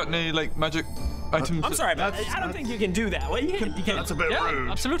 have you got any like magic items? I'm sorry, but I don't think you can do that. Well, you can. That's a bit rude.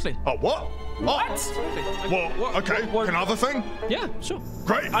 Absolutely. Oh, what? What? Absolutely. Well, okay. Can I have a thing? Yeah, sure.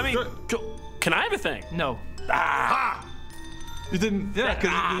 Great. I mean, can I have a thing? No. Ah! You didn't,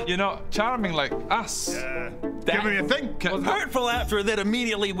 because you're not charming like us. Give me a thing. Well, hurtful after that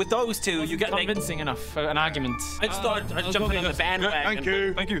immediately with those two. You got convincing enough for an argument. I just thought I was jumping on the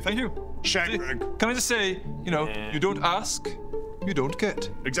bandwagon. Thank you. Can I just say, you don't ask, you don't get.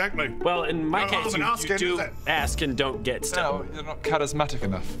 Exactly. Well, in my case, you do ask and don't get stuff. No, you're not charismatic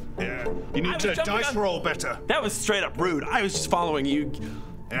enough. Yeah. You need to dice roll better. That was straight up rude. I was just following you.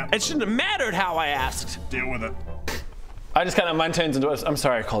 Yeah. It shouldn't have mattered how I asked. Deal with it. I just kind of, mine turns into I'm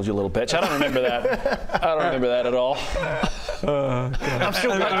sorry I called you a little bitch. I don't remember that. I don't remember that at all. I'm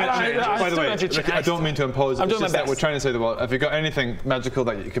still by the way, I don't mean to impose. I'm it's doing my just that best. we're trying to say the world. Have you got anything magical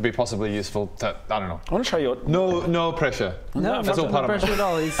that could be possibly useful to, I don't know. I want to try your... No pressure. No, that's all part of pressure it. at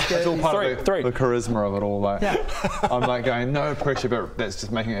all. That's all part of the charisma of it all. Like, I'm like going, no pressure, but that's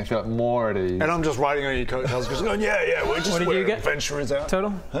just making it feel more at ease. And I'm just riding on your coattails, just going, yeah, we're just adventurers out.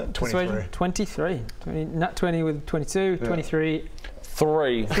 Total? 23. 23. Nat 20 with 22, 23.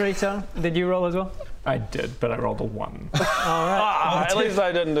 3 total. Did you roll as well? I did, but I rolled a 1. All right. At least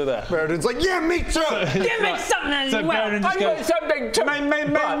I didn't do that. Meredith's like, yeah, me too. Give me something as well. I got something too.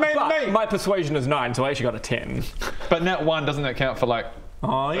 My persuasion is 9, so I actually got a 10. But Nat 1, doesn't that count for like?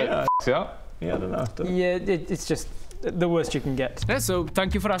 Oh yeah. Yeah, I don't know. Yeah, it's just the worst you can get. Yeah, so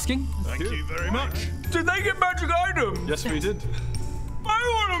thank you for asking. Thank you very much. Did they get magic items? Yes, we did. I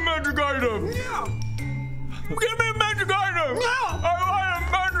want a magic item. Yeah. Give me a magic item. Yeah. I want a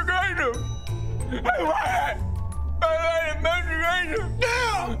magic item. I want it. I want a magic item.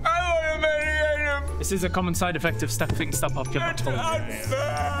 Yeah. I want a magic item. This is a common side effect of stepping stuff up your butt.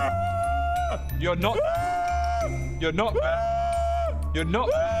 You're not.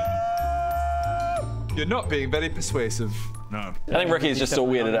 You're not being very persuasive. No. I think Ricky's just still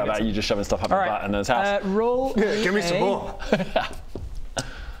weirded out about you just shoving stuff up your butt in his house. Roll. Give me some more.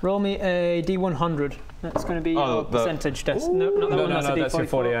 Roll me a D100. That's going to be your percentage test. No, not the one that's a D44. That's your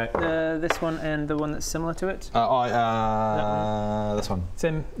 48. This one and the one that's similar to it. This one.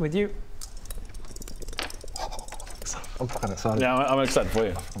 Same with you. I'm fucking excited. Yeah, I'm excited for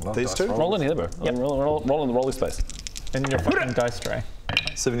you. These two? Roll in here, bro. Yep. Roll in the rolly space. In your fucking dice tray.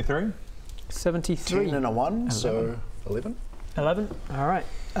 73. 73. 10 and a 1, so 11. 11. All right.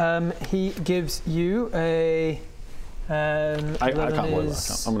 He gives you a. I can't believe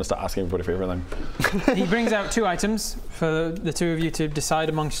that. I'm going to start asking everybody for everything. He brings out 2 items for the 2 of you to decide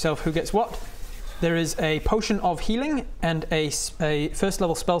amongst yourself who gets what. There is a potion of healing and a first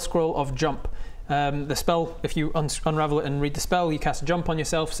level spell scroll of jump. The spell, if you unravel it and read the spell, you cast jump on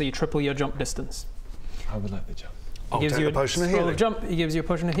yourself, so you triple your jump distance. I would like the jump. He gives you a potion of healing. Jump. He gives you a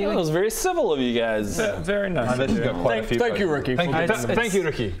potion of healing. That was very civil of you guys. Very nice. Thank you, Ricky. Thank you,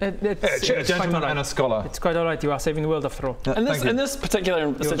 Ricky. It's a gentleman and a scholar. It's quite all right. You are saving the world after all. In this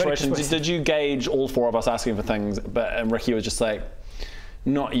particular situation, did you gauge all 4 of us asking for things, and Ricky was just like,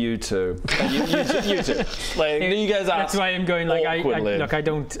 not you two. You two. Like, you guys asked. That's why I'm going like, awkwardly.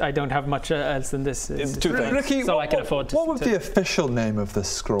 I don't have much else than this. It's 2 things. Ricky, so I can afford to. What would the official name of this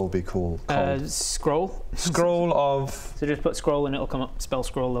scroll be called? Scroll. Scroll of. So just put scroll and it'll come up. Spell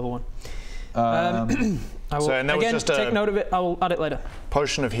scroll level 1. I will, so, and that again, was just take note of it. I will add it later.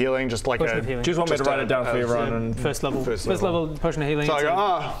 Potion of healing, just like potion a. Of healing. Do you just want me to write it down for you, Ron? And first level potion of healing. So I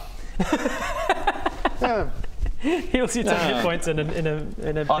go, Heals you 10 hit points in a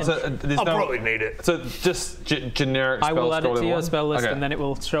I'll probably need it. So just generic spell I will add it to your spell list, okay. and then it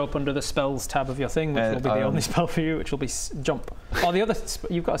will show up under the spells tab of your thing, which will be the only spell for you, which will be jump. Oh, the other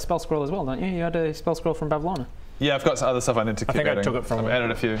you've got a spell scroll as well, don't you? You had a spell scroll from Bavlana. Yeah, I've got some other stuff I need to keep adding. I took it from I've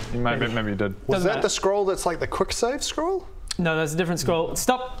added a few. Maybe you did. Was that the scroll that's like the quick save scroll? No, there's a different scroll.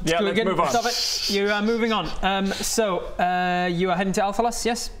 Stop. Yeah, let's move on. Stop it. You are moving on. You are heading to Althalas,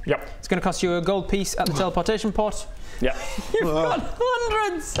 yes? Yep. It's going to cost you a gold piece at the teleportation port. Yeah. You've got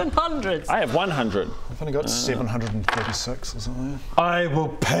hundreds and hundreds. I have 100. I've only got 736 or something. I will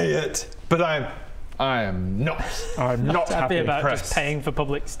pay it, but I am not. I'm not happy about pressed. just paying for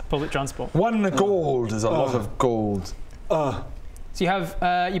public transport. 1 gold is a lot of gold. So you have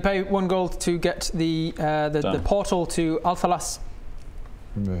you pay 1 gold to get the portal to Althalas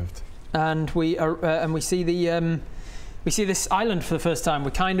removed, and we see this island for the first time.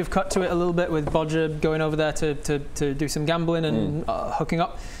 We kind of cut to it a little bit with Bodger going over there to do some gambling and hooking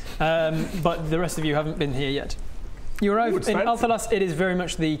up, but the rest of you haven't been here yet. You arrive in Althalas. It is very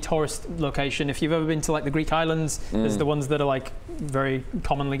much the tourist location. If you've ever been to like the Greek islands, there's the ones that are like very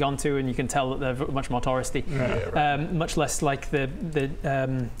commonly gone to, and you can tell that they're much more touristy. Yeah, right. Much less like the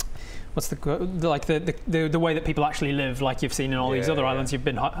way that people actually live, like you've seen in all these other islands you've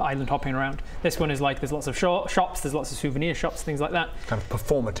been island hopping around. This one is like there's lots of shops, there's lots of souvenir shops, things like that. Kind of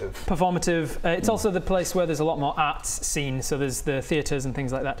performative. It's also the place where there's a lot more arts seen, so there's the theatres and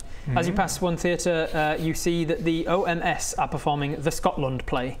things like that. As you pass one theatre, you see that the OMS are performing the Scotland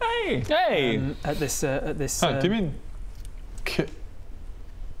play. Hey! At this. Do you mean?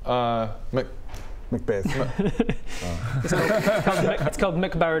 Macbeth. It's called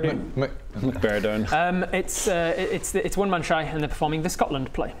McBaradoon. McBaradoon. It's one man shy, and they're performing the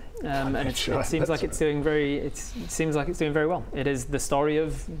Scotland play. And it seems like it's doing very well. It is the story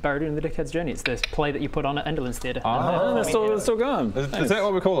of Baradoon and the Dickhead's Journey. It's the play that you put on at Enderlin's Theatre. That's still going. Is that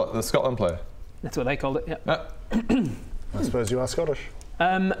what we call it? The Scotland play? That's what they called it. Yeah. I suppose you are Scottish.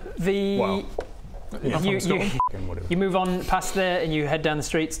 You move on past there and you head down the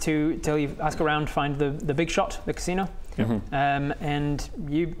streets till you ask around, find the big shot, the casino, and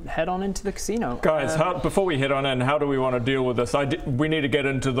you head on into the casino. Guys, before we head on in, how do we want to deal with this? We need to get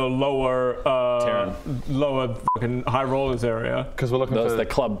into the lower fucking high rollers area because we're looking for the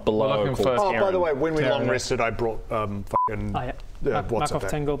club below. By the way, when we long rested, I brought fucking. Mark off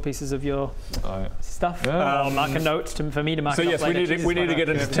 10 gold pieces of your stuff. Yeah. Mark a note for me to mark. So yes, we need to get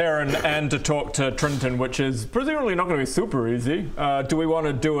into Terran and to talk to Trinton, which is presumably not going to be super easy. Do we want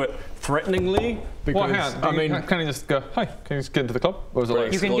to do it threateningly? Because can you just go? Hi, can you just get into the club? Or is it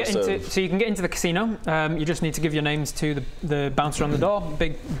like you can get into the casino. You just need to give your names to the bouncer on the door.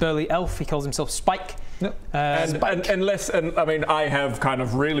 Big burly elf. He calls himself Spike. Yep. I have kind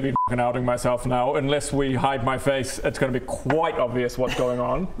of really been fucking outing myself now. Unless we hide my face, it's going to be quite obvious what's going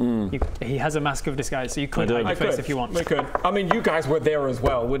on. He has a mask of disguise, so you could hide your face if you want. We could. I mean, you guys were there as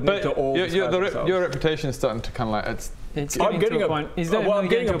well. We'd need to all. Your reputation is starting to kind of like it's I'm getting I'm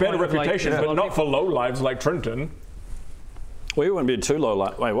getting a better reputation, but not for low lives like Trinton. Well, you wouldn't be too low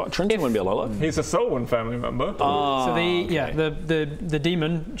life. Wait, what? Trinton wouldn't be a low life? He's a Selwyn family member. So the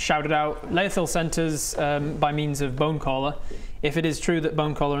demon shouted out, Liathil sent us by means of Bonecaller. If it is true that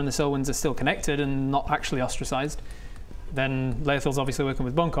Bonecaller and the Selwyns are still connected and not actually ostracized, then Liathil's obviously working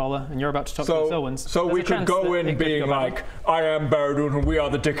with Bonecaller, and you're about to talk to the Selwyns. So we could go in being like, I am Baradoon and we are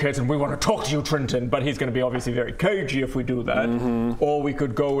the dickheads and we want to talk to you, Trinton, but he's going to be obviously very cagey if we do that. Or we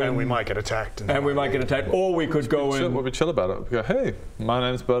could go in... And we might get attacked. Or we could go in... We'll be chill about it. We go, hey, my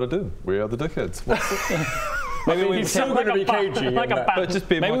name's Baradoon. We are the dickheads. Maybe he's still going to be cagey. But just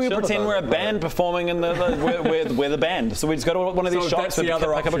be maybe we pretend we're a band performing in we're the band. So we just go to one of these shops and pick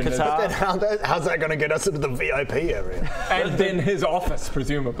up a guitar. How's that going to get us into the VIP area? And then his office,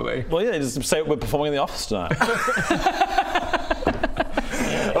 presumably. Well, yeah, just say we're performing in the office tonight.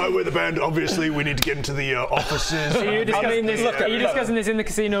 We're the band. Obviously, we need to get into the offices. Are you discussing this in the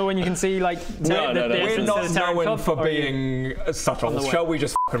casino when you can see like no. We're not known for being subtle. Shall we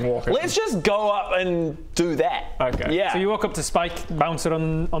just fucking walk in? Let's just go up and do that. Okay. Yeah. So you walk up to Spike, bouncer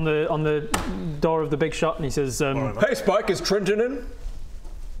on the door of the big shot, and he says, "Hey, Spike, is Trinton in?"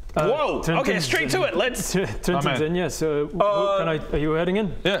 Whoa! Okay, straight to it. Let's. Trinton's in, yes. So, are you heading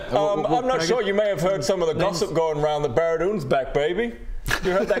in? Yeah. I'm not sure. You may have heard some of the gossip going around that Baradoon's back, baby.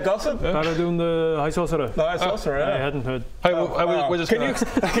 You heard that gossip? Baradoon, the High Sorcerer. The High Sorcerer, yeah. I hadn't heard. Hey, we're just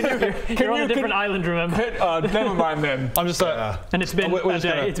You're on a different island, remember? Never mind then. I'm just like... and it's been a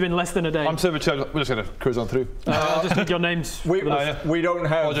day. It's been less than a day. I'm super chill. We're just going to cruise on through. I'll just need your names. We don't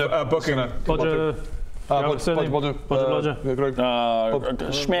have a booking. Bodger.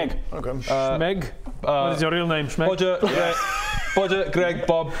 Schmeg. Okay. Schmeg. What is your real name, Schmeck? Budget, Greg,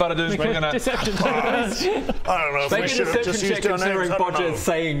 Bob, Baradoon, Deception. I don't know if we should have just used our names. Budget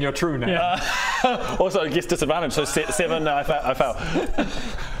saying your true name. Also, I guess disadvantage, so 7, I fail.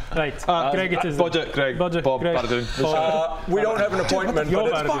 Right, Greg it is. Budget, Greg, Bob, Greg. Baradoon. We don't have an appointment,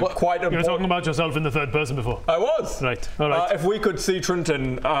 but it's quite important. You were talking about yourself in the third person before. I was. Right, all right. If we could see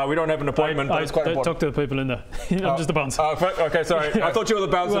Trinton, we don't have an appointment, but it's quite important. Talk to the people in there. I'm just a bouncer. Okay, sorry. I thought you were the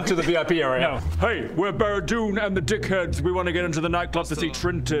bouncer to the VIP area. No. Hey, we're Baradoon and the Dickheads. We want to get into the nightclub to see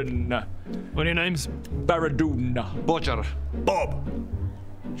Trinton. What are your names? Baradoon. Bodger. Bob.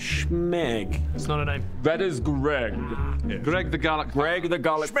 Schmeg. It's not a name. That is Greg. Greg the Garlic. Greg the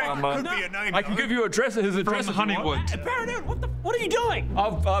Garlic Farmer. Could be a name. I can give you his address From Honeywood. Baron, what are you doing?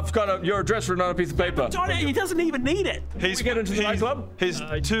 I've got your address written on a piece of paper. He doesn't even need it. Can we get into the nightclub? He's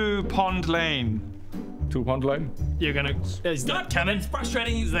 2 Pond Lane. 2 Pond Lane. You're gonna. Is that cannon? It's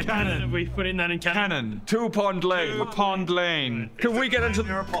frustrating. Is that Cannon. We put in that in cannon. Cannon. 2 Pond Lane. 2 Pond Lane. Can we get into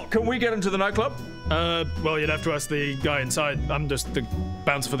the nightclub? Well, you'd have to ask the guy inside. I'm just the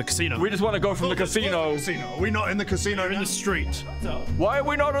bouncer for the casino. We just want to go from the casino. Are we not in the casino? We're in the street. Why are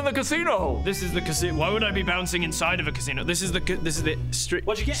we not in the casino? This is the casino. Why would I be bouncing inside of a casino? This is the street.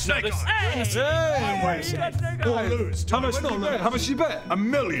 What'd you get? Snake. How much you bet? $1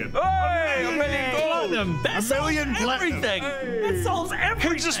 million. Hey, $1 million gold. That solves everything. That solves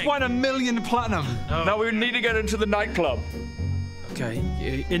everything. Who just won $1 million platinum? Now we need to get into the nightclub. Okay,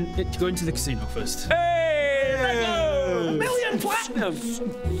 go into the casino first. Hey! $1 million platinum.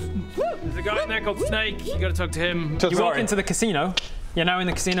 There's a guy in there called Snake. You gotta talk to him. You walk into the casino. You're now in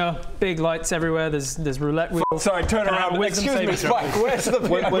the casino. Big lights everywhere. There's roulette wheels. Sorry, turn Can I have around. a wisdom Excuse me, saving throw? Spike. Where's the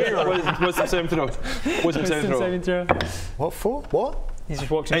Wisdom saving throw. Wisdom saving throw. What for? What? He's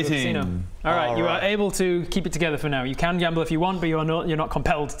just walked into the 18. casino. All right, you are able to keep it together for now. You can gamble if you want, but you're not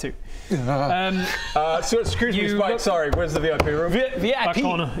compelled to. So excuse me, Spike. Sorry, where's the VIP room? Back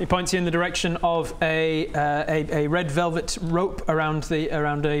corner. He points you in the direction of a red velvet rope around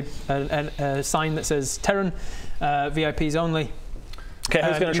a sign that says Terran, VIPs only. Okay,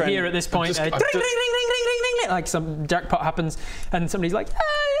 who's going to try? You hear at this point, ding, ding, ding, ding, ding, ding, like some jackpot happens, and somebody's like,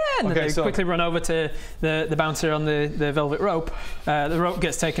 yeah, and they quickly run over to the bouncer on the velvet rope. The rope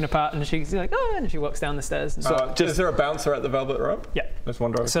gets taken apart, and she's like, oh, and she walks down the stairs. Is there a bouncer at the velvet rope? Yeah. That's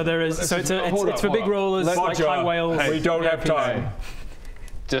one door. So there is. So it's for big rollers, like high whales. We don't have time.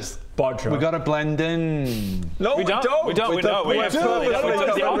 Just Bodger. we gotta blend in. No, we don't.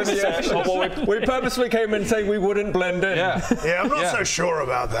 We purposely came in saying we wouldn't blend in. Yeah, I'm not so sure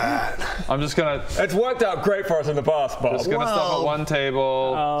about that. I'm just gonna. It's worked out great for us in the past, Bob. Just gonna stop at one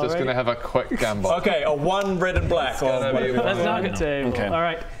table. Just gonna have a quick gamble. Okay, a 1 red and black. That's target table. Okay. All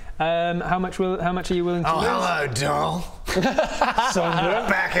right. How much are you willing to lose? Hello, doll. Sandra,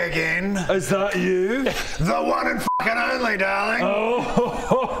 back again. Is that you? The one and fucking only, darling.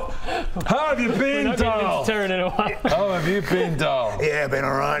 Oh, how have you been, doll? How have you been, doll? Yeah, been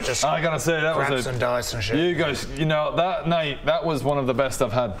alright. Just I gotta say that craps was and dice and shit. You guys, that night, that was one of the best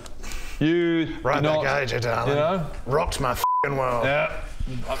I've had. You right not, back at you, darling. You know, rocked my fucking world. Yeah.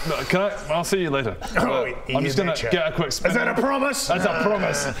 I'll see you later. I'm just gonna get a quick spin. Is that a promise? That's a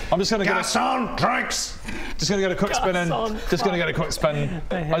promise. I'm just gonna Garçon, drinks. Just gonna get a quick spin in. Just gonna get a quick spin.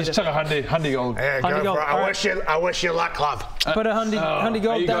 I'll just chuck a handy gold. Yeah, handy go gold. for it. I wish you luck, love. Put a handy gold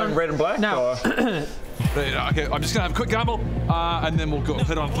Are you down. going red and black? Now. Right, okay, I'm just gonna have a quick gamble, and then we'll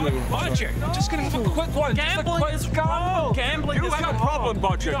head on through. Bodger, I'm just gonna have a quick one. gambling is wrong. Gambling is have a problem,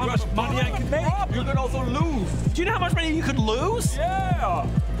 Bodger. You know how much money I can make? You can also lose. Do you know how much money you could lose? Yeah.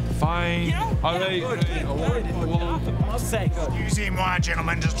 Fine. Yeah. All right. I'll say. Excuse-moi,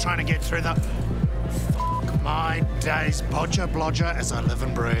 gentlemen, just trying to get through the. Fuck my days, Bodger Blodger, as I live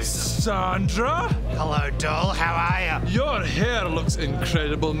and breathe. Sandra? Hello, doll. How are you? Your hair looks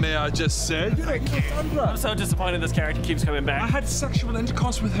incredible, may I just say. Thank you. I'm so disappointed this character keeps coming back. I had sexual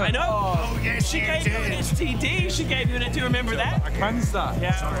intercourse with her. I know. Oh, yes, She you gave you an did. STD. She gave you an. Do you remember that? When's that?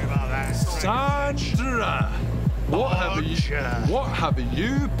 Yeah. Sorry about that. Sandra, what have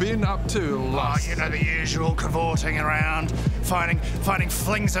you been up to, lass? Oh, you know, the usual, cavorting around, finding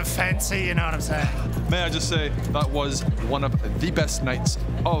flings of fancy, you know what I'm saying? May I just say, that was one of the best nights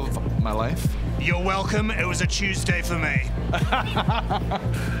of my life. You're welcome. It was a Tuesday for me.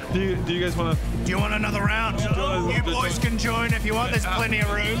 Do you guys want to... Do you want another round? You boys can join if you want. There's plenty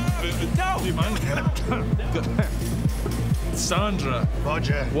of room. Do you mind? Sandra,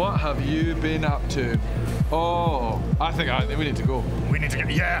 Roger. what have you been up to? Oh, I think we need to go. We need to go.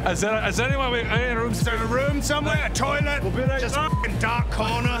 Yeah. Is there anyone any room? Is there a room somewhere? A toilet? We'll be right Just back. a dark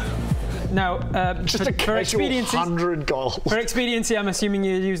corner. Now, Just for a casual expediency, 100 gold. For expediency, I'm assuming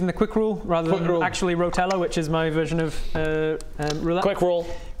you're using the quick rule rather than actually Rotella, which is my version of roulette. Quick roll.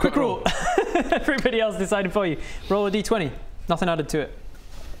 Quick rule. Everybody else decided for you. Roll a d20. Nothing added to it.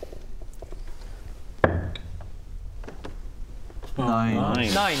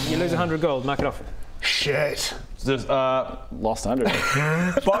 9. 9. You lose 100 gold. Mark it off. Shit. Just lost 100.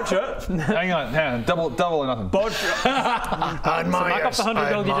 Bodger. Hang on. Double or nothing. Bodger. mark off the 100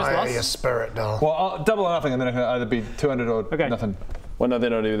 gold you just lost. Your spirit, doll. Well, double or nothing, and then it can either be 200 or nothing. Well, no,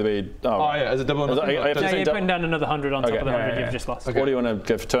 then it'll either be. Oh, yeah. Is it double or nothing? Yeah, you're putting down another 100 on top of the 100 you've just lost. Okay. What do you want to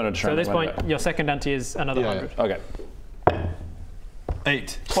give 200 to So at this point, your second ante is another 100. Okay.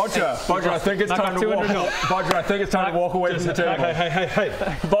 8. Bodger, I think it's time to walk. Bodger, I think it's time to walk away from the table. Hey.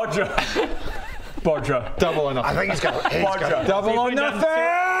 Bodger. Double or nothing. I think he's got double or nothing!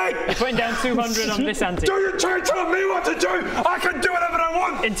 You're putting down 200 on this ante. Do you try to tell me what to do? I can do whatever I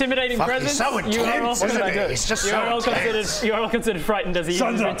want! Intimidating presence. So you are all considered frightened as he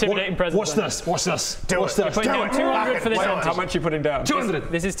uses intimidating presence. What's this? You're putting down 200 for this ante. How much are you putting down?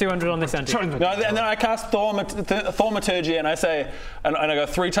 200. This is 200 on this ante. No, and then I cast Thaumaturgy and I say, and I go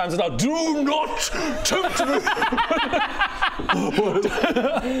 3 times as loud, do not tempt me!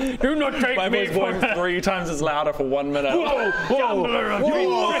 Do not take my me voice going 3 times as louder for 1 minute. Whoa!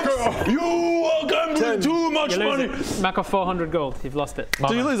 You are gambling too much money! Mark off 400 gold. You've lost it.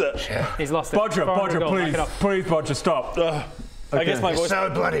 Do you lose it? He's lost it. Bodger, please, Bodger, stop. I guess my voice. So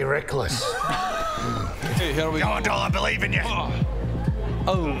bloody reckless. Okay, here we go. Go on, doll, I believe in you. Oh.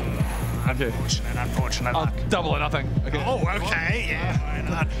 Okay. Unfortunate luck. Double or nothing. Okay. Oh, okay, yeah. Why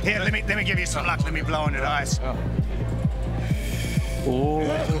not? Here, let me give you some luck. Let me blow on your eyes. Ooh,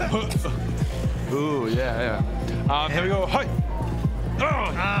 yeah. Here we go. Hi.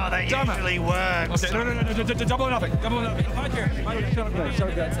 Oh, that usually works. Okay, no, double or nothing. Double or nothing. Here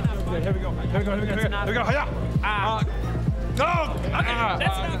we go. Hiya. No!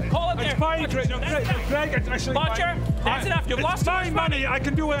 That's enough. Call it there. It's fine, Greg. It's actually Bodger, that's enough. You've lost my money. I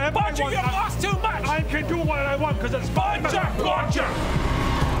can do whatever I Bodger, want. you've lost too much. I can do what I want because it's Bodger.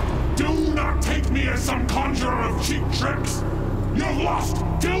 Do not take me as some conjurer of cheap tricks. You've lost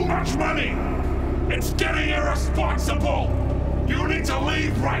too much money. It's getting irresponsible. You need to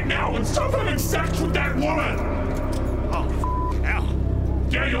leave right now and stop having sex with that woman. Oh, hell.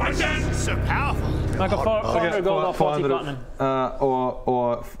 Yeah, you like that? So powerful. Like a 400 gold or 40 platinum.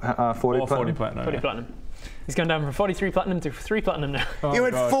 Or 40 platinum. 40 platinum. He's gone down from 43 platinum to 3 platinum now. You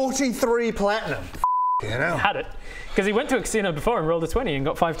had 43 platinum. You know. Had it. Because he went to a casino before and rolled a 20 and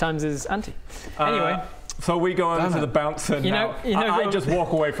got 5 times his ante. Anyway. So we go on to the bouncer now. I just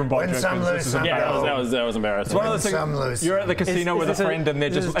walk away from Bodger. That was embarrassing. It's one of those things. You're at the casino with a friend and they're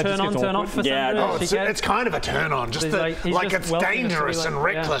just turn on, turn off for Oh, it's kind of a turn on. Just like it's dangerous and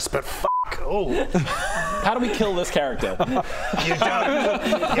reckless, but fuck. Oh. How do we kill this character? You don't.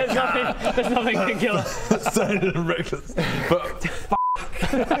 There's nothing to kill him. It's dangerous and reckless. But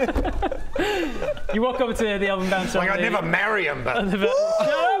you walk over to the elven bouncer. Like I'd never marry him, but.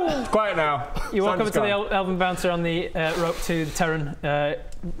 Quiet now. You walk over to the elven bouncer on the rope to Terran.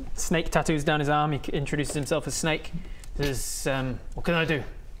 Snake tattoos down his arm. He introduces himself as Snake. Says, "What can I do?"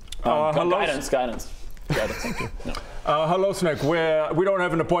 Guidance. Thank you. No. Hello, Snake. We don't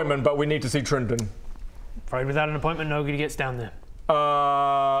have an appointment, but we need to see Trinton. Afraid without an appointment, nobody gets down there.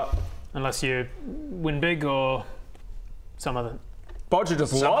 Unless you win big or some other. Bodger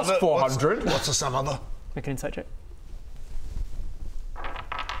just lost 400. What's the some other? Make an insight check.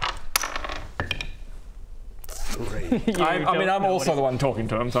 3. I'm also the one talking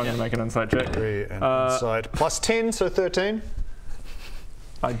to him, so I'm going to make an insight check. 3 and insight. Plus 10, so 13.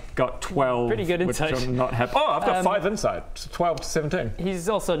 I got 12. Pretty good insight. Which I'm not happy. Oh, I've got 5 insight. So 12 to 17. He's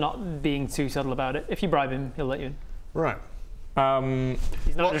also not being too subtle about it. If you bribe him, he'll let you in. Right.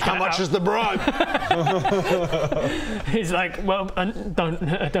 He's not just how much is the bribe? He's like, well, I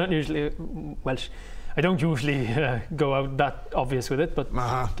don't usually Welsh. I don't usually go out that obvious with it, but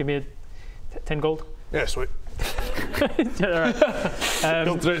give me 10 gold. Yeah, sweet. All right.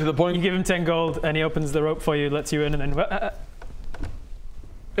 Go straight to the point. You give him 10 gold, and he opens the rope for you, lets you in, and then.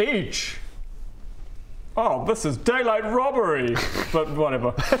 Each. Oh, this is daylight robbery. But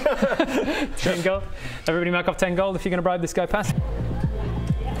whatever. 10 gold. Everybody mark off 10 gold if you're going to bribe this guy past.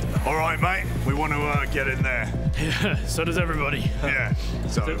 All right, mate. We want to get in there. Yeah, so does everybody. Yeah.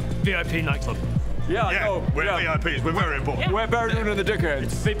 So VIP nightclub. Yeah, we're VIPs. We're very important. Yeah. We're better than the dickheads.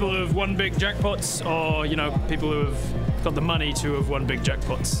 It's people who have won big jackpots, or people who have got the money to have won big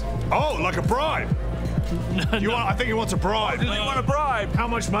jackpots. Oh, like a bribe. I think he wants a bribe. Does he want a bribe? How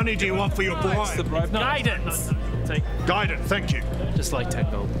much money do you want for your bribe? Guidance. It's Take. Guidance, thank you. Just like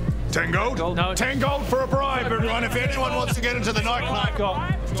 10 gold. 10 gold? No. 10 gold for a bribe, everyone. If anyone wants to get into the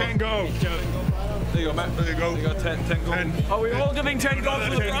nightclub, 10 gold. There you go, Matt. There you go. You got 10 gold. Are we all giving 10 gold for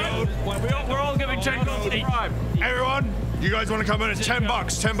the bribe? We're all giving 10 gold for the bribe. Everyone, you guys want to come in? It's $10.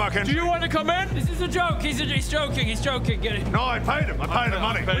 $10 entry. Do you want to come in? This is a joke. He's joking. He's joking. Get it. No, I paid him. I paid him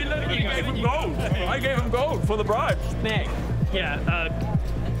money. You gave him gold. I gave him gold for the bribe. Snake. Yeah. It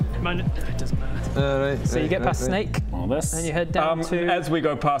doesn't matter. So you get past Snake, and you head down to... As we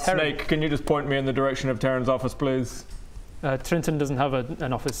go past Terran. Snake, can you just point me in the direction of Terran's office, please? Trinton doesn't have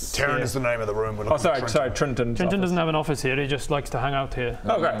an office Terran here. is the name of the room. Oh, sorry, Trinton. Trinton doesn't have an office here. He just likes to hang out here.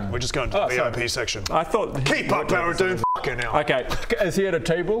 Okay. We're just going to the VIP section. I thought... Keep up, Baradun. Fucking hell. Okay. Is he at a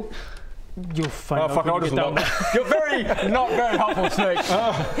table? You'll find out. Oh, fuck, I'll just look. You're not very helpful, Snake.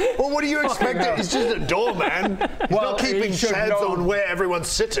 Well, what do you expect? He's just a doorman. He's not keeping tabs on where everyone's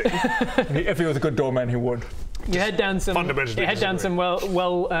sitting. If he was a good doorman, he would. You head down some.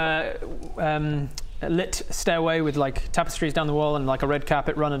 Lit stairway with like tapestries down the wall and like a red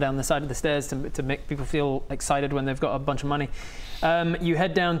carpet runner down the side of the stairs to make people feel excited when they've got a bunch of money. You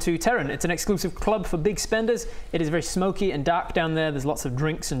head down to Terran. It's an exclusive club for big spenders. It is very smoky and dark down there. There's lots of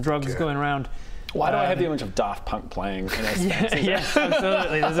drinks and drugs going around. Why do I have the image of Daft Punk playing? Yes,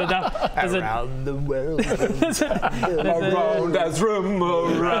 absolutely. Around the world. Around as room,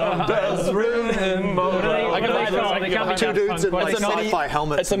 around as room. Two dudes in like sci-fi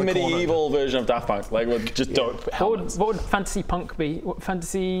helmets. It's a medieval version of Daft Punk, like with just dope helmets. What would fantasy punk be? What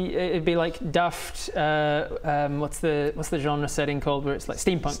fantasy? It'd be like Daft. What's the genre setting called? Where it's like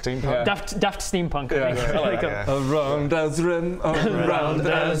steampunk. Steampunk. Daft steampunk. Yeah. I like that. Around as rim, around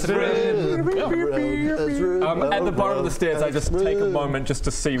as rim. At the bottom of the stairs, I just take a moment just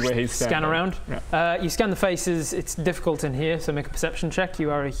to see where he's standing. Scan around. Yeah. You scan the faces. It's difficult in here, so make a perception check. You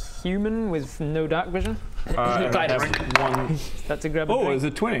are a human with no dark vision. That's a grab. Oh, there's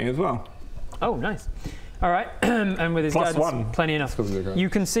a 20 as well. Oh, nice. All right, and with his Plus guidance, one. plenty enough. You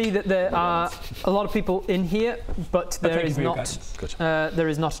can see that there are a lot of people in here, but there is not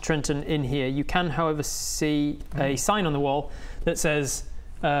Trinton in here. You can, however, see a sign on the wall that says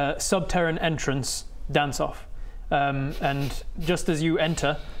 "Subterran entrance, dance off." And just as you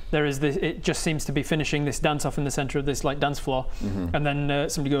enter, there is this. It just seems to be finishing this dance off in the center of this like dance floor, and then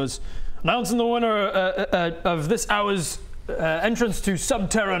somebody goes, "Announcing the winner of this hour's entrance to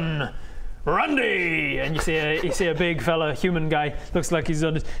Subterran, Randy!" And you see a big fella, human guy, looks like he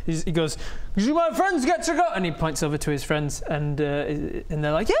goes, "Do my friends get to go?" And he points over to his friends, and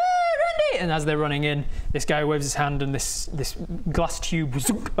they're like, "Yeah, Randy!" And as they're running in, this guy waves his hand, and this glass tube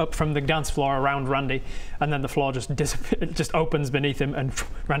up from the dance floor around Randy, and then the floor just opens beneath him, and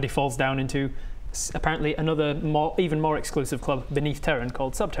Randy falls down into apparently another even more exclusive club beneath Terran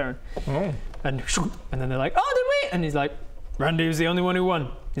called Subterran. Oh. And then they're like, "Oh, did we?" And he's like, "Randy was the only one who won.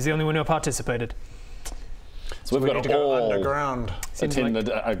 He's the only one who participated." So we've got to go underground. Go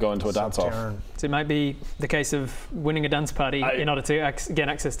into a dance off. So it might be the case of winning a dance party in order to gain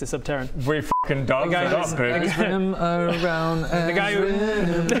access to Subterran. We fucking dance it up, baby. The guy who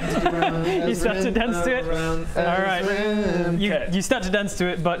you start to dance to it. All right, you start to dance to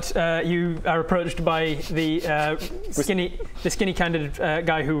it, but you are approached by the skinny-candid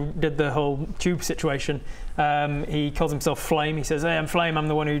guy who did the whole tube situation. He calls himself Flame. He says, "Hey, I'm Flame. I'm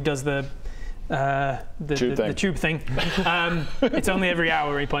the one who does the tube thing." It's only every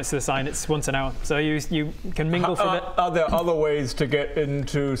hour. He points to the sign. It's once an hour, so you can mingle for a bit. Are there other ways to get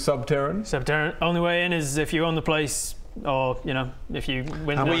into Subterran? Subterran. Only way in is if you own the place, or if you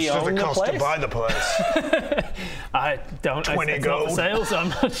win. How much does it cost to buy the place? I don't. 20 it's gold. not for sale, so I'm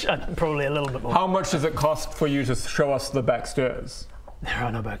not sure. Probably a little bit more. How much does it cost for you to show us the backstairs? There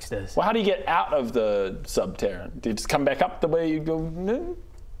are no backstairs. Well, how do you get out of the Subterran? Do you just come back up the way you go?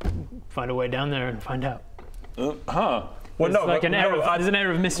 Find a way down there and find out. Well, there's like there's an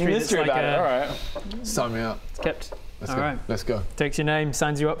air of mystery. Mystery about it. All right. Sign me up. It's kept. Let's All go. right. Let's go. Takes your name,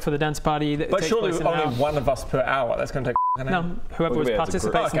 signs you up for the dance party. But surely only one of us per hour. That's going to take. No, whoever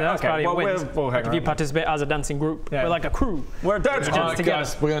participates in the dance party wins. If you participate as a dancing group, we're like a crew. We're dancing together.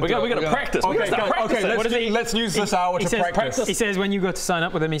 We're going to practice. Okay, let's use this hour to practice. He says when you go to sign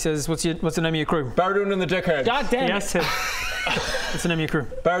up with him, he says, "What's the name of your crew?" Baradun and the Dickheads. God damn it! What's the name of your crew?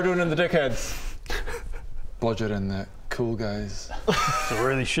 Baradun and the Dickheads. Bodger and the Cool Guys. It's a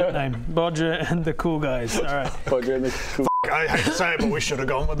really shit name. Bodger and the Cool Guys. All right. Bodger and the Cool. I hate to say it, but we should have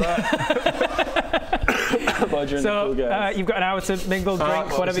gone with that. Bodger and the Cool Guys. You've got an hour to mingle,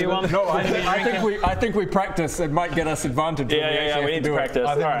 drink, whatever you want. No, I think we practice. It might get us advantage. Yeah, we need to practice.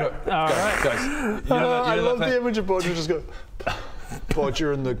 All right, guys. I love the image of Bodger just go.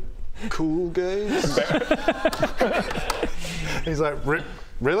 Bodger and the cool guys. He's like,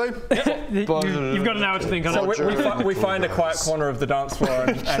 really? You've got an hour to think on it. So we find a quiet corner of the dance floor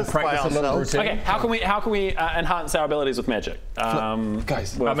and practice a little routine. Okay, how can we enhance our abilities with magic?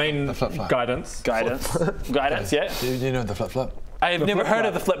 Guys, I mean, the flip flap. guidance. Guidance, yeah. Do you know the flip flap? I've never heard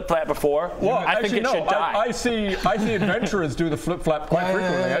of the flip flap before. Well, I think it should die. I see adventurers do the flip flap quite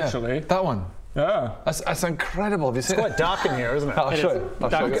frequently, actually. That one. Yeah. That's incredible. Have you seen It's quite dark in here, isn't it? I'll show you.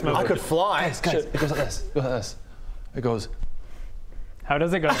 I could fly. Guys, it goes like this. It goes like this. It goes. How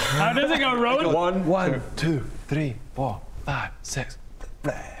does it go? How does it go, Rowan? 1, 2, 3, 4, 5, 6.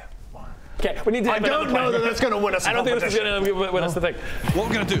 Okay, we need to. I don't know that that's going to win us. I don't think this is going to win us the thing. What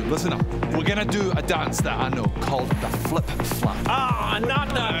we're going to do, listen up. We're going to do a dance that I know called the flip flap. Ah, not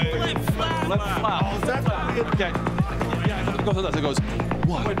the flip flap. Flip flap. Oh, is that okay. Yeah, it goes like this. It goes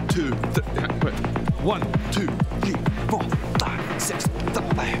 1, 2, 3. Wait. 1, 2, 3, 4, 5, 6, 7.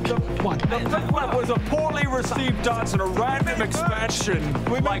 1. The flip flap was a poorly received dance and a random expansion.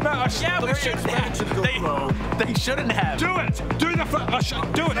 We made that. We shouldn't have. They shouldn't have. Do it. Do the flip.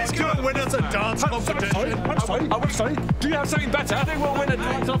 Do it. It's going to win us a dance competition. I'm sorry. Do you have something better? I think we'll win a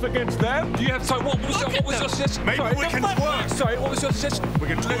dance off against them. Do you have? Sorry. What was your suggestion? Maybe we can twerk. Sorry. What was your suggestion? We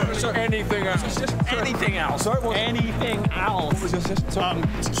can twerk. Anything else? Anything else? Sorry. What? Anything else? What was your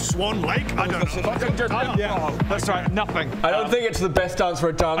suggestion? Swan Lake? I don't know. Yeah. That's right. Nothing. I don't think it's the best dance for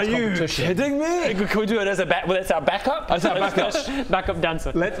a dance competition. Kidding me? Can we do it as a that's our backup? That's our backup. Backup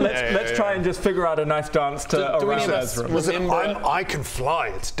dancer. Let's try and just figure out a nice dance to around Ezra. Listen, I can fly.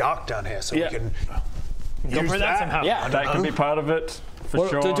 It's dark down here, so we can use that somehow. Yeah, that can be part of it. For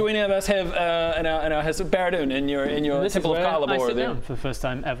sure. Do any of us have in our Baradun in your This Temple is of where Carlibor? I sit down for the first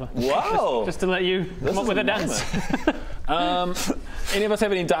time ever. Wow! just to let you come up with a dance. Any of us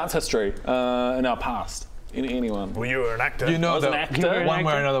have any dance history in our past? Anyone? Well, you were an actor. You know that one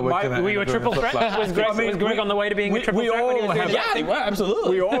way or another Were you a triple threat? Was Greg on the way to being a triple threat when he was doing Yeah,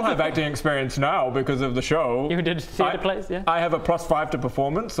 absolutely. We all have acting experience now because of the show. You did theatre plays, yeah? I have a +5 to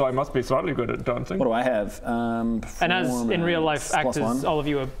performance, so I must be slightly good at dancing. What do I have? And as in real life actors, all of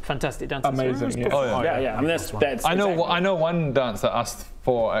you are fantastic dancers. Amazing. Yeah. Oh, Yeah. I mean, that's. I know one dance that us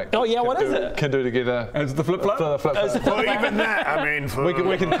 4 actors what is it? can do together. As the flip flap? The flip flap. Well, even that, I mean, we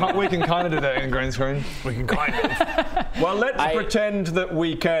can kind of do that in green screen. We can kind of. Well, let's pretend that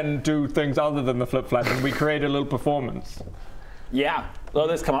we can do things other than the flip flap and we create a little performance. Yeah. Well,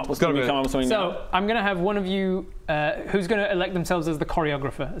 let's come up with something. So I'm going to have one of you who's going to elect themselves as the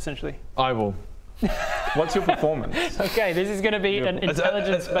choreographer, essentially. I will. What's your performance? Okay, this is going to be an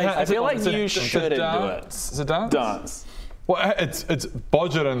intelligence-based. I feel like you should do it. It's a dance. Dance. Well, it's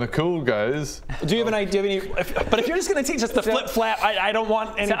Bodger and the cool guys. Do you have any? But if you're just going to teach us the flip flap, I don't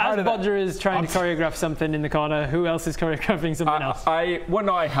want any part of that. Bodger is trying to choreograph something in the corner. Who else is choreographing something else? I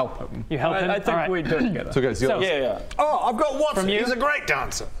help him. You help him? I think we do it together. So guys, yeah. Oh, I've got Watson. He's a great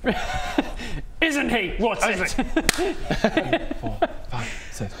dancer. Isn't he? What's it? 4, 5,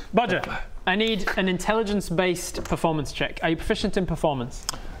 6. Bodger, I need an intelligence-based performance check. Are you proficient in performance?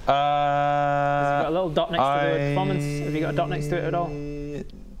 Has it got a little dot next to the word performance? Have you got a dot next to it at all?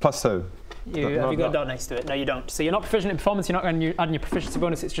 +2. Have you got a dot next to it? No, you don't. So you're not proficient in performance, you're not adding your proficiency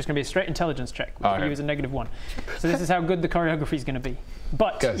bonus, it's just going to be a straight intelligence check, which you use a -1. So this is how good the choreography is going to be.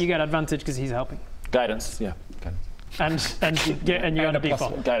 But you get advantage because he's helping. Guidance, yeah. And you got a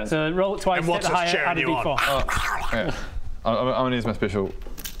D4. Guidance. So roll it twice, get the higher, add a D4. Yeah. I'm going to use my special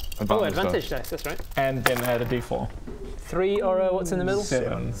advantage. Advantage dice, that's right. And then add a D4. 3 or what's in the middle?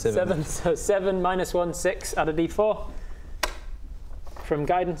 7. 7. So 7 minus 1, 6. Add a D4 from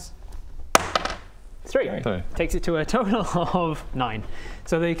guidance. 3. Takes it to a total of 9.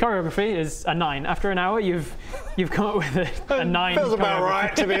 So the choreography is a 9. After an hour, you've come up with a 9. Feels about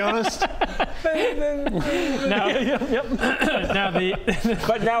right, to be honest.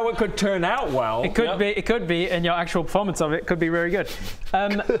 But now it could turn out well. It could be, and your actual performance of it could be very good.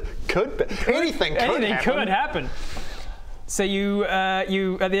 Could be. Anything could happen. So you at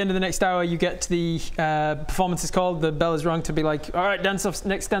the end of the next hour, you get to the performance is called. The bell is rung to be like, all right,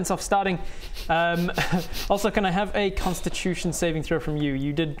 next dance off starting. Also, can I have a Constitution saving throw from you?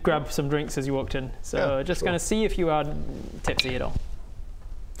 You did grab some drinks as you walked in, so just going to see if you are tipsy at all.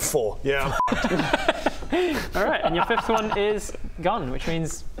 4. Yeah. All right, and your 5th one is gone, which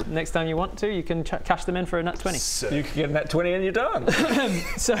means next time you want to, you can cash them in for a nat 20. So you can get a nat 20 and you're done.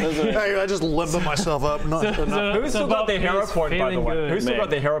 Hey, I just limber myself up. Who's still got their hero point, by the way? Who's still got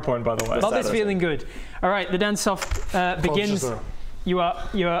their hero point, by the way? Bob is feeling good. All right, the dance off begins. You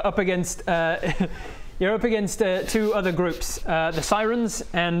are up against. You're up against two other groups, the Sirens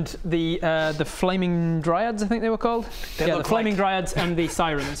and the Flaming Dryads, I think they were called. The Flaming Dryads and the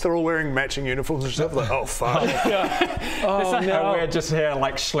Sirens. They're all wearing matching uniforms and stuff. Like, oh fuck! Oh no, we're just here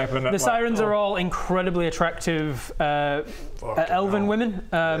like schlepping it. The Sirens are all incredibly attractive elven women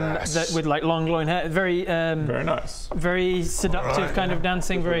that with like long glowing hair, very nice, very seductive kind of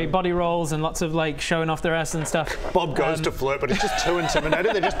dancing, very body rolls and lots of like showing off their ass and stuff. Bob goes to flirt, but it's just too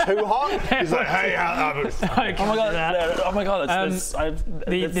intimidating. They're just too hot. He's like, hey, oh my god, that's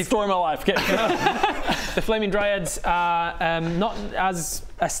the story of my life. The Flaming Dryads are not as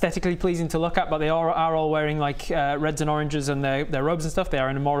aesthetically pleasing to look at, but they are all wearing like reds and oranges and their robes and stuff. They are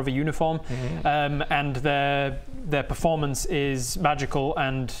in more of a uniform, and their performance is magical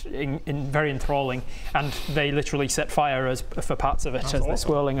and very enthralling, and they literally set fire for parts of it as they're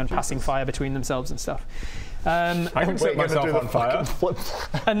swirling and passing fire between themselves and stuff. I can set myself on fire.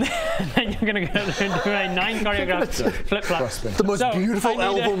 And then you're going to go and do a 9 choreographed flip-flop. The most beautiful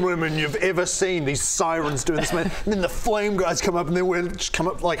elven women you've ever seen. These Sirens doing this, man. And then the flame guys come up and they just come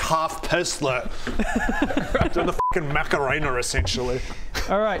up like half pissed, like doing the fucking Macarena, essentially.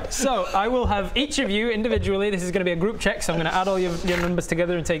 All right, so I will have each of you individually. This is going to be a group check, so I'm going to add all your numbers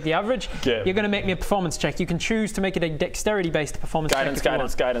together and take the average. Yeah. You're going to make me a performance check. You can choose to make it a dexterity-based performance check.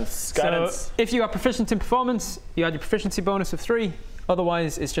 Guidance. So if you are proficient in performance, you add your proficiency bonus of 3.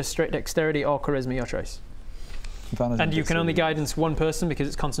 Otherwise, it's just straight dexterity or charisma, your choice. And you can only guidance one person because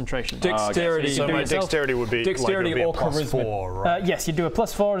it's concentration. Dexterity. So my dexterity would be dexterity like, or +4, charisma. right? Yes, you do a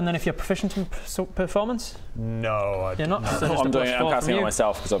 +4, and then if you're proficient in performance, no, you're not. So I'm doing it. I'm casting it on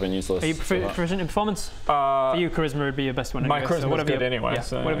myself because I've been useless. Are you proficient in performance? For you, charisma would be your best one. My anyway, charisma is good anyway. Yeah,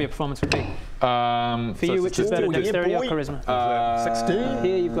 So. whatever your performance would be. For you, which is better, dexterity or charisma? 16.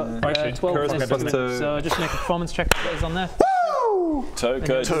 Here you've got 12. So just make a performance check that is on there. 2,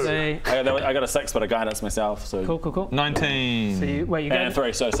 good. 2. I got a 6, but I guidance myself. So Cool. 19. So you and guidance?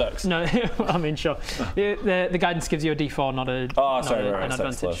 3, so 6. No, I mean sure. The guidance gives you a D4, not an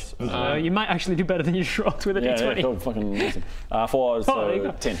advantage. So you might actually do better than you rolled with a D20. Yeah, cool, fucking awesome. 4,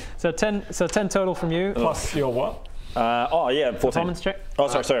 so 10. So 10 total from you. Plus your what? 14. Performance check. Oh,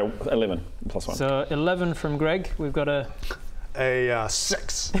 sorry, 11 plus 1. So 11 from Greg. We've got a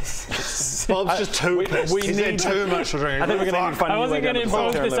 6. Bob's just too pissed. He's had too much to drink. I think we're going to I wasn't going to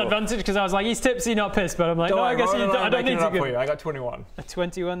impose disadvantage because I was like, he's tipsy, not pissed. But I'm like, I guess I don't need to give. I got 21. A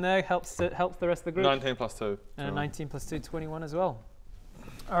 21 there helps the rest of the group. 19 plus 2. And a 19 plus 2, 21 as well.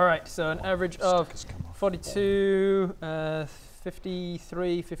 All right, so an average of 42,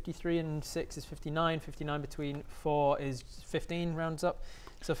 53, and 6 is 59. 59 between 4 is 15, rounds up.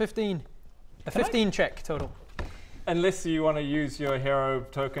 So 15. A 15 check total. Unless you want to use your hero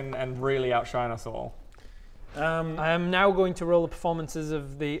token and really outshine us all. I am now going to roll the performances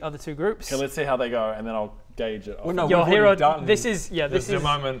of the other two groups. Okay, let's see how they go, and then I'll gauge it. Well, no, your hero. done. This is the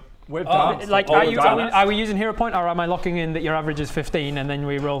moment. We've done. Like, are we using hero point, or am I locking in that your average is 15, and then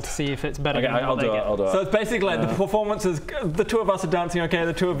we roll to see if it's better? Okay, I'll do it. So it's basically like the performances. The two of us are dancing okay.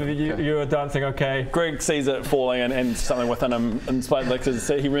 The two of you are dancing okay. Greg sees it falling and something within him, and like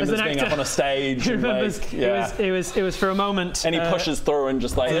he remembers being up on a stage. He remembers. It was for a moment. And he pushes through and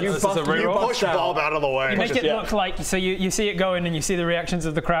just like you push Bob out of the way. You make it look like you see it going, and you see the reactions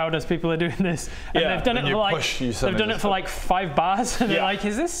of the crowd as people are doing this. And they've done it for like 5 bars, and they're like,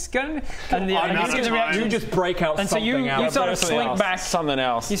 "Is this going?" And you just break out something else. You sort of slink back. Something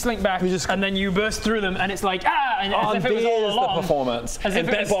else. You slink back, and then you burst through them, and it's like, and as if it was all along. The performance. And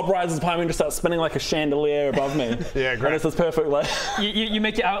then Bob rises behind me and just starts spinning like a chandelier above me. Yeah, great. And it's this perfect like. You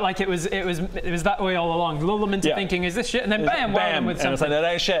make it out like it was that way all along. Lull them into thinking, is this shit? And then bam, with something. And it's like, that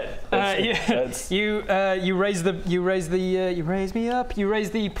ain't shit. You raise me up. You raise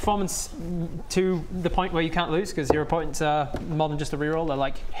the performance to the point where you can't lose because hero points are more than just a reroll. They're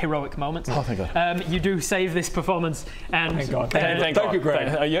like heroic moments. Oh, thank God. You do save this performance, and thank God. Thank you,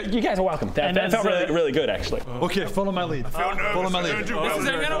 Greg. You guys are welcome. That felt really good, actually. Okay, follow my lead. Follow my lead. This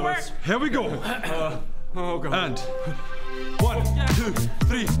isn't gonna work. Here we go. Oh God. And 1, 2,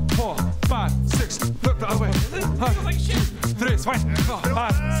 3, 4, 5, 6. Look the other way. 3, it's fine.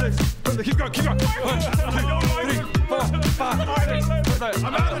 5, 6. Keep going. 1, 2, 3, 4, 5, 6.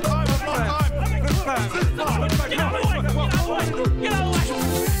 I'm out of time. Get out of the way. Get out of the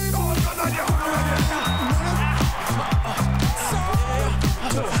way.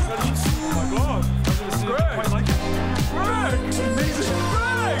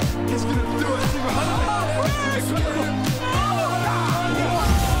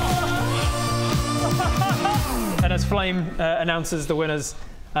 And as Flame announces the winners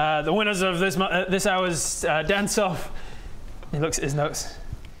of this hour's dance-off, he looks at his notes.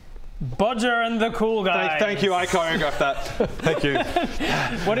 Bodger and the cool guy. Thank you. I choreographed that. Thank you.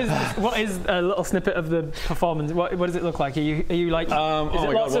 What is a little snippet of the performance? What does it look like? Are you like? Is it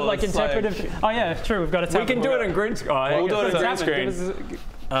lots of like interpretive? Oh yeah, true. We've got a tavern. We can do it in green screen. We'll do it in green screen.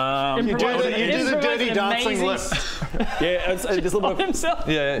 You do the dirty dancing lip. Yeah, it's just a little bit of himself.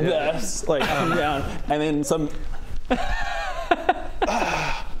 Yeah. This, like come down, and then some.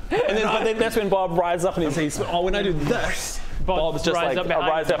 And then that's when Bob rises up and he's when I do this. Bob's just rise like up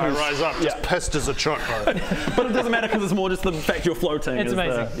rise up. Just pissed as a truck. But it doesn't matter because it's more just the fact you're floating. It's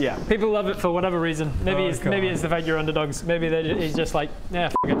amazing. Yeah. People love it for whatever reason. Maybe it's the fact you're underdogs. Maybe he's just like, yeah,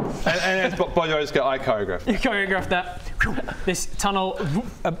 f*** it. And Bodger just got I choreographed. You choreographed that. This tunnel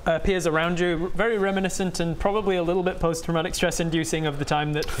appears around you, very reminiscent and probably a little bit post-traumatic stress-inducing of the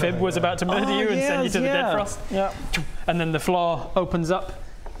time that Fib was about to murder you and send you to the Dead Frost. Yeah. And then the floor opens up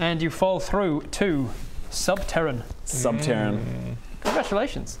and you fall through to Subterran.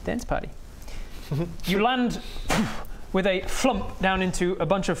 Congratulations, dance party. You land with a flump down into a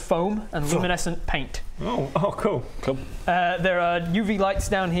bunch of foam and luminescent paint. Oh, cool. There are UV lights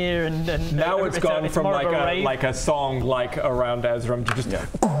down here, and now it's gone from like a song like around Ezram to just.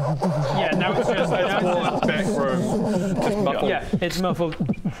 Yeah, now it's just back room. Just muffled. Yeah, it's muffled.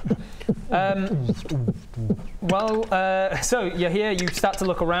 So you're here. You start to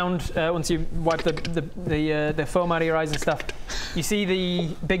look around once you wipe the foam out of your eyes and stuff. You see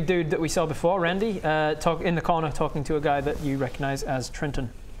the big dude that we saw before, Randy, in the corner talking to a guy that you recognise as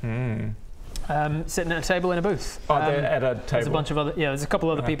Trinton. Sitting at a table in a booth. They're at a table. There's a bunch of other. Yeah, there's a couple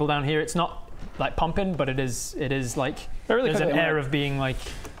other people down here. It's not like pumping, but it is like there's an air of being like.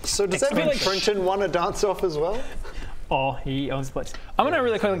 So does that mean Trinton won a dance off as well? Or he owns the place. I'm gonna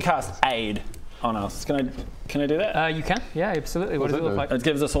really quickly cast Aid on us. Can I do that? You can. Yeah, absolutely. What does it look like? It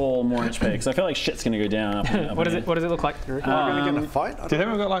gives us all more HP because I feel like shit's gonna go down. What does it look like? Are we really gonna fight? Do you think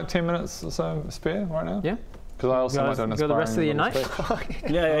we've got like 10 minutes or so spare right now? Yeah. Because I also might do an inspiring. Go the rest of your night.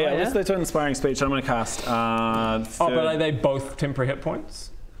 Yeah. Let's do an inspiring speech. I'm gonna cast. But are they both temporary hit points?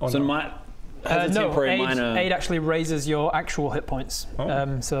 So not? No, Aid actually raises your actual hit points,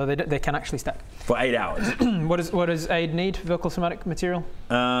 so they can actually stack. For 8 hours. What does Aid need? Vocal somatic material?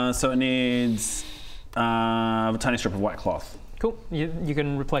 So it needs a tiny strip of white cloth. Cool. You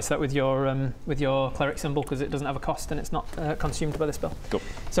can replace that with your cleric symbol because it doesn't have a cost and it's not consumed by the spell. Cool.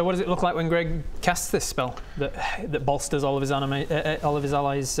 So what does it look like when Greg casts this spell that bolsters all of his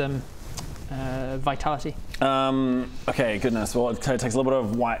allies' vitality? Okay, goodness. Well, it takes a little bit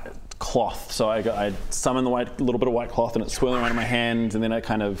of white cloth. So I summon the little bit of white cloth and it's swirling around in my hand, and then it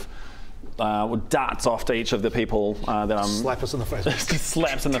kind of darts off to each of the people that I'm. Slap us in the face.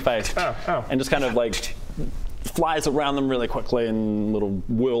 Slaps in the face. And just kind of like flies around them really quickly in little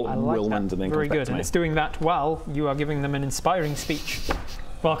whirlwind, and then very comes back good. to And me. it's doing that while you are giving them an inspiring speech,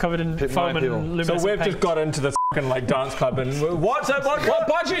 while covered in foam and luminescent So we've paint. just got into the fucking like dance club and what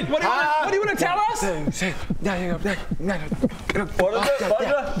budget? What do you want to tell us? What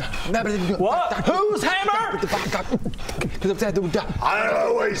is it? What? Whose hammer? I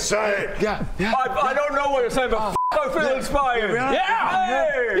always say it. I don't know what you're saying, but I feel inspired.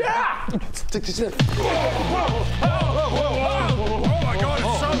 Yeah. Oh my God,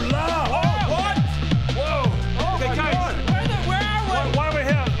 it's so loud. Whoa! Okay, guys. Why are we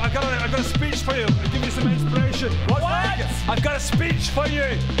here? I've got a speech for you. I'll give you some inspiration. What? I've got a speech for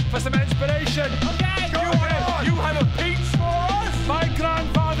you for some inspiration. Okay, You have a peach for us? My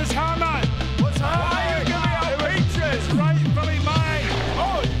grandfather's hammer. What's that? Why are you giving me our peaches? Rightfully mine.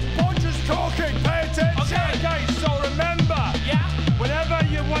 Oh, Bodger's talking. Pay attention. Okay, guys. So remember, whenever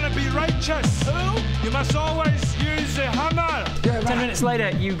you want to be righteous, you must always use the hammer. 10 minutes later,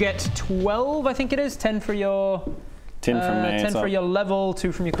 you get 12, I think it is. 10 for your. 10 from me. 10 for your level,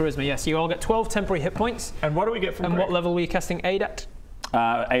 2 from your charisma. Yes, you all get 12 temporary hit points. And what do we get from And Greg? what level were you casting Aid at?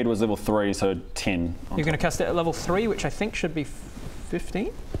 Aid was level 3, so 10. You're going to cast it at level 3, which I think should be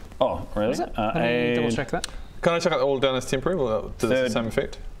 15. Oh, really? Is it? Let me double check that. Can I check out all down as temporary? Will does it the same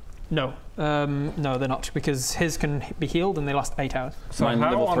effect? No. No, they're not, because his can be healed and they last 8 hours. So mine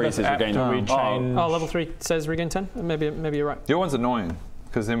level 3 says regain 10. Oh, level 3 says regain 10? Maybe you're right. Your one's annoying,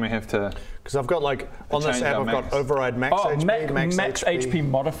 because then we have to... Because I've got like, on this app I've got override max HP, max HP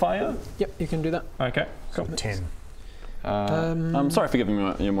modifier? Yep, you can do that. Okay, cool. 10. I'm sorry for giving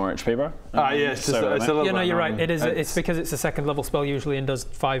you more HP, bro. Yeah, it's just it's a little no, you're right. annoying. It's because it's a second level spell usually and does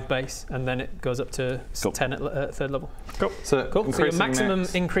 5 base, and then it goes up to 10 at third level. Cool. So your maximum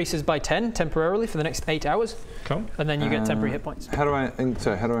increases by 10 temporarily for the next 8 hours. Cool. And then you get temporary hit points. How do I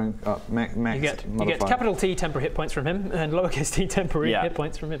max You get capital T temporary hit points from him and lowercase t temporary hit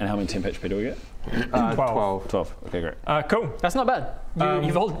points from him. And how many temp HP do we get? 12. 12. Okay, great. Cool. That's not bad.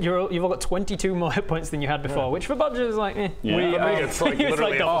 You've all got 22 more hit points than you had before, which for Bodger is like, eh. Yeah. It's like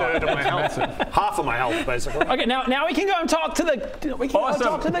literally a third of my health. Half of my health, basically. Okay, now we can go and talk to the.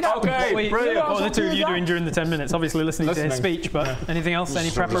 Talk to the guy. Okay, brilliant. What are the two of you doing during the 10 minutes? Obviously listening to his speech, but anything else?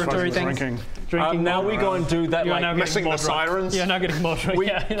 Any preparatory things? Drinking. Now we go and do that. You're now missing the sirens. You're now getting more drunk.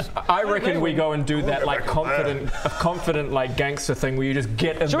 I reckon we go and do that like confident like gangster thing where you just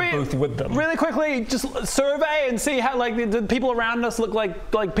get in the booth with them. Really quickly, just survey and see how like the people around us look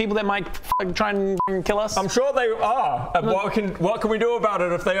like people that might try and kill us. I'm sure they are. What can we do about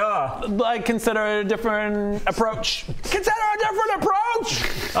it if they are? Like consider a different approach. Consider a different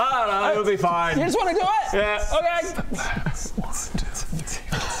approach. I don't know. It'll be fine. You just want to do it? Yeah. Okay.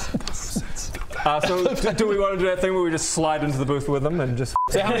 So do we want to do that thing where we just slide into the booth with them and just?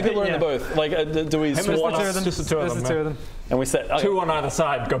 So how many people are in the booth? Like, do we swarm us? Just the two of them. And we set two on either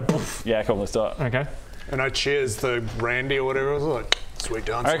side. Go poof. Yeah, cool. Let's do it. Okay. And I cheers the Randy or whatever it was like. Sweet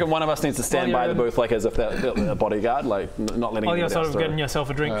dance. I reckon one of us needs to stand by the booth like as if they're a bodyguard, like not letting. While you're sort of through. getting yourself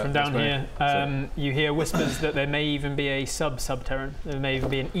a drink from down here, you hear whispers that there may even be a sub-Terran. There may even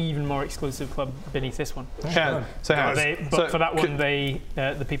be an even more exclusive club beneath this one. Yeah. But for that one, the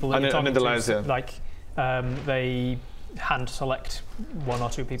people that you're talking to, like, they hand select one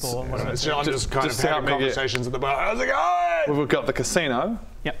or two people or whatever. So I'm just kind of having conversations at the bar. How's it going? We've got the casino.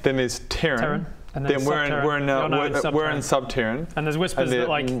 Yep. Then there's Terran. And then we're in Sub-Terran. And there's whispers that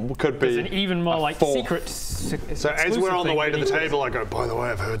like could be there's an even more like secret. So as we're on the way to the table, I go, by the way,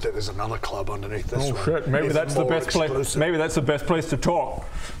 I've heard that there's another club underneath this one. Oh shit! Maybe that's the best place. Maybe that's the best place to talk.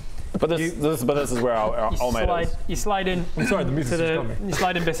 But this is where our mate is. You slide in. I'm sorry, the music's just coming. You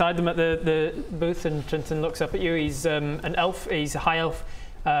slide in beside them at the booth, and Trinton looks up at you. He's an elf. He's a high elf.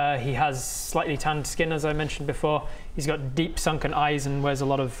 He has slightly tanned skin, as I mentioned before. He's got deep sunken eyes and wears a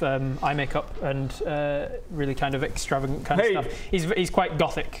lot of eye makeup and really kind of extravagant kind of stuff. He's quite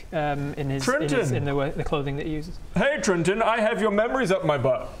gothic in the clothing that he uses. Hey Trinton, I have your memories up my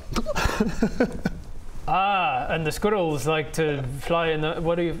butt. And the squirrels like to fly in the...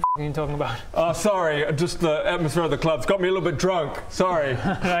 What are you talking about? Oh, sorry. Just the atmosphere of the club's got me a little bit drunk. Sorry.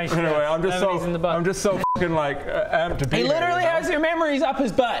 Right, anyway, I'm just so fucking like amped to be here. He literally has your memories up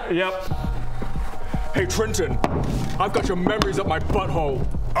his butt. Yep. Hey Trinton, I've got your memories up my butthole.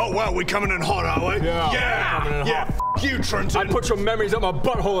 Oh wow, we coming in hot, are we? Yeah. F you, Trinton. I put your memories up my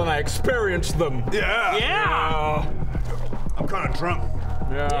butthole and I experienced them. Yeah. I'm kind of drunk.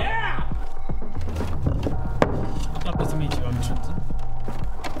 Yeah. Lovely to meet you, I'm Trinton.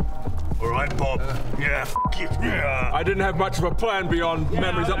 All right, Bob. Yeah, f you. Yeah. I didn't have much of a plan beyond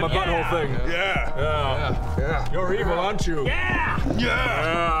memories up my butthole thing. Yeah. You're evil, aren't you? Yeah.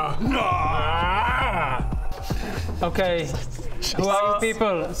 Okay. Who are you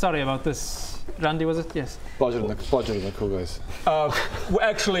people? Sorry about this. Randy, was it? Yes. Bludger and the cool guys. Well,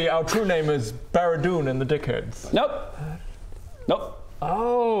 actually, our true name is Baradoon and the Dickheads. Nope.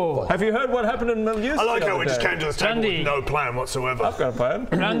 Oh. Have you heard what happened in Liathil? I like how we just came to this table with no plan whatsoever. I've got a plan.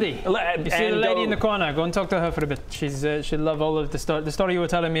 Randy, you see the lady in the corner? Go and talk to her for a bit. She'll love all of the story you were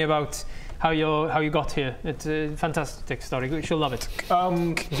telling me about how you got here. It's a fantastic story. She'll love it.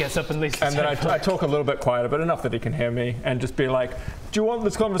 He gets up and leaves. And then I talk a little bit quieter, but enough that he can hear me, and just be like, "Do you want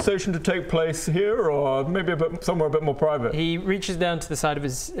this conversation to take place here, or maybe somewhere a bit more private?" He reaches down to the side of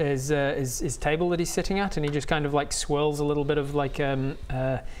his table that he's sitting at, and he just kind of like swirls a little bit of like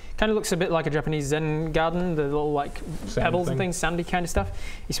kind of looks a bit like a Japanese Zen garden, the little like pebbles and things, sandy kind of stuff.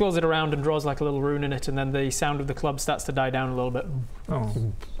 He swirls it around and draws like a little rune in it, and then the sound of the club starts to die down a little bit. Oh.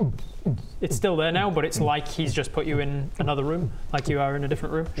 It's still there now, but it's like he's just put you in another room, like you are in a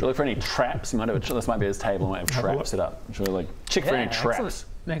different room. Should we look for any traps? This might be his table. He might have traps set up. Should we check for any traps? Excellent.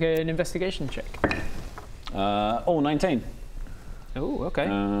 Make an investigation check. 19. Oh, okay.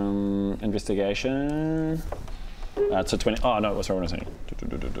 Investigation. It's a 20. Oh no, sorry, what was I saying?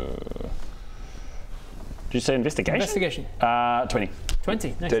 Did you say investigation? Investigation. 20.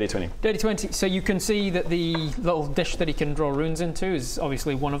 20. Nice. Dirty 20. Dirty 20. So you can see that the little dish that he can draw runes into is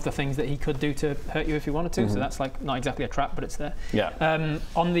obviously one of the things that he could do to hurt you if he wanted to. So that's like not exactly a trap, but it's there. Yeah.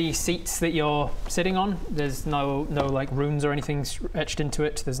 On the seats that you're sitting on, there's no like runes or anything etched into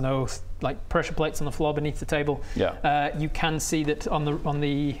it. There's no like pressure plates on the floor beneath the table. Yeah. You can see that on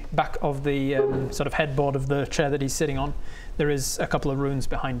the back of the sort of headboard of the chair that he's sitting on, there is a couple of runes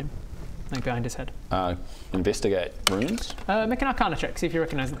behind him. Like behind his head. Investigate runes. Make an Arcana check, see if you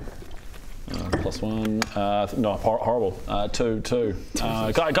recognise them. +1. No, horrible. 2.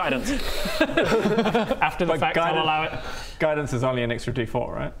 Guidance. After the fact, I'll allow it. Guidance is only an extra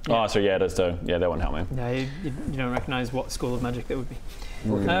D4, right? Oh, so yeah, it is too. Yeah, that won't help me. Yeah, you don't recognise what school of magic that would be.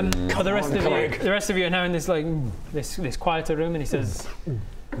 But the rest of you are now in this this quieter room, and he says,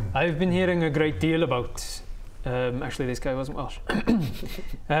 "I've been hearing a great deal about." Actually, this guy wasn't Welsh.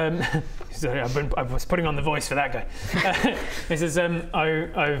 Sorry, I was putting on the voice for that guy. He says,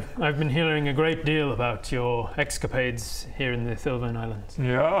 I've been hearing a great deal about your escapades here in the Thilvern Islands.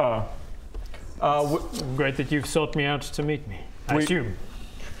 Yeah. Great that you've sought me out to meet me, I assume.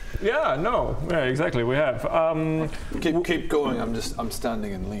 Yeah, no. Yeah, exactly. We have. Keep going. I'm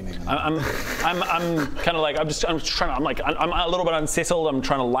standing and leaning. I'm kind of like I'm a little bit unsettled. I'm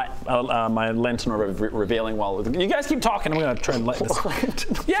trying to light my lantern revealing while you guys keep talking. I'm gonna try and light this.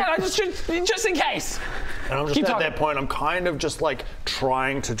 Yeah, just in case. And I'm just at that point. I'm kind of just like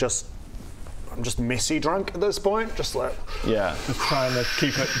trying to just. I'm just messy drunk at this point. Just like. Yeah. Just trying to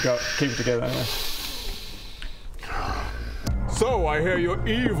keep it together. Yeah. So, I hear you're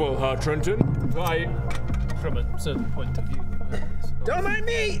evil, huh, Trinton? From a certain point of view. Don't mind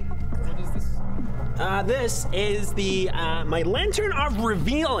me! What is this? This is the my lantern of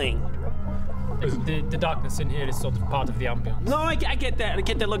revealing. The darkness in here is sort of part of the ambience. No, I get that. I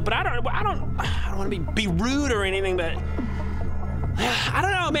get that look, but I don't want to be rude or anything, but I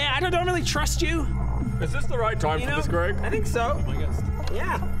don't know, man. I don't really trust you. Is this the right time for this, Greg? I think so. I guess.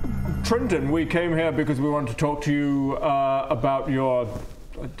 Yeah. Trinton, we came here because we wanted to talk to you about your,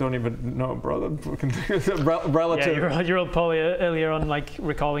 I don't even know, brother, relative. Yeah, you rolled poorly earlier on, like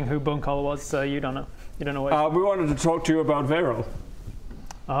recalling who Bonecaller was, so you don't know. You don't know what. We wanted to talk to you about Viral.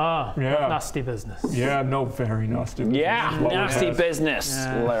 Ah, yeah. Nasty business. Yeah, no, very nasty business. Yeah, nasty business.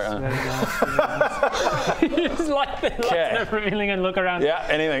 It's like they're revealing and look around. Yeah,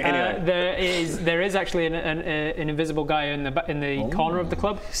 anything. There is actually an invisible guy in the corner of the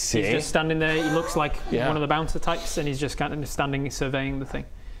club. See? He's just standing there. He looks like one of the bouncer types, and he's just kind of standing surveying the thing.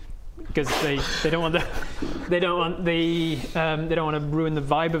 Because they don't want to ruin the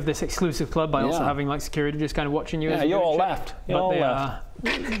vibe of this exclusive club by also having like security just kind of watching you. Yeah, you're all left.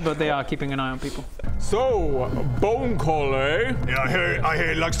 But they are keeping an eye on people. So, Bonecaller. Yeah, I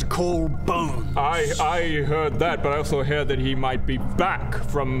hear he likes to call bones. I heard that, but I also heard that he might be back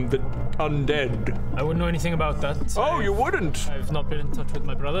from the undead. I wouldn't know anything about that. You wouldn't? I've not been in touch with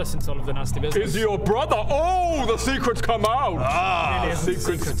my brother since all of the nasty business. Is he your brother? Oh, the secrets come out. The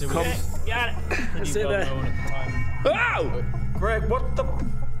secrets come. Got it. I said that. Oh! Greg, what the?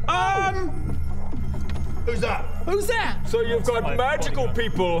 Who's that? Who's that? So you've got magical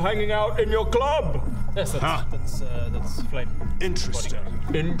people hanging out in your club? Yes, that's Flame. Interesting.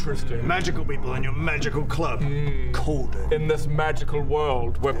 Magical people in your magical club. Called it. In this magical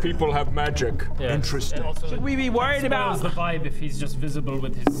world where people have magic. Yeah. Interesting. Should we be worried about the vibe if he's just visible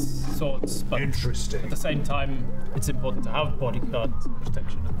with his swords? But interesting. At the same time, it's important to have bodyguard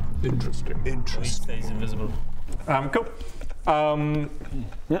protection. Interesting. He stays invisible. Cool.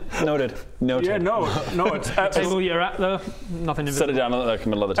 Noted. Yeah, no, it's table you're at though, nothing invisible. Set it down at the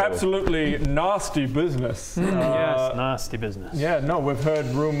middle of the table. Absolutely nasty business. Yes, nasty business. Yeah, no, we've heard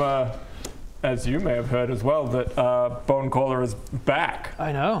rumor, as you may have heard as well, that Bonecaller is back.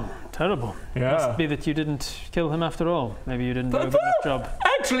 I know, terrible. Yeah. Must be that you didn't kill him after all. Maybe you didn't do a good enough job.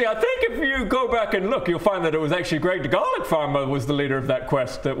 Actually, I think if you go back and look, you'll find that it was actually Greg the Garlic Farmer was the leader of that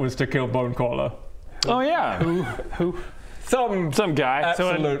quest that was to kill Bonecaller. Oh yeah. Who? Some guy.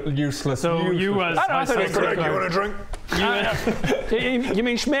 Absolute useless. So you as Greg, you want a drink? You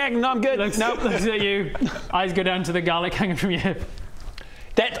mean schmag? No, I'm good. Nope, looks at you. Eyes go down to the garlic hanging from your hip.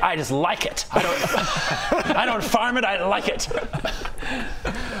 That I just like it. I don't farm it. I like it.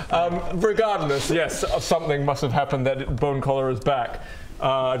 Regardless, yes, something must have happened that Bonecaller is back.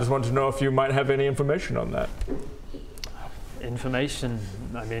 I just want to know if you might have any information on that. Information?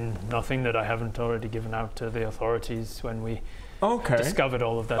 I mean, nothing that I haven't already given out to the authorities when we discovered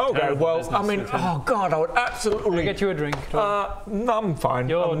all of that. Okay, well, I mean, oh God, I would absolutely. Can I get you a drink? No, I'm fine.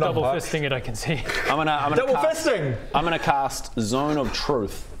 You're double fisting it, I can see. I'm gonna double fisting. I'm gonna cast Zone of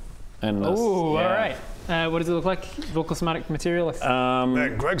Truth. Ooh, all right. What does it look like? Vocal somatic material?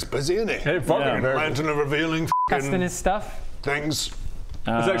 Man, Greg's busy, isn't he? Hey, fucking Lantern of revealing casting his stuff. Things.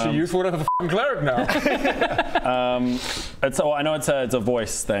 It's actually useful to have a f***ing cleric now. I know it's a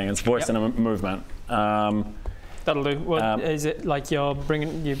voice thing. It's voice and a movement. That'll do. What is it like? You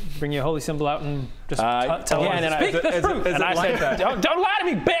bring your holy symbol out and just tell yeah, them. Speak the truth. And I said, don't lie to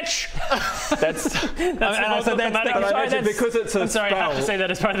me, bitch. That's and I said that's because it's a spell. I have to say that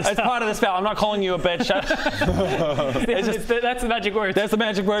as part of the spell. It's part of the spell. I'm not calling you a bitch. That's the magic word. That's the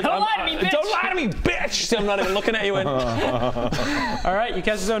magic word. Don't lie to me, bitch. Don't lie to me, bitch. See, I'm not even looking at you. All right, you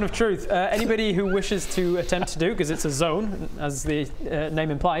cast a zone of truth. Anybody who wishes to attempt to do, because it's a zone, as the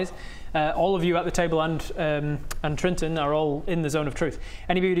name implies. All of you at the table and Trinton are all in the zone of truth.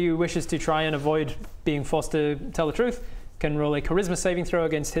 Anybody who wishes to try and avoid being forced to tell the truth can roll a charisma saving throw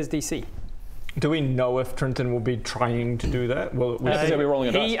against his DC. Do we know if Trinton will be trying to do that? Will he's be rolling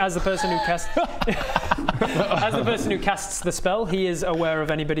a dice. As the person who casts the spell, he is aware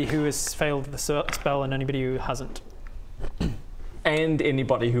of anybody who has failed the spell and anybody who hasn't. And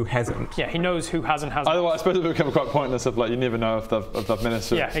anybody who hasn't. Yeah, he knows who has and hasn't. Otherwise, I suppose it would become quite pointless if, like, you never know if they've menaced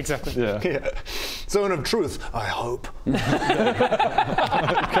you. Yeah, exactly. Yeah. Zone of truth, I hope. Kind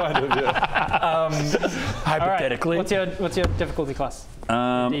of, yeah. Hypothetically. Right. What's your difficulty class?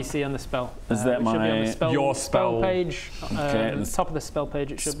 DC on the spell. Is that should be on the your spell page? Okay. The top of the spell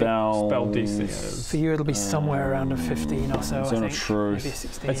page, it should spell be. DC. For you, it'll be somewhere around a 15 or so. Zone I of think. truth. Maybe a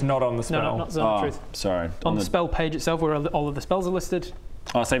 16. It's not on the spell. No, not zone of truth. Sorry. On the spell page itself, where all of the spells are listed.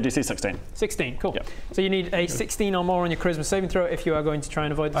 Save DC 16. 16, cool. Yep. So you need a 16 or more on your charisma saving throw if you are going to try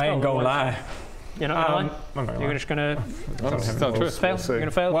and avoid the spell. I ain't gonna lie. You're not gonna lie? You're just gonna fail? You're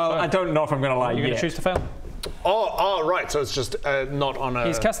gonna fail? Well, I don't know if I'm gonna lie You're yet. gonna choose to fail? Oh, right. So it's just not on a.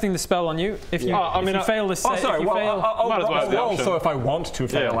 He's casting the spell on you. If you, if you fail this, Oh, sorry. if you fail, might as well have the option. So if I want to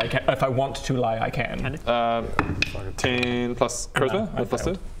fail, I can. If I want to lie, I can. 10 plus charisma. I Plus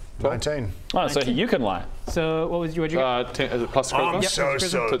failed. 2. 19. Oh, so you can lie. So what'd you get? 10, is it plus charisma? I'm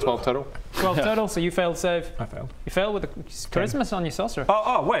so 12 total. 12 total, so you failed save. I failed. You failed with the charisma on your sorcerer.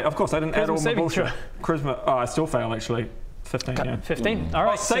 Oh, wait. Of course, I didn't add all my saving bullshit. throw. Charisma. Oh, I still fail actually. 15. Yeah. 15. All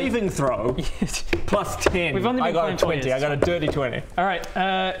right. Saving throw plus 10. We've only been I got a playing for 20. years. I got a dirty 20. All right.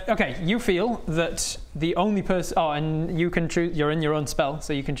 Okay. You feel that the only person. Oh, and you can choose. You're in your own spell,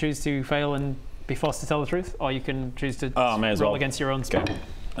 so you can choose to fail and be forced to tell the truth, or you can choose to roll against your own spell.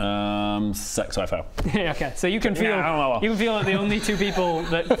 6, so I fail. Okay, so you can feel that the only two people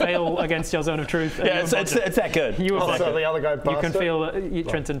that fail against your zone of truth. Yeah, it's that good. So the other guy passed You can feel that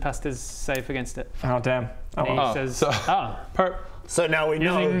Trinton passed his save against it. Oh damn. And he says, So now we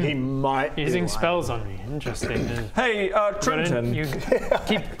know he might be using lying. spells on me. Interesting. Hey, Trinton. You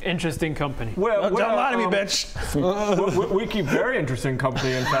keep interesting company. Don't lie to me, bitch. We keep very interesting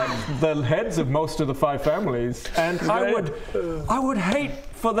company. In fact, the heads of most of the 5 families, and I would hate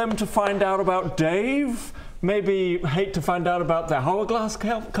for them to find out about Dave. Maybe hate to find out about the Hourglass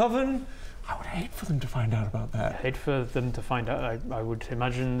Coven. I would hate for them to find out about that. Hate for them to find out. I would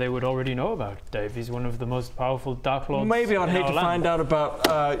imagine they would already know about Dave. He's one of the most powerful Dark Lords. Maybe I'd hate to in our find out about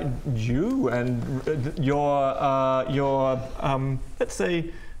you and your let's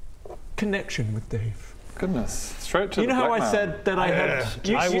say connection with Dave. Goodness, straight to you the know how blackmail. I said that I had.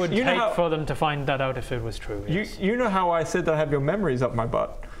 I would you know hate for them to find that out if it was true. Yes. You know how I said that I have your memories up my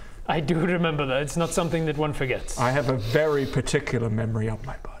butt. I do remember that. It's not something that one forgets. I have a very particular memory up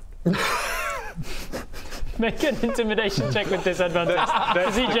my butt. Make an intimidation check with disadvantage,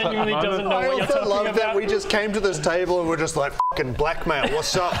 because he genuinely doesn't know what you're talking I love about. that we just came to this table and we're just like, fucking blackmail,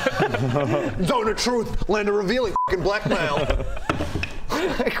 what's up? Zone of truth, land of revealing, fucking blackmail.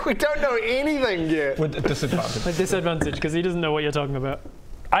 Like, we don't know anything yet. With disadvantage. With disadvantage, because he doesn't know what you're talking about.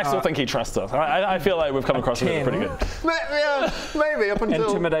 I still think he trusts us. I feel like we've come across it pretty good. Yeah, maybe up until...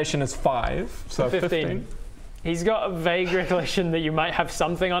 Intimidation is 5, so 15. He's got a vague recollection that you might have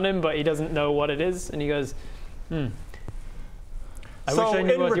something on him, but he doesn't know what it is, and he goes, I wish I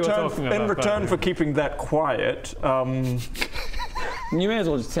knew what you were talking about. In return for keeping that quiet, you may as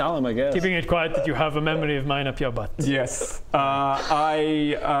well just tell him, I guess. Keeping it quiet that you have a memory of mine up your butt. Yes.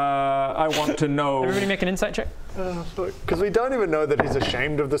 I want to know... Everybody make an insight check. Because we don't even know that he's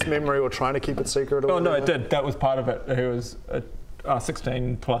ashamed of this memory or trying to keep it secret. Oh, no, it did. That was part of it. It was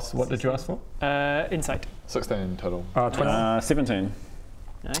 16 plus. What did you ask for? Insight. 16 total. 20. 17.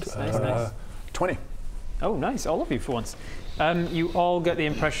 Nice. 20. Oh, nice. All of you for once. You all get the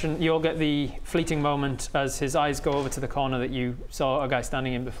impression, you all get the fleeting moment as his eyes go over to the corner that you saw a guy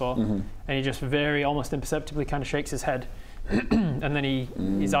standing in before, and he just very, almost imperceptibly kind of shakes his head, and then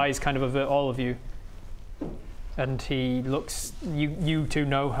his eyes kind of avert all of you, and he looks, you two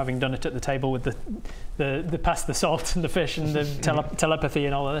know, having done it at the table with the past the salt and the fish and the telepathy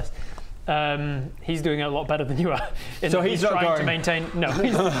and all of this. He's doing it a lot better than you are. So he's not trying going to maintain. No,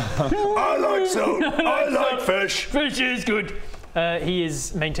 I like salt. I like fish. Fish is good. he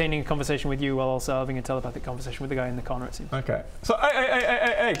is maintaining a conversation with you while also having a telepathic conversation with the guy in the corner, it seems. Okay. So,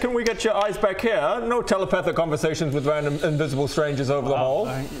 hey, can we get your eyes back here? No telepathic conversations with random invisible strangers over the hall.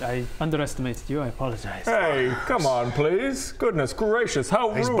 I underestimated you. I apologize. Hey, come on, please. Goodness gracious, how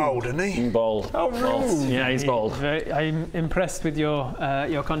rude. He's bold, isn't he? Bold. How rude. Yeah, he's bold. I'm impressed with your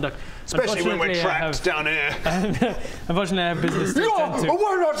conduct. Especially when we're trapped down here. Unfortunately, I have business to attend to.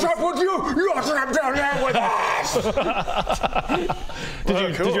 We're not trapped with you! You're trapped down here with us!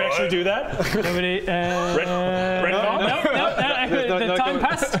 Did you actually do that? Nobody. The time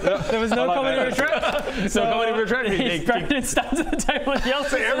passed. There was no comedy retract. No comedy retract. Brandon stands at the table and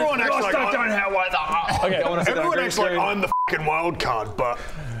yells. Everyone acts like everyone acts like I'm the fucking wild card, but.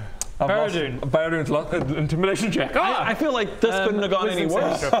 Baradun's lost intimidation check. I feel like this couldn't have gone any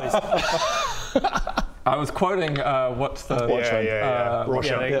worse. I was quoting what's the Rorschach.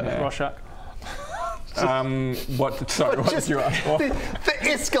 What did you ask for? The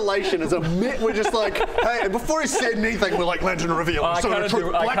escalation is a myth. We're just like, hey, before he said anything, we're like, Lantern reveal.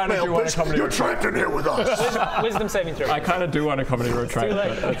 You're trapped in here with us. Wisdom saving throw. I kind of do want a comedy retract.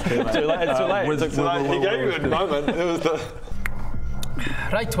 It's too late. He gave you a moment. It was the.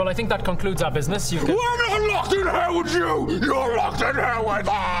 Right, well, I think that concludes our business. We're not locked in here with you! You're locked in here with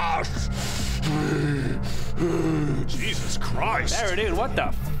us! Jesus Christ. Baradun, what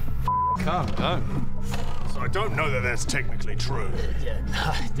the Calm down. So I don't know that that's technically true. Yeah,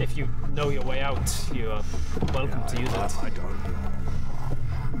 if you know your way out, you are welcome to use it. I don't.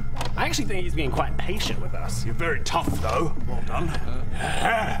 I actually think he's being quite patient with us. You're very tough, though. Well done.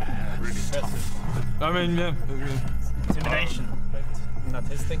 Really tough. I mean, yeah. Intimidation. Not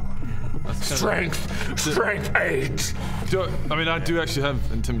his thing. Strength 8. I mean, I do actually have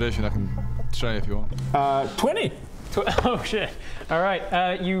intimidation. I can try if you want. 20. Oh shit! All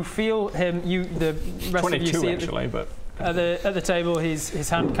right, you feel him. The rest 22 of you see actually, but at the table, his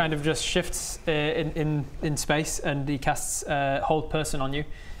hand kind of just shifts in space, and he casts hold person on you.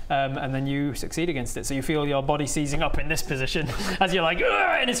 And then you succeed against it. So you feel your body seizing up in this position as you're like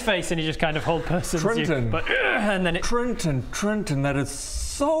in his face, and he just kind of hold persons Trinton. you. But and then it. Trinton, that is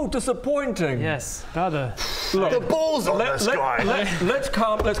so disappointing. Yes, rather. Look, the balls on this guy. Let's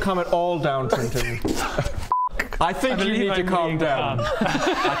calm it all down, Trinton. I think you need to calm down.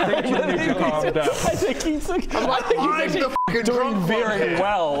 I think you need to calm down. I think he's doing very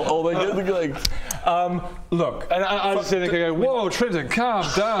well. Look. And I was sitting there going, whoa, Trinton, calm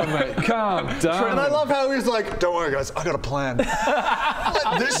down, mate. Calm down. And I love how he's like, don't worry, guys, I got a plan.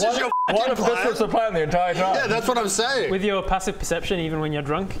 This is your What if this was the plan the entire time? Yeah, that's what I'm saying. With your passive perception, even when you're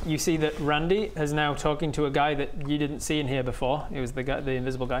drunk, you see that Randy is now talking to a guy that you didn't see in here before. It was the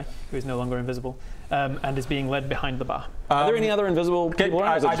invisible guy, who is no longer invisible, and is being led behind the bar. Are there any other invisible people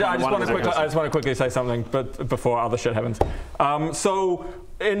around? I just want to quickly say something, but before other shit happens. So,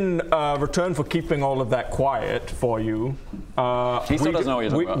 in return for keeping all of that quiet for you, he still doesn't know what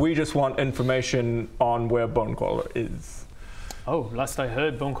you're talking about. We just want information on where Bonecaller is. Oh, last I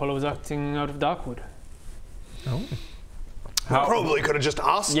heard, Bonecaller was acting out of Darkwood. Oh. Probably could have just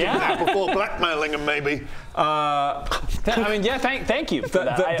asked him that before blackmailing him, maybe. I mean, yeah, thank you for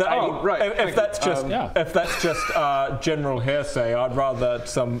that. If that's just general hearsay, I'd rather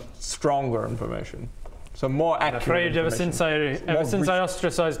some stronger information. Some more accurate. I'm afraid ever since I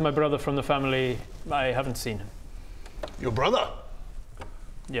ostracized my brother from the family, I haven't seen him. Your brother?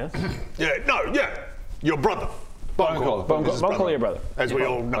 Yes. Your brother. Bonecaller, your brother. As we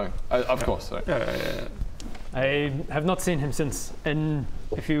all know. Of course. I have not seen him since. And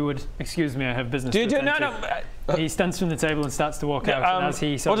if you would excuse me, I have business to attend to. He stands from the table and starts to walk out. And as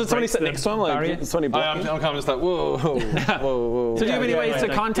he sort of somebody sit next to him? Like, somebody I'm kind of just like, whoa. So do you have any ways to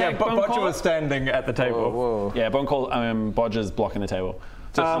contact Bonecaller? Bodger was standing at the table. Whoa. Yeah, Bonecaller, Bodger's blocking the table.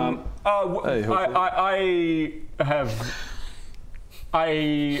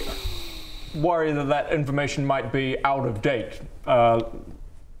 I worry that information might be out of date.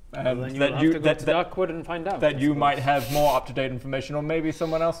 And then you have to go to Darkwood and find out. That you might have more up-to-date information, or maybe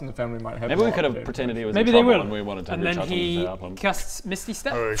someone else in the family might have. Maybe we could have pretended he was in trouble and we wanted to and reach then out to him he casts Misty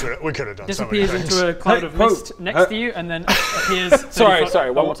Step. We could have done disappears into a cloud of mist next to you, and then appears.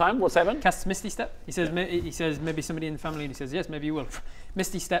 Sorry. One more time. What's happening? Casts Misty Step. He says maybe somebody in the family, and he says yes, maybe you will.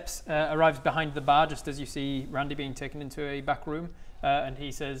 Misty Steps arrives behind the bar just as you see Randy being taken into a back room, and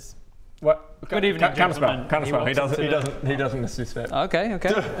he says. What? Good evening, gentlemen. Counterspell. He doesn't Misty Step. Okay.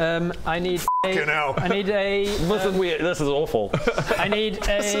 I need a. This is awful. I need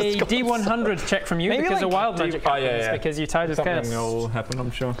a D100 check from you because a wild magic happens because you tied his chaos. Something will happen, I'm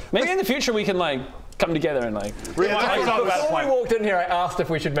sure. Maybe in the future we can come together and like. Before we walked in here, I asked if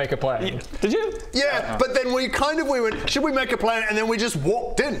we should make a plan. Did you? Yeah, but then we went, should we make a plan? And then we just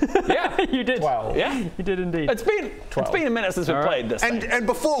walked in. Yeah, you did. 12. Yeah, you did indeed. It's been a minute since we played this. And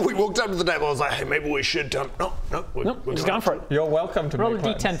before we walked up to the table, I was like, hey, maybe we should. We're just going for it. You're welcome to roll make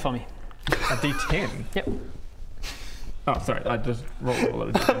a d10 for me. A d10? Yep. Oh, sorry, I just rolled all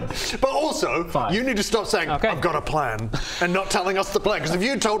of d10s. But also, 5. you need to stop saying, I've got a plan, and not telling us the plan. Because if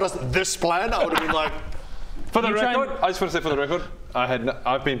you told us this plan, I would have been like... For the record, I just want to say for the record,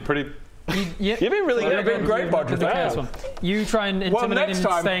 I've been pretty... You've been really good. You've been great, Bodger. You try and intimidate him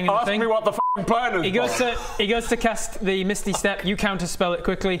staying in the ask thing. me what the f***ing plan is. He goes to cast the Misty Step. You counterspell it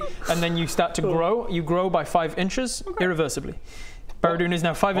quickly, and then you start to grow. You grow by 5 inches irreversibly. Baradoon is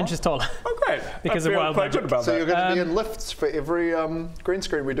now 5 inches taller. Oh, great. Because of wild magic. So you're going to be in lifts for every green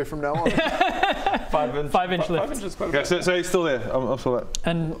screen we do from now on. 5 inch lifts. Okay, so he's still there. I'm still there.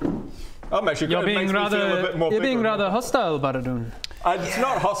 And you're being rather hostile, Baradoon. It's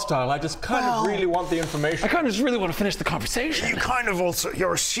not hostile. I just kind of really want the information. I kind of just really want to finish the conversation. You kind of also,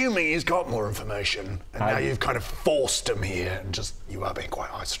 you're assuming he's got more information, and now you've kind of forced him here, and you are being quite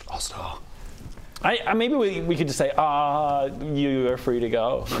hostile. Maybe we could just say, you are free to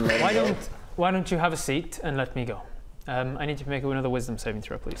go. Why don't you have a seat and let me go? I need to make another wisdom saving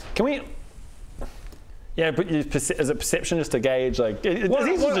throw, please. Can we? Yeah, but is it perception just to gauge? Like, is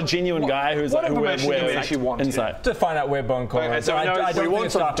he just a genuine guy who's like, insight to find out where Bonecaller is? So I don't think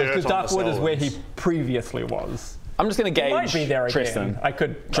it's Darkwood, because Darkwood is where he previously was. I'm just going to gauge. Might be there Tristan. Again. I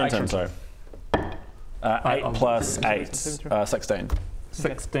could. Trinton, sorry. 8 plus 8, 16.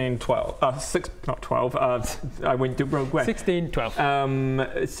 16, 12. 6, not 12. I went to rogue way. 16, 12.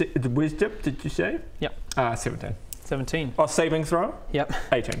 The wisdom, did you say? Yep. 17. 17. Or saving throw? Yep.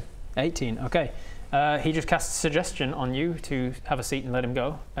 18. 18, okay. He just casts suggestion on you to have a seat and let him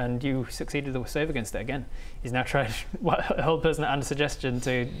go, and you succeeded the save against it again. He's now tried a whole person and a suggestion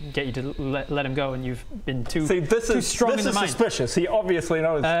to get you to let him go, and you've been too strong in the mind. This is suspicious. He obviously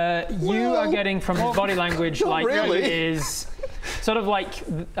knows. You are getting from his body language like really. he is sort of like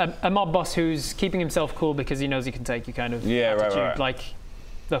a mob boss who's keeping himself cool because he knows he can take you kind of attitude. Right. Like,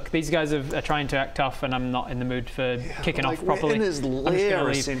 look, these guys are trying to act tough, and I'm not in the mood for kicking off properly. In his lair,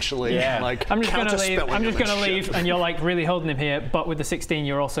 essentially. Yeah. Like, I'm just going to leave. I'm just going to shit. leave, and you're like really holding him here. But with the 16,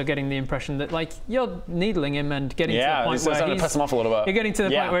 you're also getting the impression that like you're needling him and getting to the point where piss him off a little bit. You're getting to the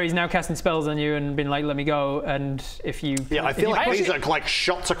point where he's now casting spells on you and being like, "Let me go." And if you, I feel like these are like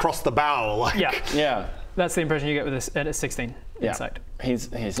shots across the bow. Like. Yeah. That's the impression you get with this at 16 insight.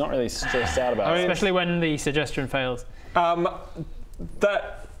 He's not really stressed out about it. Especially when the suggestion fails. I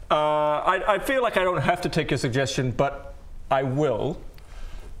feel like I don't have to take your suggestion, but I will.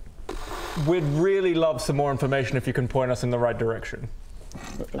 We'd really love some more information if you can point us in the right direction.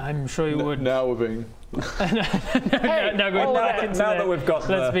 I'm sure you would. Now we're being... now that we've got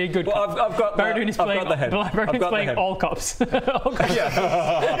let's be a good cop. I've got Baradoon playing, the head. Baradoon's playing all cops. All cops.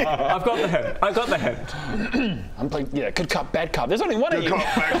 Yeah. I've got the head. I've got the head. I'm playing, good cop, bad cop. There's only one of you. Good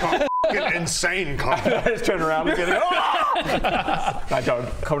cop, bad cop. Insane cop. I just turn around and get it. I don't.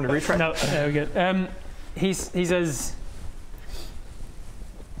 Come to retract. No, there we go. He says,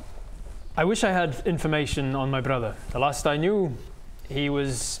 I wish I had information on my brother. The last I knew, he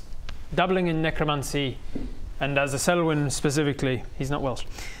was dabbling in necromancy, and as a Selwyn specifically, he's not Welsh.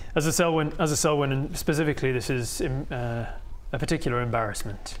 As a Selwyn, and specifically, this is a particular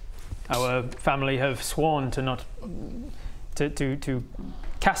embarrassment. Our family have sworn to not to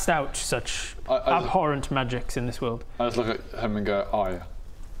cast out such abhorrent magics in this world. I just look at him and go, oh yeah.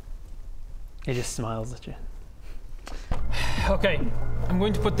 He just smiles at you. Okay, I'm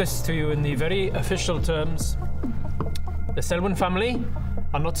going to put this to you in the very official terms. The Selwyn family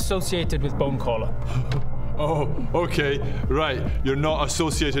are not associated with Bonecaller. Oh, okay, right. You're not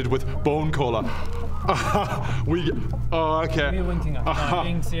associated with Bonecaller. Okay. What are you winking at? I'm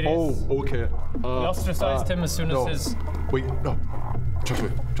being serious. Oh, okay. We ostracized him as soon as his... Wait, no. Trust me.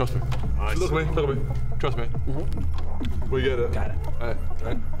 Look at me. Trust me. Mm-hmm. We get it. Got it.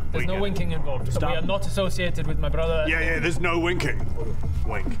 Right. There's no winking involved. So we are not associated with my brother. Yeah, there's no winking.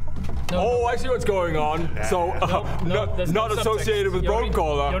 Wink. No. I see what's going on. Yeah. So, not associated with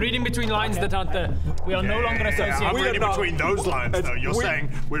Bonecaller. You're reading between lines that aren't there. We are no longer associated. I'm reading between those lines, though. You're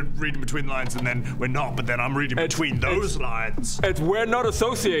saying we're reading between lines and then we're not, but then I'm reading between those lines. We're not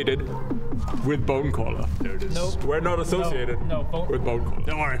associated with Bonecaller. There it is. No. We're not associated with Bonecaller.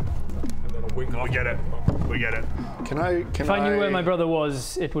 Don't worry. And then a wink off. We get it. Can I if I knew where my brother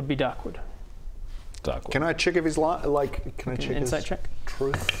was, it would be Darkwood. Can I check if he's can I check insight his check?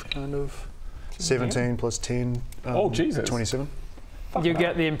 truth, kind of? 17 plus 10. Oh, Jesus. 27. You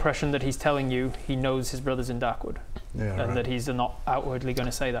get the impression that he's telling you he knows his brother's in Darkwood, and that he's not outwardly going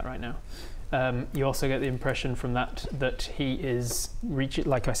to say that right now. You also get the impression from that he is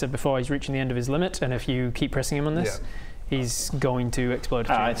like I said before, he's reaching the end of his limit, and if you keep pressing him on this, he's going to explode.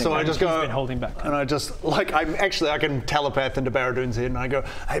 So I just go. He's been holding back, and I just like I can telepath into Baradoon's head, and I go,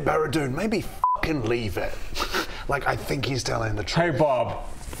 "Hey, Baradoon, maybe fucking leave it." Like I think he's telling the truth. Hey, Bob.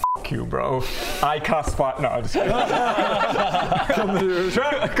 Fuck you, bro. I cast fire. No, I'm just kidding. Come to the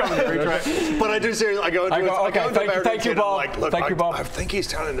retract. But I do seriously. I go into Thank you, Bob. Like, look, thank you, Bob. I think he's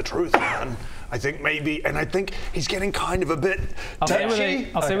telling the truth, man. I think maybe, and I think he's getting kind of a bit touchy.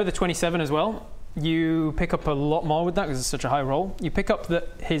 I'll say with the 27 as well. You pick up a lot more with that because it's such a high roll. You pick up that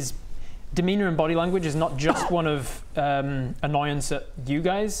his demeanor and body language is not just one of annoyance at you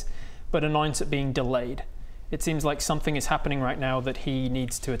guys, but annoyance at being delayed. It seems like something is happening right now that he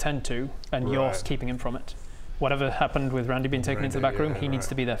needs to attend to, and you're keeping him from it. Whatever happened with Randy being taken into the back room, he needs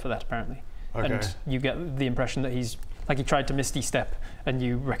to be there for that, apparently. Okay. And you get the impression that he's like he tried to Misty Step, and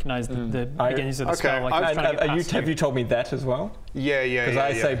you recognise the beginnings of the spell. Like have you told me that as well? Yeah. Because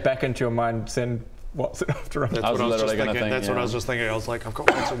I say back into your mind, send Watson after him. That's what I was just thinking. That's what I was just thinking. I was like, I've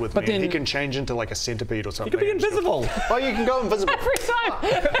got Watson with me. And he can change into like a centipede or something. He can be invisible. Oh, you can go invisible. Every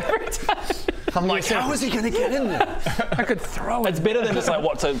time. I'm like, how is he going to get in there? I could throw it. It's better than just like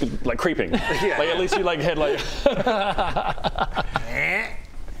like creeping. Like at least you like had like.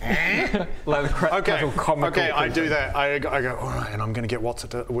 Okay, I do that. I go, all right, and I'm going to get Watson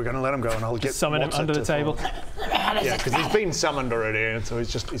to. We're going to let him go, and I'll get summon him under the table. Yeah, because he's been summoned already, and so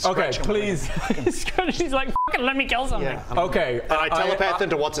he's okay, please. He's like, fucking let me kill something. Yeah, okay. And I telepath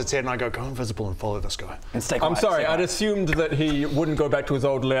into Watson's head, and I go invisible and follow this guy. And stay quiet. I'm sorry, I'd assumed that he wouldn't go back to his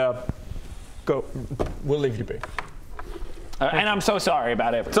old lair. Go. We'll leave you be. And I'm so sorry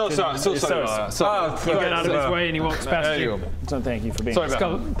about everything. So sorry. You get out of his way and he walks past you. So thank you for being. Let's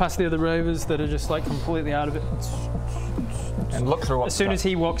go past the other rovers that are just like completely out of it. And look through. As soon as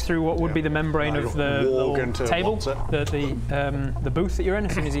he walks through what would be the membrane of the little table, the booth that you're in,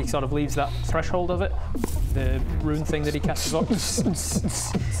 as soon as he sort of leaves that threshold of it, the rune thing that he casts off.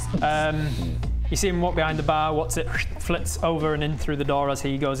 You see him walk behind the bar, flits over and in through the door as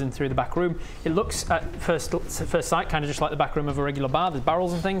he goes in through the back room. It looks at first sight kind of just like the back room of a regular bar. There's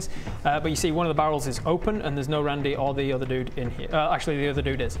barrels and things, but you see one of the barrels is open and there's no Randy or the other dude in here. Actually, the other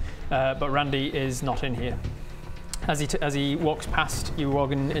dude is, but Randy is not in here. As he walks past you,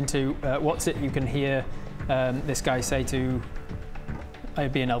 walking into you can hear this guy say to,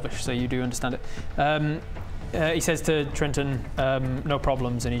 I'd be in Elvish, so you do understand it. He says to Trinton, no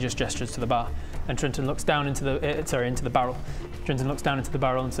problems, and he just gestures to the bar. And Trinton looks down into the barrel. Trinton looks down into the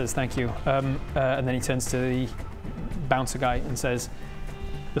barrel and says, thank you. And then he turns to the bouncer guy and says,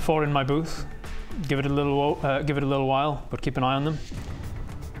 the four in my booth, give it a little while, but keep an eye on them.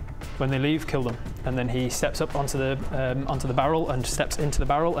 When they leave, kill them. And then he steps up onto the barrel and steps into the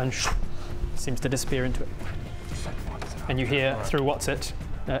barrel and seems to disappear into it. And you hear through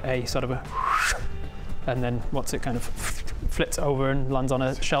a sort of a and then kind of flits over and lands on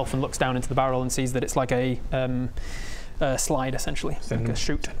a shelf and looks down into the barrel and sees that it's like a slide, essentially, like a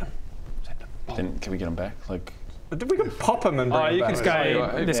chute. Then can we get him back? Like, we can pop him and bring him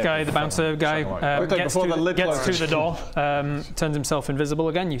back. This guy, the bouncer guy, gets to the door, turns himself invisible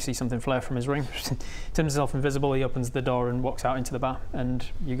again. You see something flare from his ring. Turns himself invisible. He opens the door and walks out into the bar, and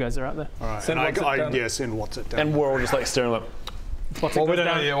you guys are out there. All right. Send Watson down. And we're all just like staring up. What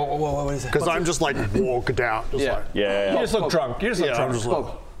is it? Because I'm just like walked out. Yeah. You just look drunk. I'm just like,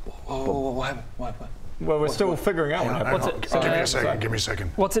 what happened? Well, we're still figuring out what happened. Give me a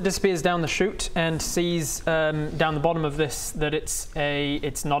second. It disappears down the chute and sees down the bottom of this that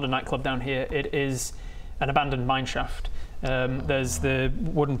it's not a nightclub down here. It is an abandoned mine shaft. There's the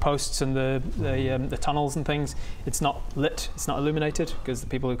wooden posts and the tunnels and things. It's not lit. It's not illuminated because the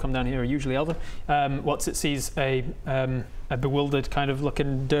people who come down here are usually elven. It sees a bewildered, kind of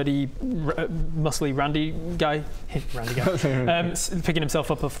looking, dirty, muscly Randy guy, picking himself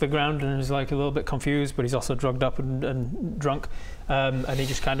up off the ground and is like a little bit confused, but he's also drugged up and drunk. And he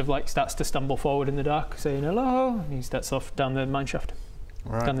just kind of like starts to stumble forward in the dark, saying hello. And he steps off down the mine shaft,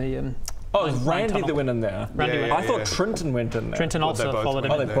 down the. Oh, it was Randy that went in there. I thought Trinton went in there. Trinton also followed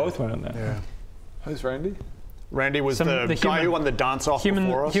him. Oh, they both went in there. Yeah. Who's Randy? Randy was the guy who won the dance-off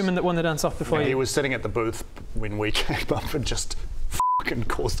before us. Human that won the dance-off before you. He was sitting at the booth when we came up and just fucking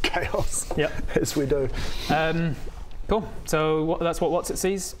caused chaos. Yep. As we do. Cool. So that's what What's It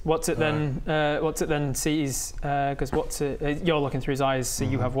sees. What's It then sees, because What's It, you're looking through his eyes, so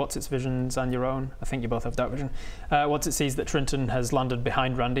you have What's It's visions and your own. I think you both have dark vision. What's It sees that Trinton has landed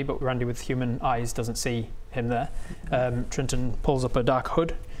behind Randy, but Randy with human eyes doesn't see him there. Trinton pulls up a dark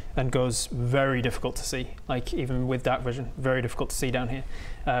hood and goes very difficult to see, like even with dark vision, very difficult to see down here,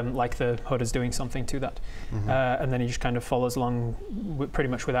 like the hood is doing something to that. And then he just kind of follows along pretty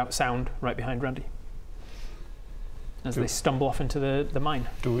much without sound right behind Randy as they stumble off into the mine.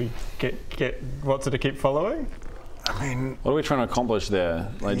 Do we get What's It to keep following? I mean, what are we trying to accomplish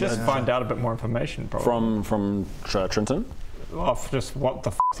there? Like, just find out a bit more information, probably. From Trinton? Well, just what the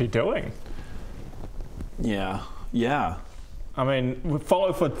is he doing? Yeah. I mean, we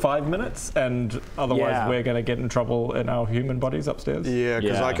follow for 5 minutes, and otherwise we're going to get in trouble in our human bodies upstairs. Yeah,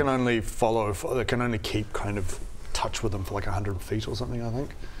 because I can only follow. I can only keep kind of touch with them for like 100 feet or something, I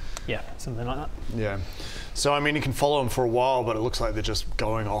think. Yeah, something like that. Yeah. So, I mean, you can follow them for a while, but it looks like they're just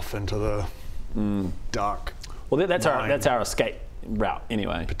going off into the dark. Well, that's our escape route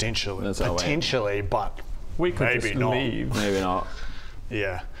anyway. Potentially, but we could maybe just not. leave. Maybe not.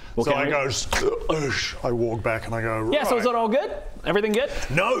 Yeah. Well, so I walk back and I go, yeah, so is that all good? Everything good?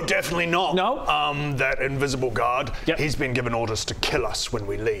 No, definitely not. No? That invisible guard, he's been given orders to kill us when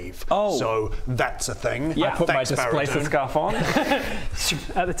we leave. Oh. So that's a thing. Yeah. I put my displacer scarf on.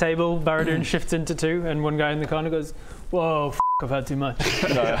 At the table, Baradun shifts into two, and one guy in the corner goes, whoa, I've had too much.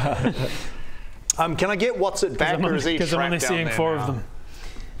 Can I get What's It back, or is he because I'm only seeing 4 of them.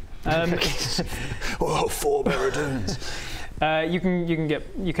 Whoa, 4 Baraduns. You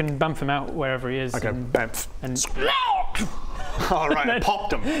can bamf him out wherever he is. Okay, bamf. All right, I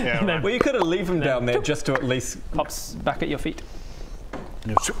popped him. Yeah, right. Well, you could have leave him down there just to at least pops back at your feet.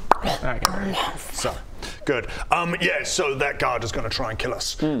 Okay. So, good. So that guard is going to try and kill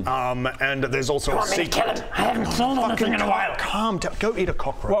us. And there's also a secret. Kill him? I haven't killed anything in a while. Calm down. Go eat a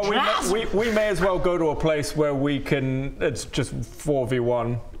cockroach. Well, we may as well go to a place where we can. It's just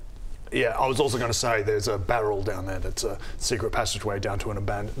 4v1. Yeah, I was also going to say there's a barrel down there that's a secret passageway down to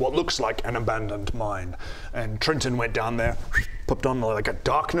what looks like an abandoned mine. And Trinton went down there, put on like a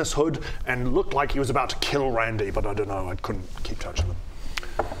darkness hood, and looked like he was about to kill Randy, but I don't know, I couldn't keep touching him.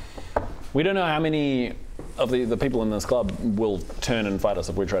 We don't know how many of the people in this club will turn and fight us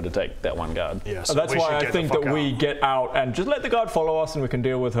if we try to take that one guard. Yeah, so that's why I think that we get out and just let the guard follow us, and we can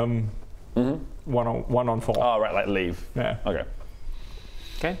deal with him one on 4. Oh, right, like leave. Yeah. Okay.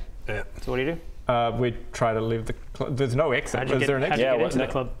 Okay. Yeah. So what do you do? We try to leave the club. There's no exit. Is there an exit? Yeah, into the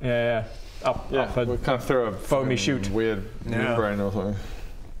club? Yeah. Up. We kind of through a foamy chute. Weird membrane or something.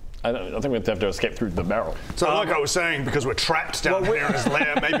 I think we have to escape through the barrel. So like I was saying, because we're trapped down here in his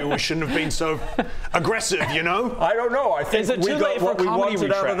lair, maybe we shouldn't have been so aggressive, you know? I don't know. I think we got what we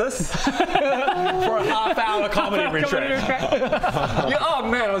wanted out of this. For a half-hour comedy retreat. Oh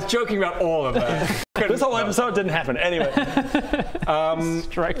man, I was joking about all of that. This whole episode didn't happen. Anyway.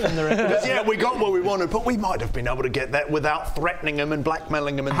 Strike from the record. Yeah, we got what we wanted, but we might have been able to get that without threatening him and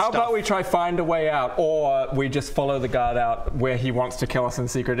blackmailing him and How stuff. about we try find a way out, or we just follow the guard out where he wants to kill us in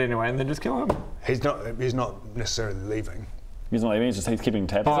secret anyway, and then just kill him? He's not necessarily leaving. He's not leaving, he's keeping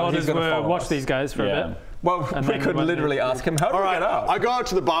tabs. His orders were watch these guys for a bit. Well, we could literally ask him, how do we get out? I go out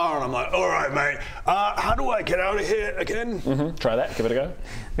to the bar and I'm like, all right, mate, how do I get out of here again? Try that, give it a go.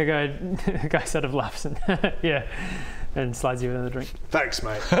 The guy sort of laughs and and slides you another drink. Thanks,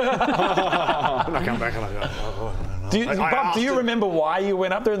 mate. And I come back and I go, Do you remember why you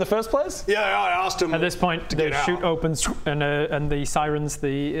went up there in the first place? Yeah, I asked him. At this point, the chute opens and the sirens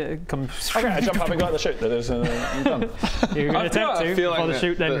come. Okay, I jump up and go at the chute. I'm done. You're going to attempt to before the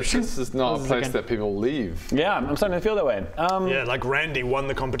chute then. This is not a place that people leave. Yeah, I'm starting to feel that way. Yeah, like Randy won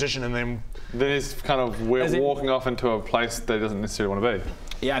the competition and then he's kind of walking off into a place that he doesn't necessarily want to be.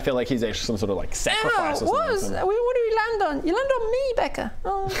 Yeah, I feel like he's actually some sort of like sacrifice or something. What do you land on? You land on me, Becca.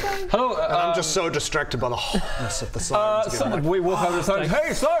 Oh, okay. Hello, and I'm just so distracted by the hotness of the sirens. We will have the sirens.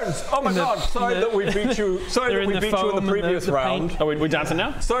 Hey, sirens! Oh my God! Sorry that we beat you. Sorry that we beat you in the previous round. Are we dancing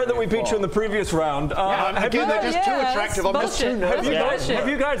now? Sorry that we beat you in the previous round. Again, they're just too attractive. I'm just too nervous. Have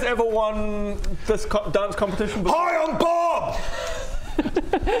you guys ever won this dance competition before? Hi, I'm Bob!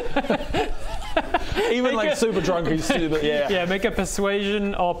 Even like super drunk, he's stupid. Yeah, make a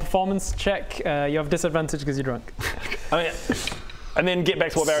persuasion or performance check. You have disadvantage because you're drunk. And then get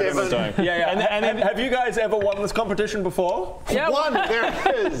back to what Baradun was doing. And then, have you guys ever won this competition before? Yeah, one. There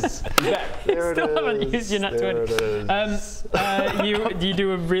it is. There Still haven't used your nat 20. You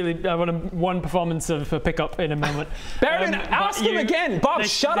do a really one performance of a pickup in a moment. Baradun, ask him again. Bob,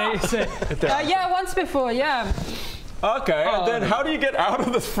 shut up. Yeah, once before. Yeah. Okay, and then how do you get out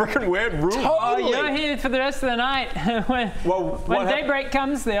of this freaking weird room? Oh, you're here for the rest of the night. when daybreak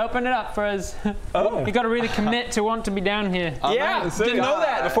comes, they open it up for us. Oh. You got to really commit to want to be down here. Yeah, didn't know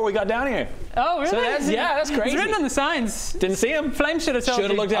that before we got down here. Oh, really? So that's crazy. It's written on the signs. Didn't see him. Flame should have told you.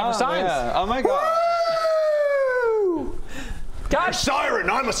 Should have looked out for signs. Yeah. Oh my god. You're a siren.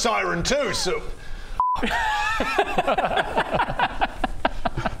 I'm a siren too. So.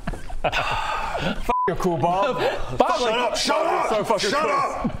 You're cool, Bob. Bob, shut up! So fucking shut cool.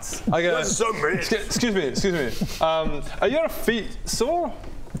 up! That's so mean. Excuse me. Are your feet sore?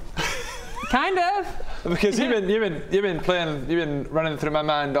 Kind of. Because you've been running through my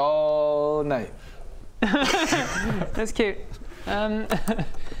mind all night. That's cute. Can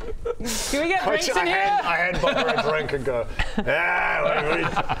we get drinks in here? I hand Butler a drink and go,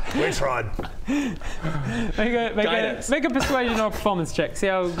 we tried. Make a persuasion or performance check. See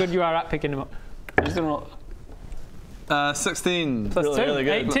how good you are at picking them up. Just gonna roll. 16. Plus 2, really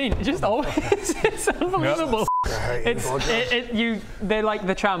good. 18. Just always. It's unbelievable. They like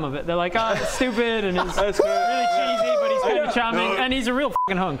the charm of it. They're like, oh, it's stupid and it's really cheesy, but he's kind of charming, and he's a real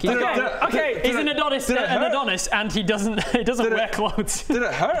fucking hunk. He's an Adonis, and he doesn't wear clothes. Did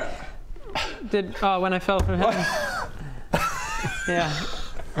it hurt? When I fell from heaven. Yeah.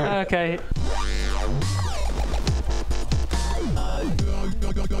 Okay.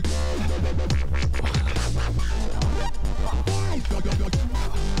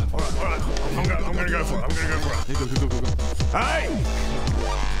 All right. I'm gonna go for it. Go. Hey!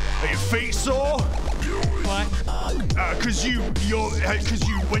 Are your feet sore? Why?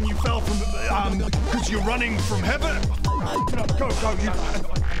 When you fell from, because you're running from heaven. Go.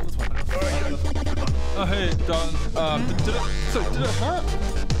 Oh, hey, Don. Did it hurt?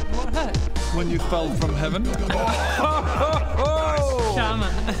 What hurt? When you fell from heaven?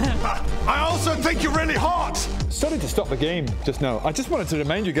 I also think you're really hot. Sorry to stop the game just now. I just wanted to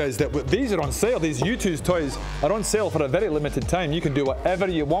remind you guys that these are on sale. These U2's toys are on sale for a very limited time. You can do whatever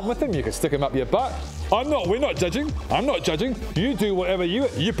you want with them. You can stick them up your butt. We're not judging. I'm not judging. You do whatever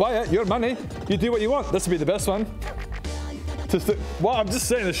you buy it, your money. You do what you want. This will be the best one. I'm just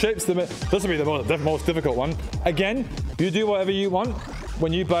saying the shape's this will be the most difficult one. Again, you do whatever you want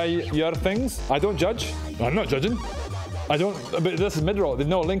when you buy your things. I don't judge. I'm not judging. But this is mid-roll. There's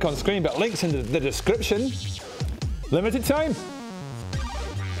no link on screen, but links in the description. Limited time.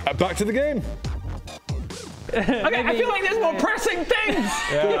 Back to the game. Okay, I feel like there's more pressing things.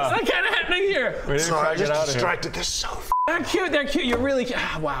 Yeah. It's kind of happening here. Sorry, I just distracted. They're so They're cute. You're really cute.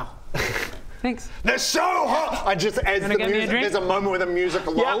 Wow. Thanks. They're so hot. There's a moment where the music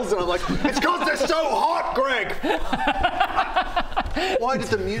lulls, and I'm like, it's because they're so hot, Greg. Why did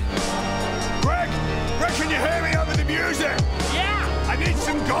the music? Greg, can you hear me over the music? Yeah. I need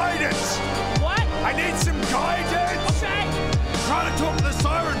some guidance. What? I need some guidance. Okay. I'm trying to talk to the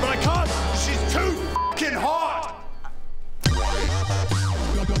siren, but I can't. She's too fucking hot.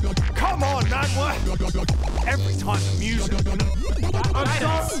 Come on, man. What? Every time the music.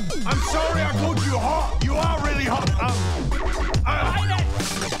 I'm sorry I called you hot. You are really hot.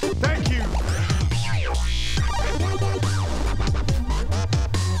 Thank you.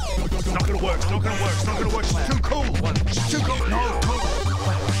 It's not gonna work. She's too cool. No, cool.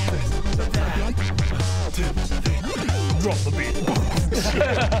 Drop the beat.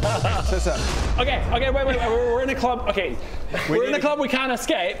 Okay, wait. We're in a club. Okay, we're in a club we can't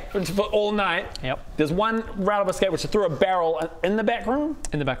escape for all night. Yep. There's one route of escape, which is through a barrel in the back room.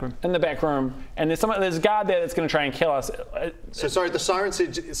 And there's a guard there that's going to try and kill us. So sorry, the siren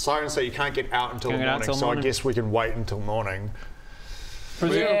said you can't get out until morning. So I guess we can wait until morning. Why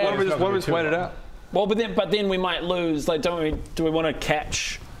don't we just wait it out? Well, but then we might lose. Like, do we want to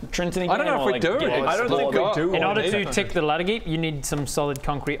catch Trinton again? I don't know if we do. I don't think we do. In order to tick the ladder gate, you need some solid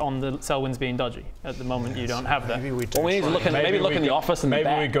concrete on the Selwyn's being dodgy. At the moment, you don't have that. Maybe we need to look in the office in the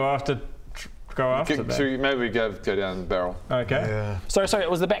back. Maybe we go after maybe we go down the barrel. Okay. Yeah. Sorry,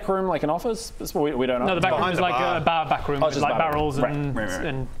 was the back room like an office? We don't know. No, the back room is like a bar back room with like barrels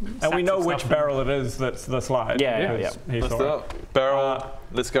and we know which barrel it is that's the slide. Yeah. Let's do it. Barrel.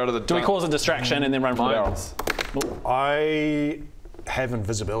 Let's go to the. Do we cause a distraction and then run for the barrels? I have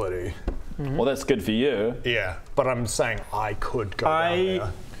invisibility. Well, that's good for you. Yeah, but I'm saying I could go down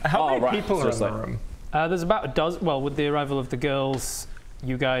there. How many people are in the room? There's about a dozen. Well, with the arrival of the girls,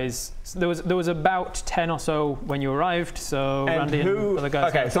 you guys, there was about 10 or so when you arrived. So Randy and other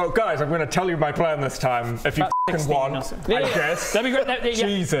guys. Okay, so guys, I'm going to tell you my plan this time. If you one, I guess. That'd be great. Yeah.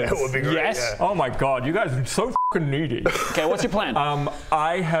 Jesus. That would be great. Yes. Yeah. Oh my God, you guys are so needy. Okay, what's your plan?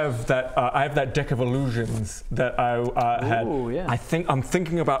 I have that deck of illusions that I had. Ooh, yeah. I'm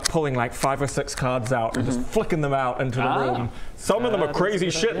thinking about pulling like 5 or 6 cards out and just flicking them out into the room. Some of them are crazy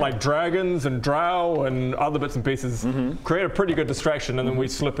shit, like dragons and drow and other bits and pieces. Create a pretty good distraction, and then we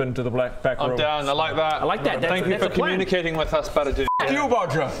slip into the back room. I'm down. I like that. I like that. Thank you for communicating with us, better dude. You,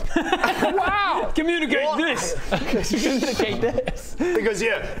 Bodger. Wow! Communicate this. Communicate this. Because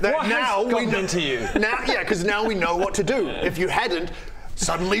now we know into you. Because now we know what to do. If you hadn't,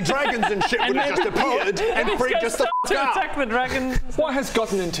 suddenly dragons and shit would have just appeared and freaked us the to attack the dragons. What has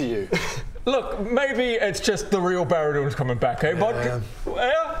gotten into you? Look, maybe it's just the real Baradoon's coming back, eh, Bodger?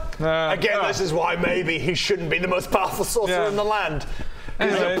 Yeah. Again, this is why maybe he shouldn't be the most powerful sorcerer in the land.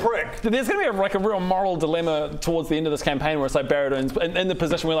 He's a prick. There's going to be a real moral dilemma towards the end of this campaign where it's like Baradoon's in the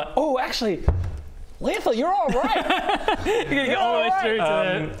position where we're like, oh, actually, Liathil, you're all right. You're going to get all the way through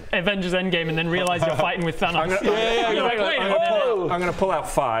to the Avengers Endgame and then realise you're fighting with Thanos. I'm going to pull out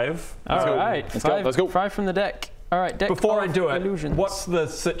 5. All right. Let's go. 5 from the deck. All right, deck Before I do it, illusions. what's the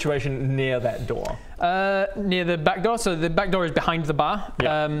situation near that door? Near the back door. So the back door is behind the bar.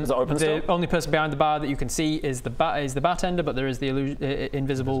 Yeah. Is it open still? The only person behind the bar that you can see is the bartender, but there is the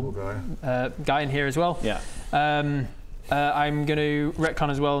invisible guy in here as well. Yeah. I'm going to retcon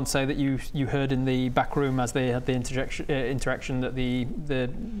as well and say that you heard in the back room as they had the interaction that the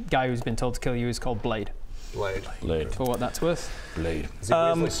guy who's been told to kill you is called Blade. Blade. For what that's worth. Blade. Is he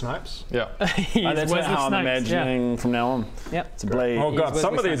Wesley Snipes? Yeah. That's how I'm imagining from now on. Yep. It's a Blade. Oh God,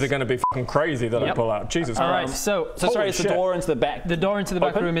 some of these are going to be fucking crazy that I pull out. Jesus Christ. All right, so sorry, it's the door into the back. The door into the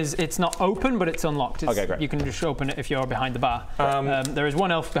back room it's not open, but it's unlocked. Okay, great. You can just open it if you're behind the bar. There is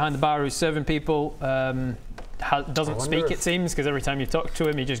one elf behind the bar who's serving people. Doesn't speak, it seems, because every time you talk to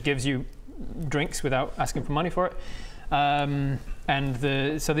him, he just gives you drinks without asking for money for it.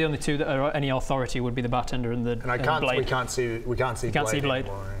 So the only two that are any authority would be the bartender and the Blade. We can't see Blade.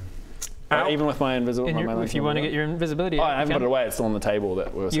 Even with my invisible. If you want to get your invisibility, I haven't put it away. It's still on the table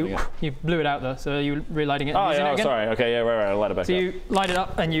that we were sitting at. You blew it out though, so are you relighting it? Oh yeah, sorry. Okay, yeah, right. I'll light it back up. So you light it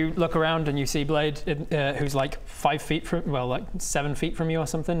up and you look around and you see Blade, who's like 5 feet from, like 7 feet from you or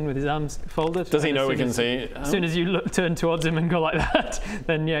something, with his arms folded. Does he know we can see? As soon as you turn towards him and go like that,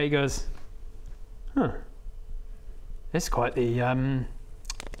 then he goes, "Huh, this is quite the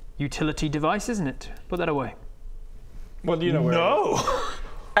utility device, isn't it? Put that away." Well, you know where. No.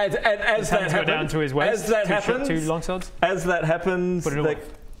 As that happens, down to his waist. As that happens, 2 longswords. As that happens, the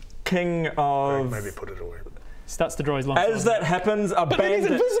king of maybe put it away. Starts to draw his longsword. As that happens, a bandit. But he's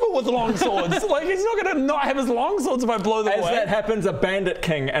invisible with longswords. Like he's not going to not have his longswords if I blow them away. As that happens, a bandit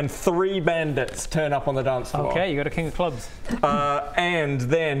king and 3 bandits turn up on the dance floor. Okay, you got a king of clubs. And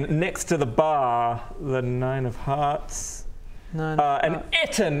then next to the bar, the 9 of hearts. An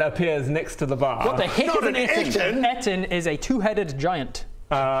Etten appears next to the bar. What the heck is an Etten? Etten is a 2-headed giant.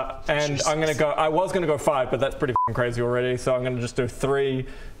 And I'm going to go, I was going to go 5, but that's pretty crazy already, so I'm going to just do 3.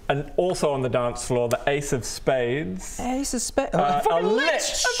 And also on the dance floor, the Ace of Spades. Ace of Spades. A fucking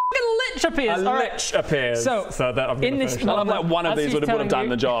lich appears. A lich appears. So that I'm in this, like one of these would have done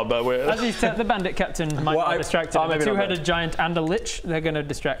the job, but the bandit captain might be distracted. A 2-headed giant and a lich, they're going to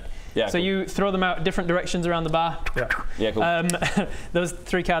distract. Yeah, so you throw them out different directions around the bar. Yeah, cool. Those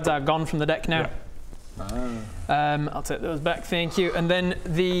 3 cards are gone from the deck now. I'll take those back, thank you. And then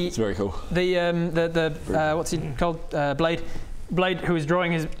it's very cool. The what's he called? Blade, who is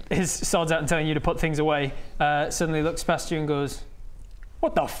drawing his swords out and telling you to put things away, suddenly looks past you and goes,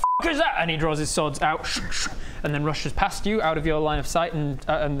 "What the f*** is that?" And he draws his swords out and then rushes past you out of your line of sight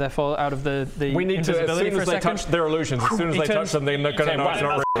and therefore out of the we need to, as soon as they touch their illusions, as soon as they touch them, they're going to know it's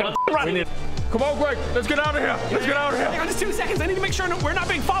not real. Come on, Greg, let's get out of here. Let's get out of here. Hang on just 2 seconds. I need to make sure we're not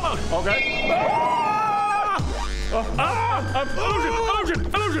being followed. Okay. Illusion!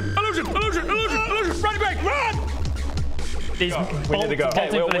 Run, Greg, run! He's we need to go. Okay,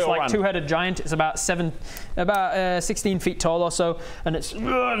 for this like 2-headed giant. It's about 16 feet tall or so, and it's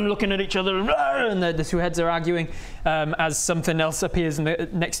looking at each other, and the 2 heads are arguing as something else appears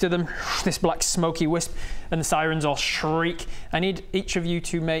next to them. This black smoky wisp, and the sirens all shriek. I need each of you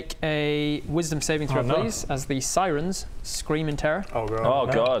to make a wisdom saving throw, please, as the sirens scream in terror. Oh god. Oh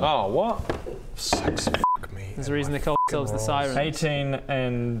god. Oh what? Fuck me. There's a reason they call themselves the sirens. 18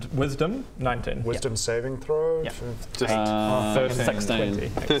 and wisdom, 19. Wisdom saving throw? Yep.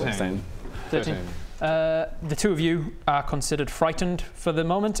 13. 13. The 2 of you are considered frightened for the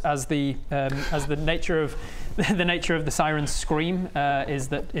moment, as the nature of the siren's scream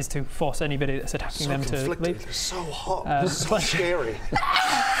is to force anybody that's attacking them to leave. It's so hot. It's so scary.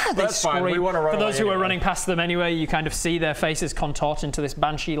 they that's fine. We scream. wanna run For those away who are anyway. running past them anyway, you kind of see their faces contort into this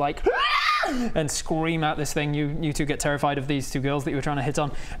banshee like and scream at this thing. You two get terrified of these two girls that you were trying to hit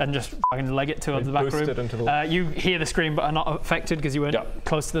on and just fucking leg it towards the back room. You hear the scream but are not affected because you weren't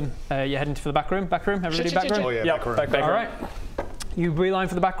close to them. You're heading for the back room. Back room. Everybody back room. Oh yeah, back room. All right. You beeline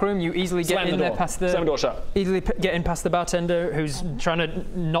for the back room. You easily get in there past the. Slam the door shut. Easily get in past the bartender who's trying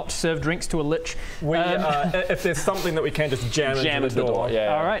to not serve drinks to a lich. If there's something that we can just jam into the door.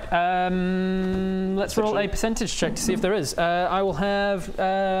 Yeah. All right. Let's roll a percentage check to see if there is. I will have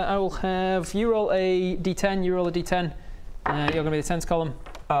you roll a d10. You roll a d10. You're going to be the tens column.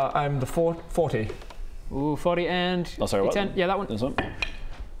 I'm the 40. Ooh, 40 and d10. Yeah, that one. This one.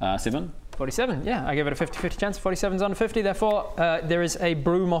 7. 47, yeah, I gave it a 50-50 chance. 47's on 50, therefore there is a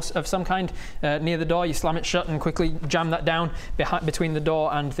brew moss of some kind near the door. You slam it shut and quickly jam that down between the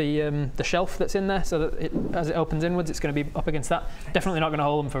door and the shelf that's in there, so that as it opens inwards, it's going to be up against that. Definitely not going to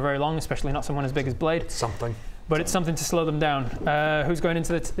hold them for very long, especially not someone as big as Blade. Something. But it's something to slow them down. Who's going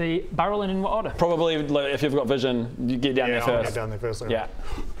into the barrel and in what order? Probably, if you've got vision, you get down there first. I'll get down there first. Yeah.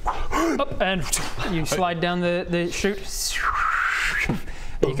 Up and you slide down the chute.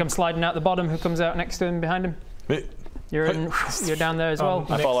 You come sliding out the bottom. Who comes out next to him, behind him? You're down there as well.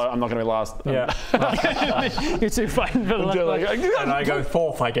 I follow. I'm not going to be last. Yeah. You two fighting for the last. And I go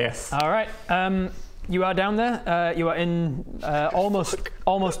fourth, I guess. All right. You are down there. You are in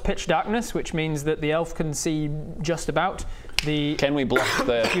almost pitch darkness, which means that the elf can see just about. Can we block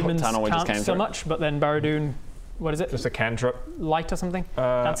the humans tunnel we just can't came so through? much, but then Baradoon. What is it? Just a cantrip. Light or something?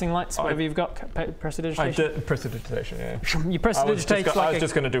 Dancing lights, whatever you've got. Prestidigitation. I did prestidigitation, yeah. You prestidigitate I was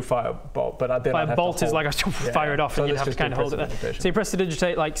just going to do firebolt, but I did. Firebolt is like a fire it off, and you'd have to kind of hold it there. So you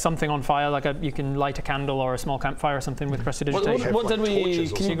prestidigitate like something on fire, like you can light a candle or a small campfire or something with prestidigitation. What did we?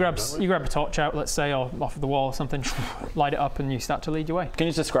 You grab a torch out, let's say, or off the wall or something, light it up, and you start to lead your way. Can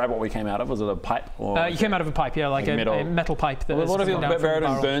you describe what we came out of? Was it a pipe? Or you came out of a pipe, yeah, like a metal pipe. What if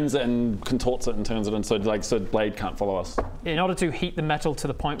Baradoon burns it and contorts it and turns it into so Blade can't follow us? In order to heat the metal to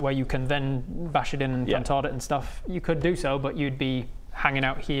the point where you can then bash it in and contort it and stuff, you could do so, but you'd be hanging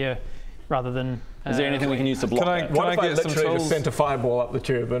out here rather than. Is there anything we can use to block that? What if I literally just sent a fireball up the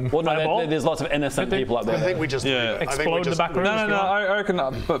tube and? Well, no, there's lots of innocent people up there. I think we just explode the back room. No. I reckon.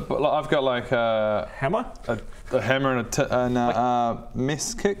 But like, I've got like a hammer, a hammer and a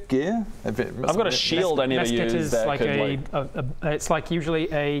mess kit gear. I've got a shield I never used. Is like it's like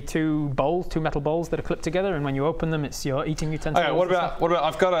usually two metal bowls that are clipped together, and when you open them, it's your eating utensils. Okay, what about?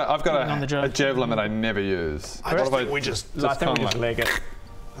 I've got a javelin that I never use. I think we just leg it.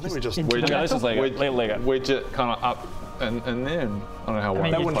 I think we just wedge it kind of up in there. And I don't know how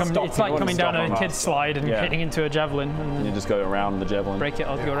wide. It's like coming down a kid's slide and hitting into a javelin. And you just go around the javelin. Break it,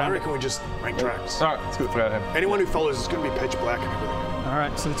 go around. I reckon we just rank tracks. All right, let's go through him. Anyone who follows is going to be pitch black and everything. All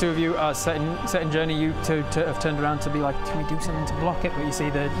right, so the two of you are set in journey. You two have turned around to be like, can we do something to block it? But you see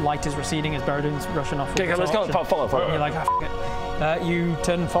the light is receding as Baradoon's rushing off. Okay, let's go. Follow. And you're like, fuck it. You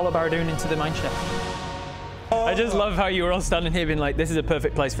turn and follow Baradoon into the mine shaft. I just love how you were all standing here being like, this is a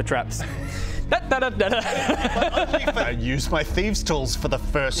perfect place for traps. I used my thieves' tools for the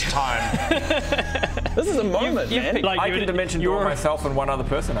first time. This is a moment, man. I can dimension door myself and one other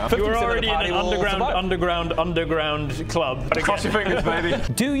person out. You were already in an underground club. Cross your fingers, baby.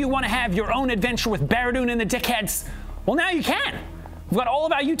 Do you want to have your own adventure with Baradoon and the Dickheads? Well, now you can. We've got all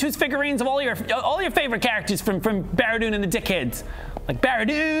of our YouTube's figurines of all your favorite characters from Baradoon and the Dickheads, like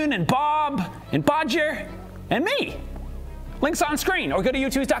Baradoon and Bob and Bodger and me. Links on screen, or go to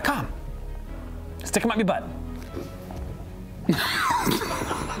youtubes.com. Stick them up your butt.